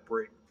 grab the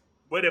brick.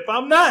 But if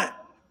I'm not,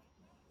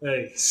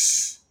 hey,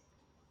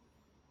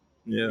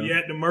 be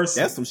at the mercy.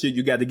 That's some shit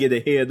you got to get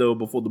ahead of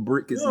before the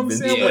brick is you know what I'm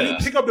saying? When you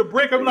pick up the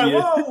brick, I'm like,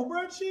 whoa,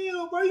 bro,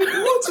 chill, bro. You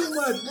doing too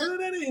much, bro.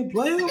 That ain't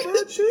playing,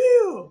 bro.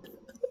 Chill.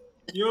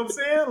 You know what I'm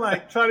saying?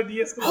 Like, try to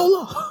de-escalate.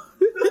 Hold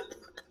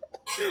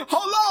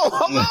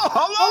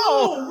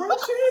on, bro.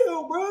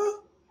 Chill, bro.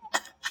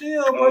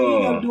 Chill, bro. You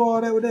ain't got to do all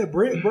that with that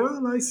brick, bro.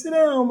 Like, sit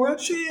down, bro.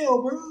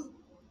 Chill, bro.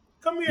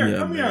 Come here.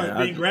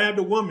 Then grab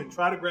the woman.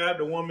 Try to grab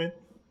the woman.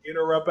 Get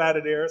her up out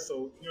of there.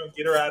 So,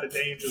 get her out of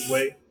danger's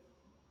way.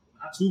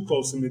 Not too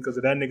close to me because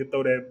of that nigga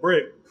throw that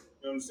brick. You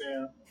know what I'm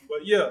saying?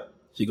 But yeah.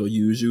 She gonna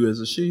use you as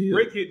a shield.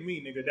 Brick hit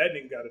me, nigga. That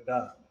nigga gotta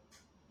die.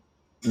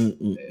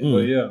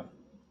 But yeah.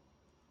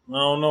 I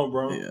don't know,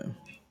 bro. Yeah.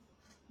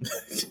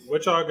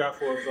 What y'all got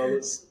for us,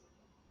 fellas?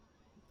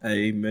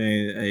 Hey,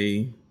 man.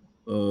 Hey.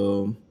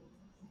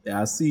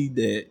 I see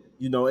that,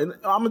 and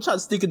I'm gonna try to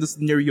stick in the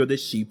scenario that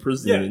she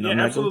presented. I'm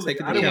not absolutely.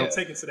 Gonna take I don't want to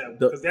take it to that one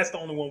because that's the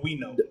only one we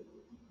know.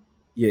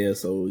 Yeah,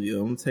 so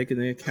I'm taking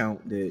into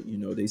account that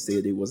they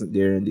said they wasn't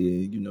there, and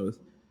then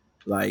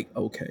like,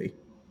 okay,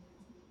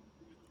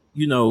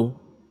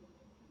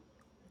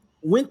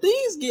 when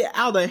things get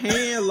out of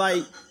hand,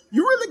 like,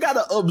 you really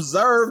gotta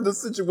observe the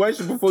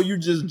situation before you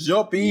just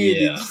jump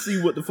in and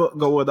see what the fuck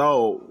going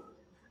on.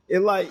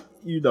 And like,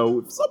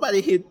 if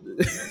somebody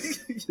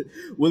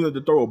willing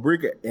to throw a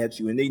brick at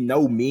you, and they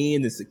know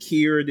men and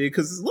security,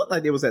 because it looked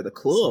like they was at the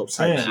club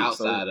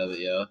outside of it,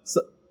 yeah.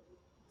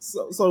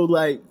 So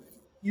like,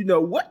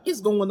 what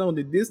is going on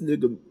that this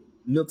nigga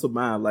mental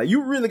mind. Like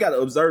you really got to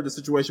observe the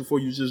situation before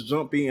you just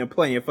jump in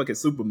playing fucking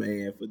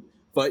Superman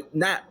for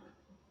not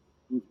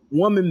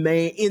woman,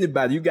 man,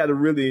 anybody. You got to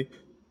really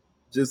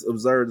just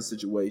observe the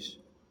situation.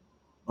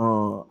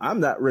 I'm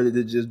not ready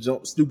to just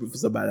jump stupid for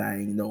somebody I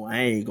ain't know. I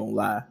ain't gonna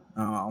lie.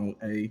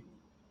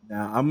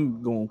 Now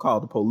I'm gonna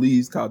call the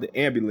police, call the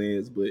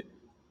ambulance, but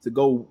to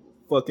go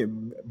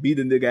fucking beat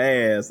a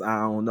nigga ass,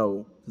 I don't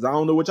know, because I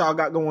don't know what y'all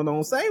got going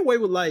on. Same way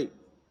with like,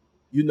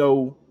 you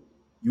know,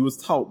 you was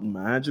taught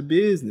mind your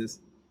business.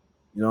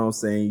 You know what I'm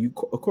saying? You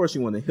of course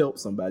you want to help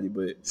somebody,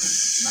 but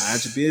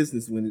mind your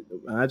business when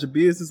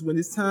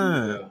it's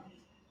time.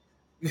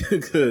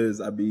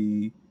 Because I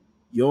mean,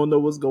 you don't know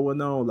what's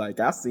going on. Like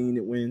I seen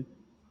it when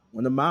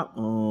one of my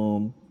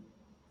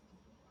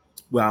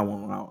well, I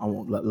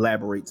won't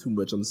elaborate too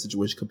much on the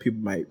situation because people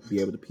might be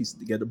able to piece it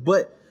together.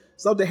 But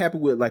something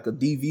happened with like a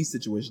DV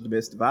situation,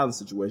 domestic violence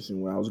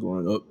situation, when I was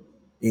growing up,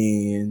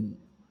 and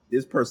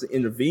this person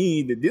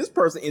intervened, and this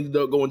person ended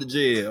up going to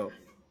jail.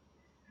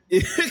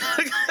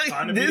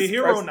 Trying to be the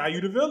hero, now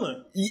you the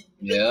villain.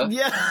 Yeah.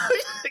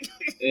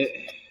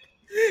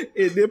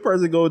 And this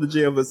person go to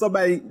jail for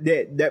somebody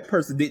that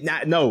person did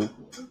not know.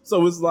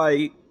 So it's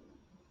like,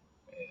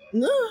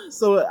 no.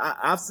 So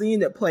I've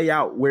seen that play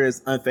out where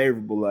it's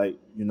unfavorable, like,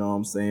 you know what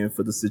I'm saying,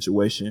 for the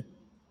situation,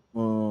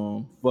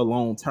 for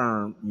long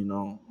term, you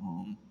know,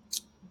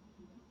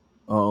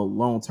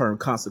 long term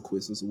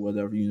consequences or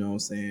whatever, you know what I'm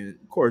saying.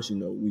 Of course, you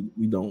know,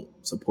 we don't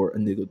support a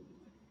nigga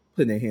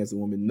putting their hands on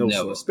women, no,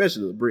 so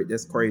especially a brick.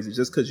 That's crazy.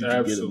 Just because you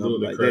can get a number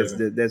like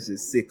that's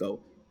just sicko.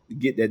 You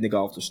get that nigga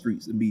off the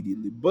streets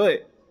immediately.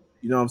 But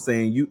you know what I'm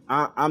saying?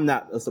 I'm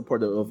not a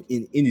supporter of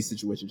in any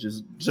situation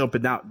just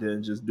jumping out there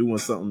and just doing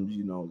something.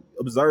 You know,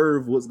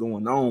 observe what's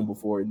going on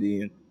before and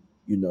then,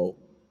 you know,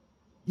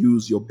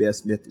 use your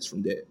best methods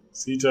from that.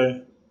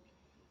 CJ,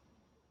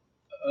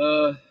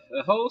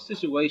 the whole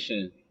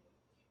situation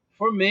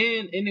for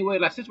men anyway,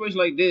 like situation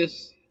like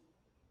this,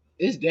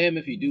 it's damn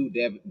if you do,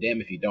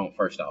 damn if you don't.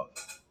 First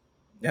off,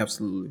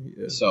 absolutely.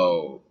 Yeah.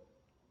 So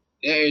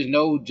there is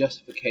no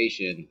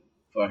justification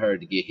for her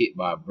to get hit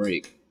by a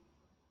brick.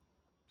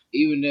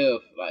 Even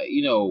if, like,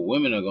 you know,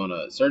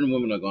 certain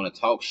women are gonna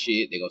talk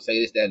shit, they're gonna say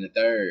this, that, and the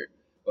third.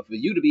 But for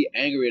you to be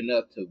angry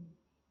enough to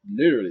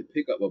literally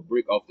pick up a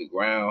brick off the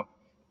ground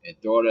and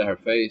throw it at her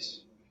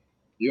face,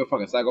 you're a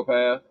fucking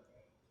psychopath.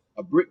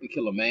 A brick can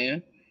kill a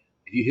man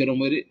if you hit him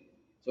with it.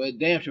 So it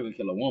damn sure can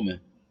kill a woman.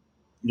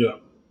 Yeah.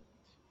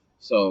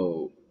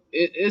 So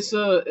it's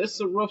a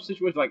rough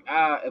situation. Like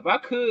if I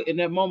could in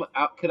that moment,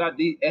 could I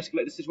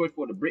de-escalate the situation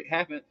before the brick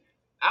happened?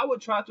 I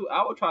would try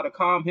to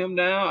calm him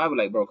down. I would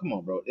like, bro, come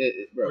on, bro.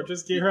 Bro. Or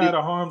just get her out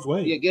of harm's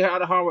way. Yeah, get her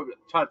out of harm's way.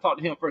 Try to talk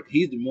to him first.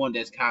 He's the one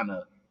that's kind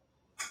of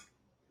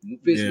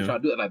physically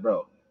trying to do it. Like,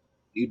 bro,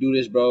 you do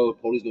this, bro.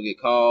 Police gonna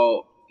get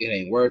called. It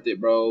ain't worth it,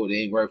 bro. It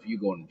ain't worth you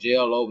going to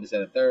jail over this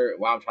and the third.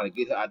 While I'm trying to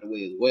get her out the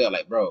way as well.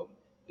 Like, bro,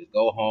 just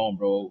go home,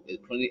 bro. There's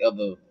plenty of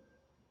other,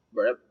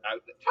 bro. There's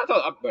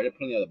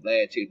plenty of other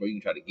bad chicks, bro. You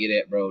can try to get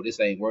at, bro. This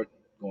ain't worth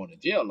going to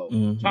jail over.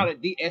 Mm-hmm. Try to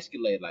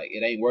de-escalate, like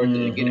it ain't worth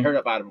it, and get her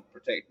up out of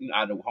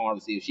harm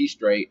to see if she's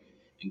straight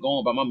and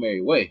going by my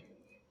merry way.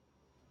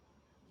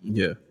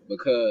 Yeah,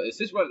 because it's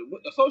just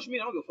social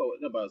media. I don't give a fuck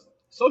about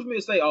social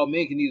media. Say, oh,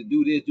 men can either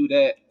do this, do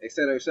that,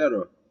 etc.,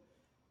 etc.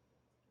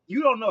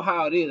 You don't know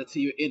how it is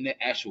until you're in the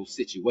actual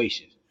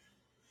situation.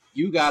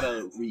 You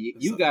gotta sit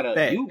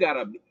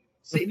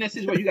in that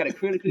situation. You gotta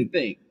critically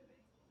think: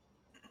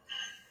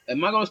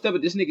 am I gonna step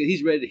at this nigga?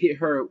 He's ready to hit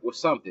her with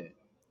something.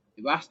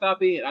 If I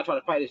stop in, I try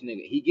to fight this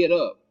nigga. He get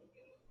up.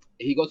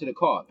 He go to the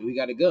car. Do he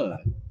got a gun?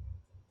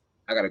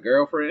 I got a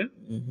girlfriend.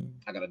 Mm-hmm.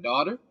 I got a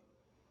daughter.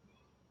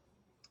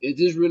 Is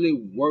this really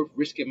worth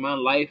risking my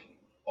life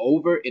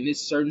over in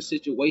this certain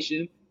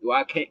situation? Do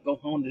I can't go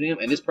home to them?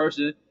 And this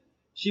person,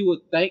 she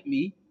would thank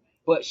me,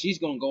 but she's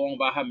gonna go on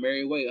by her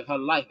merry way of her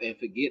life and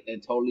forget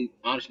and totally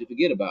honestly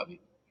forget about me.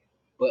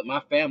 But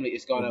my family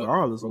is gonna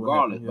regardless.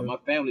 But my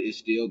family is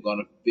still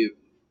gonna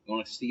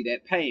see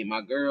that pain. My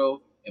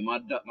girl and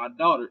my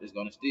daughter is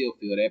gonna still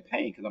feel that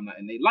pain because I'm not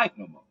in their life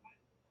no more.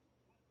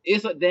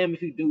 It's a damn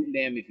if you do,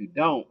 damn if you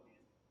don't.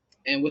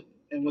 And with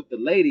the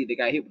lady that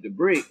got hit with the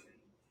brick,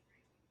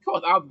 of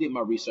course I did my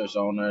research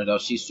on her. Though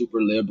she's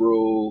super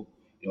liberal,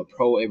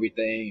 pro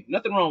everything.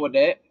 Nothing wrong with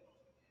that.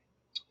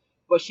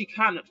 But she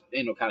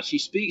she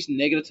speaks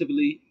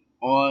negatively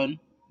on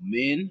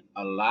men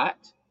a lot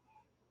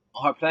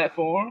on her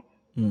platform.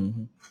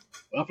 Mm-hmm.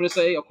 But I'm gonna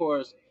say, of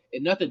course,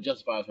 and nothing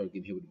justifies her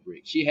getting hit with the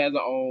brick. She has her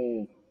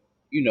own,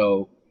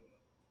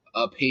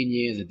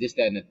 opinions and this,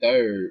 that, and the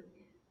third.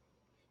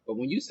 But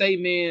when you say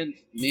men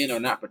are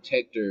not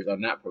protectors, are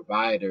not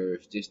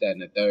providers, this, that,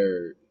 and the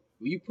third,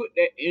 when you put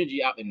that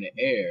energy out in the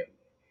air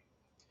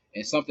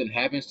and something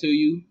happens to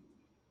you,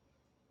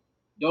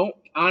 don't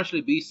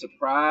honestly be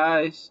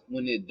surprised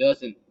when it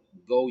doesn't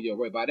go your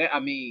way. By that, I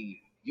mean,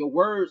 your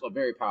words are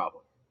very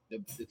powerful.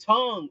 The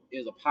tongue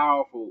is a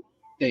powerful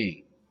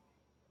thing.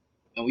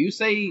 And when you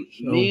say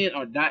men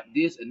are not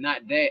this and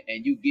not that,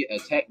 and you get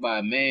attacked by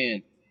a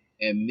man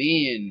and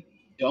men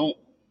don't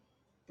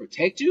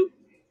protect you,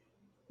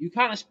 you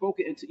kind of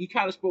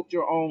spoke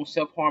your own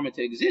self-harm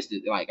into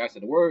existence. Like I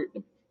said,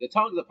 the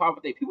tongue is a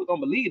powerful thing. People don't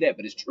believe that,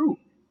 but it's true.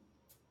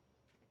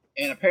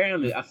 And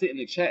apparently, I see in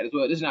the chat as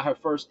well. This is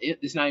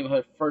not even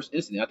her first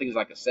incident. I think it's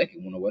like a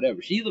second one or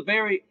whatever. She's a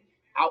very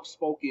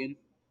outspoken,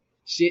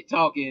 shit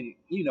talking,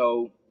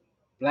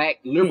 black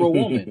liberal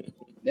woman.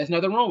 There's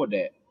nothing wrong with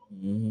that.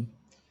 Mm-hmm.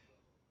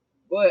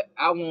 But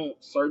I want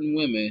certain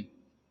women.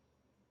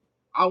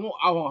 I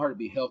want her to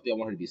be healthy. I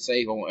want her to be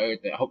safe. I want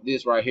everything. I hope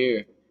this right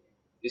here,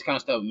 this kind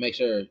of stuff, makes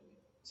her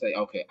say,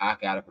 okay, I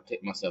gotta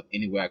protect myself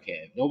any way I can.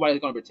 If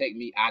nobody's gonna protect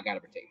me, I gotta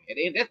protect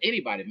me. And that's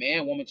anybody,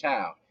 man, woman,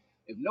 child.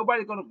 If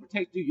nobody's gonna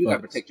protect you, you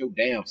gotta protect your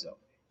damn self.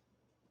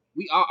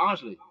 We are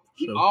honestly,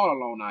 we all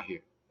alone out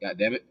here. God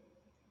damn it.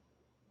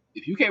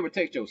 If you can't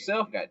protect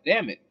yourself, god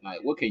damn it,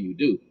 like what can you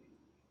do?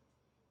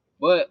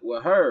 But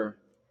with her,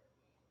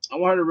 I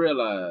want her to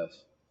realize,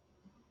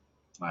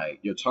 like,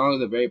 your tongue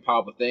is a very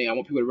powerful thing. I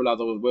want people to realize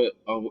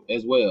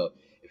as well.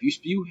 If you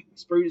spew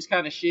this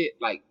kind of shit,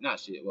 like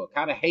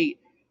kind of hate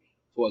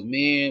towards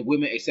men,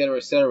 women, etc.,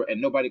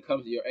 and nobody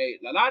comes to your aid.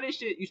 A lot of this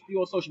shit you spew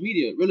on social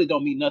media really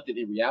don't mean nothing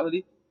in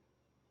reality.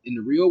 In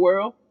the real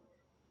world,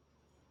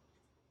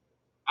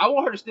 I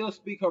want her to still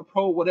speak her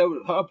whatever,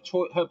 her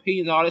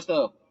opinions, all that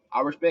stuff.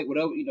 I respect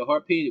whatever, her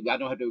opinion. I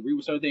don't have to agree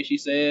with certain things she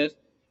says,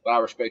 but I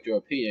respect your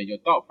opinion, your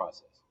thought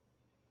process.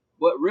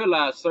 But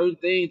realize certain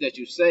things that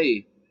you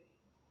say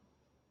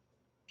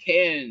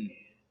can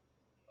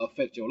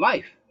affect your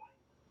life.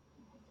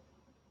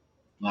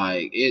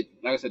 Like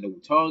I said, the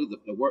tongue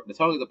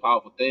is a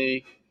powerful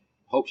thing.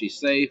 Hope she's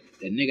safe.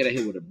 That nigga that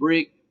hit with a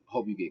brick,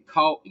 hope you get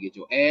caught, you get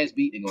your ass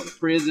beat, and go to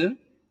prison.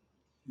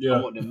 Yeah.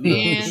 I want the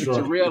men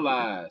to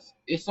realize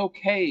it's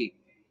okay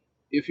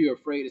if you're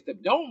afraid to step.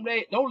 Don't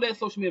let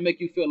social media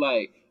make you feel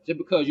like just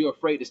because you're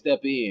afraid to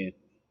step in,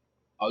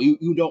 or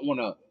you don't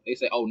want to. They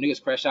say, oh,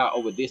 niggas crash out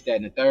over this, that,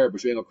 and the third,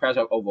 but you ain't gonna crash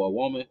out over a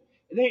woman.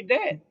 It ain't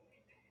that.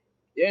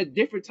 There's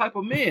different type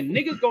of men.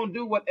 Niggas gonna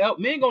do whatever.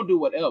 Men gonna do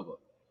whatever.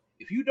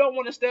 If you don't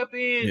want to step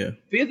in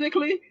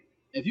physically,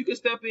 if you can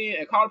step in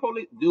and call the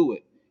police, do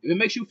it. If it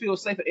makes you feel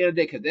safe at the end of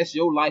the day, because that's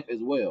your life as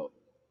well.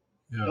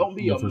 Yeah, don't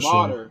be a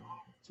martyr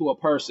to a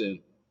person.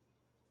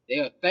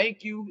 They'll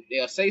thank you.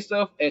 They'll say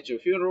stuff at your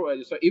funeral,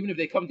 even if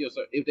they come to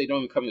if they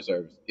don't even come to your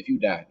service. If you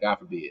die, God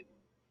forbid.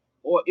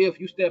 Or if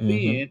you step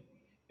in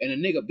and a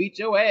nigga beat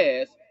your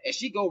ass and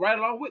she go right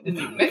along with the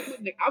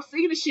nigga. I've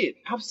seen the shit.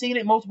 I've seen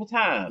it multiple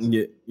times.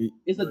 Yeah.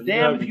 It's a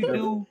damn if you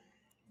do,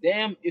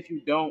 damn if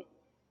you don't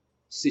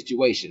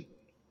situation.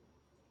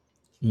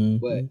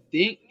 But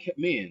think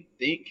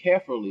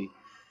carefully.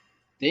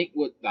 Think.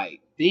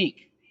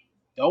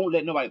 Don't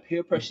let nobody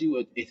peer pressure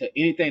you into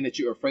anything that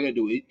you're afraid to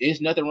do. There's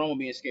nothing wrong with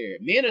being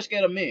scared. Men are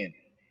scared of men.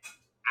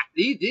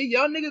 These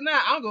young niggas now,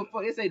 I don't give a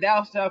fuck. They say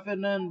thou shalt fear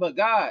nothing but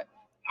God.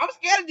 I'm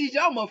scared of these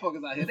young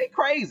motherfuckers out here. They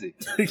crazy.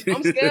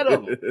 I'm scared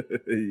of them.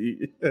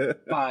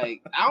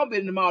 Like, I don't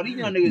bet them all. These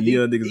young niggas,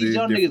 these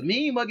young niggas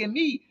mean mugging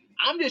me.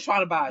 I'm just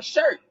trying to buy a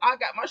shirt. I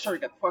got my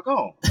shirt, got the fuck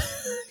on.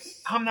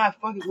 I'm not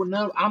fucking with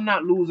none. I'm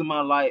not losing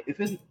my life. If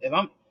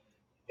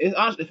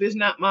it's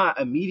not my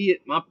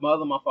immediate, my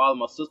mother, my father,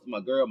 my sister, my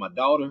girl, my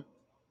daughter,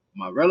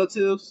 my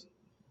relatives,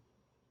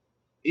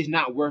 it's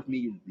not worth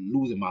me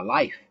losing my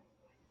life.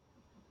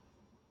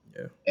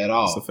 Yeah. At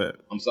all. That's a fact.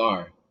 I'm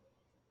sorry.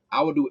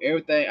 I would do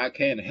everything I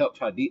can to help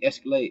try to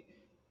de-escalate.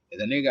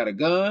 If a nigga got a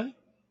gun,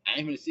 I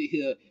ain't gonna sit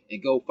here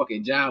and go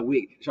fucking John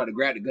Wick, try to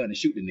grab the gun and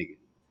shoot the nigga.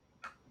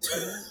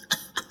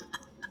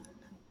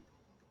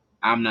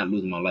 I'm not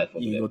losing my life over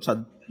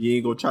that. You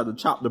ain't gonna try to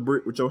chop the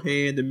brick with your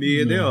hand and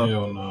me and them.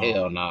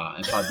 Hell nah.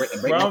 And try to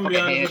break my fucking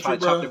hand, try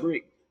to chop the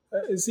brick.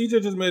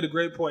 CJ just made a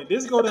great point.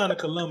 This go down to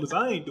Columbus.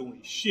 I ain't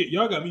doing shit.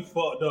 Y'all got me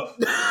fucked up.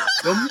 I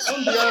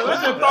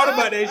just thought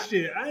about that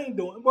shit. I ain't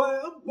doing. Boy,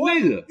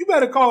 nigga, you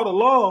better call the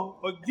law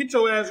or get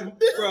your ass.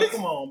 Bro,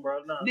 come on,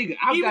 bro. Nah. Nigga,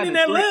 even in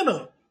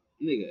Atlanta.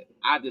 Nigga,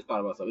 I just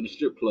thought about something in the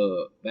strip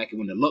club back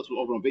when the Lux was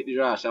over on Victory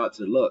Drive. Shout out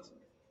to the Lux.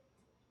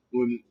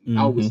 When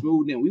I was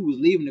Smooth, then we was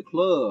leaving the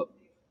club,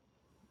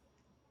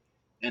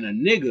 and a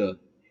nigga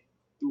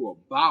threw a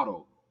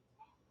bottle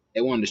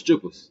at one of the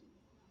strippers.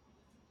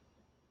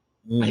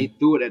 He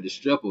threw it at the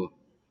stripper,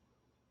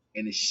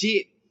 and the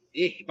shit,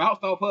 it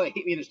bounced off her,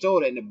 hit me in the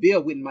shoulder, and the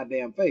bill went in my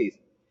damn face.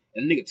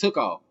 And the nigga took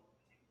off.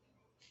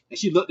 And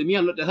she looked at me, I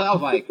looked at her, I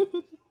was like, the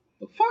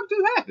fuck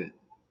just happened?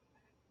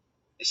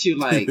 And she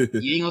was like,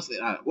 you ain't gonna say,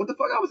 what the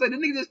fuck I was saying? The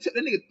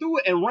nigga threw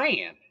it and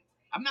ran.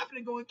 I'm not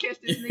gonna go and catch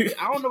this nigga.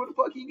 I don't know what the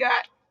fuck he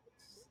got.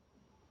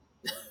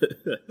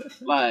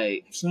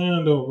 Like,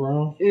 Sando,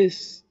 bro.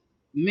 It's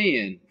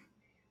men.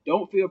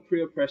 Don't feel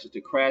peer pressure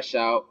to crash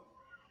out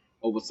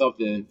over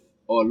something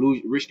or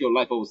risk your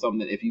life over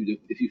something if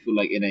you feel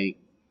like it ain't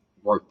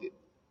worth it.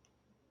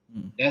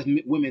 That's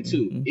women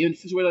too. In a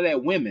situation like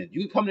that, women,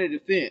 you can come to the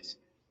defense,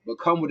 but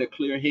come with a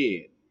clear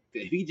head.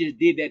 If he just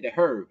did that to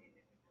her,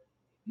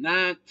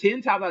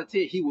 10 times out of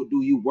 10, he will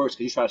do you worse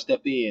because you try to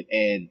step in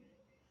and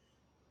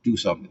do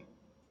something.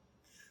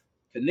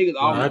 Cause niggas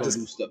always gonna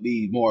do stuff,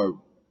 be more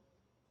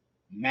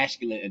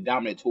masculine and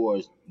dominant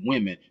towards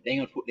women. A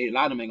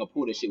lot of them ain't gonna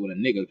pull that shit with a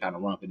nigga kind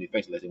of run up in their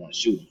face unless they want to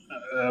shoot him.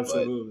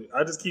 Absolutely. But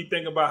I just keep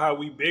thinking about how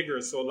we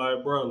bigger. So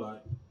like,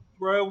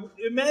 bro,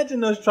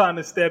 imagine us trying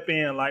to step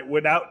in like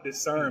without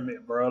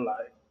discernment, bro.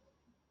 Like,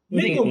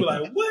 nigga gonna be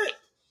like, what?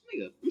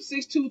 Nigga, you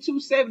 6'2",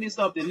 270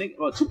 something, nigga,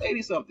 or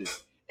 280 something.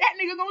 That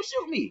nigga gonna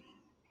shoot me.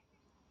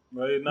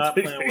 Bro, they're not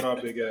playing with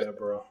our big ass,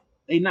 bro.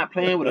 They not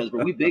playing with us,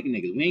 bro. We big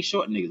niggas. We ain't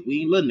short niggas.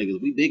 We ain't little niggas.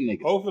 We big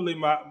niggas. Hopefully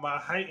my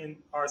height and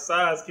our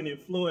size can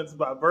influence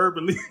by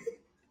verbally.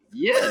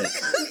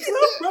 Yes.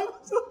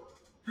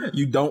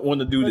 You don't want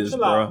to do this,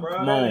 bro.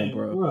 Come on,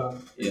 bro.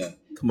 Yeah.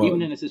 Come on.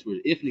 Even in the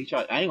situation, if he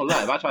tried, I ain't gonna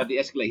lie. If I tried to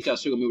escalate, he tried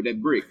to sugar me with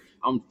that brick.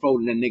 I'm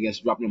folding that nigga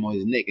and dropping him on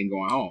his neck and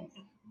going home.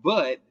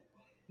 But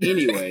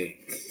anyway,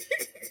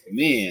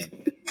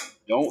 men,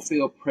 don't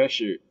feel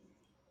pressured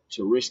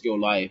to risk your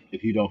life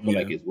if you don't feel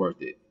like it's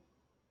worth it.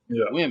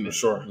 Yeah, women, for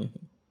sure.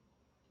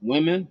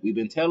 Women, we've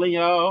been telling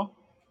y'all.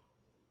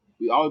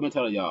 We always been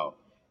telling y'all.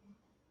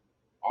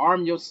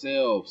 Arm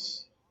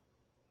yourselves.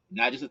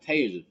 Not just a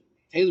taser.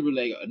 Taser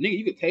really, a nigga,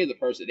 you can tase a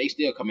person, they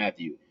still come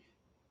after you.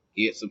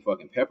 Get some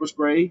fucking pepper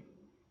spray.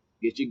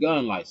 Get your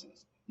gun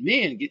license.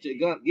 Men, get your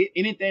gun. Get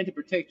anything to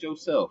protect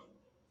yourself.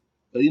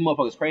 Cause these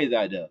motherfuckers crazy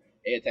out there.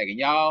 They attacking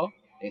y'all.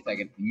 They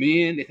attacking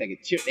men. They attacking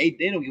chicks. They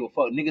don't give a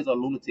fuck. Niggas are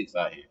lunatics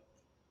out here.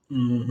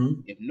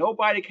 Mm-hmm. If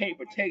nobody can't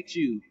protect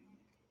you,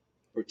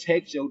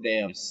 protect your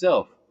damn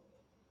self.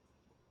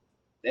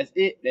 That's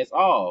it. That's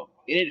all.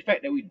 It ain't the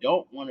fact that we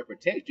don't want to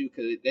protect you,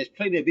 because there's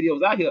plenty of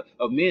videos out here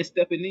of men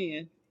stepping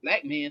in,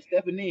 black men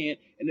stepping in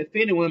and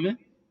defending women,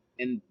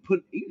 and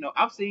put.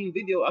 I've seen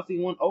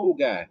one old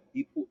guy.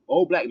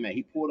 Old black man.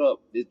 He pulled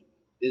up this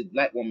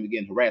black woman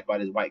getting harassed by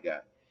this white guy.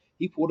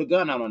 He pulled a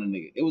gun out on the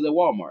nigga. It was at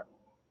Walmart.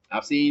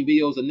 I've seen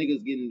videos of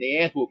niggas getting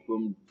their ass whooped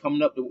from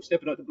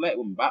stepping up to black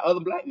women by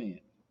other black men.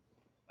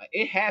 Like,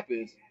 it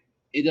happens.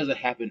 It doesn't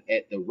happen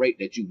at the rate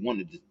that you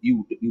wanted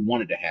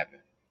to happen.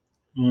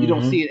 Mm-hmm. You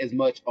don't see it as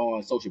much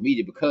on social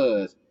media,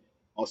 because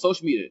on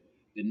social media,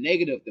 the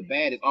negative, the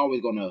bad is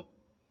always gonna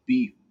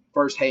be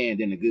firsthand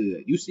than the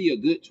good. You see a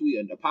good tweet,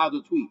 a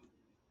positive tweet,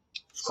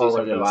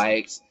 600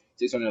 likes,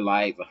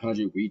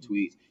 100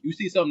 retweets. You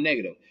see something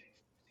negative,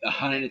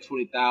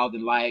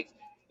 120,000 likes,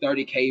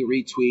 30K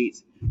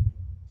retweets,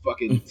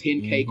 fucking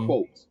 10K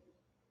quotes.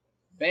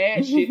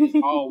 Bad shit is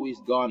always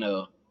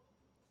gonna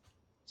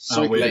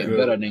circulate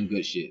better than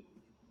good shit.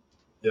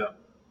 Yeah.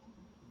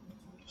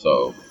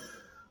 So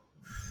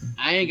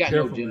I ain't got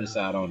no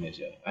genocide on this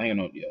yet. I ain't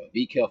no.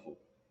 Be careful,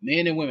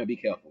 men and women. Be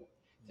careful.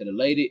 To the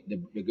lady,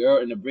 the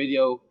girl in the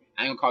video,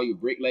 I ain't gonna call you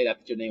Brick Lady. I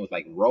think your name was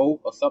like Ro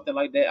or something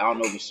like that. I don't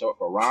know if it's short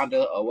for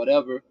Rhonda or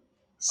whatever.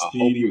 I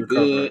hope you're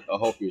good. I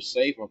hope you're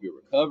safe. I hope you're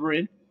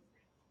recovering.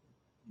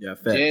 Yeah,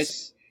 facts.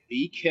 Just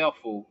be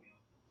careful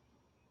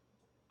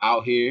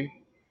out here,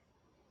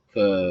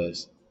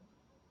 cause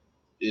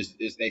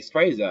it's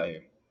crazy out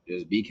here.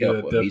 Just be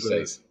careful and be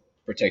safe.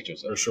 Protect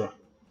yourself. For sure.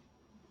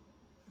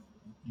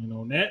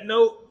 On that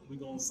note, we're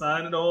going to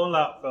sign it all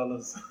out,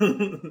 fellas.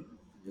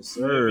 Yes,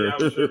 sir.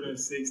 Maybe I'm tripping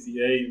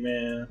 68,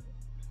 man.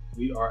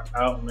 We are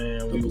out,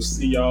 man. We will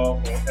see y'all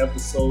on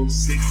episode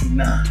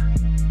 69.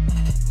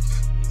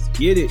 Let's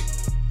get it.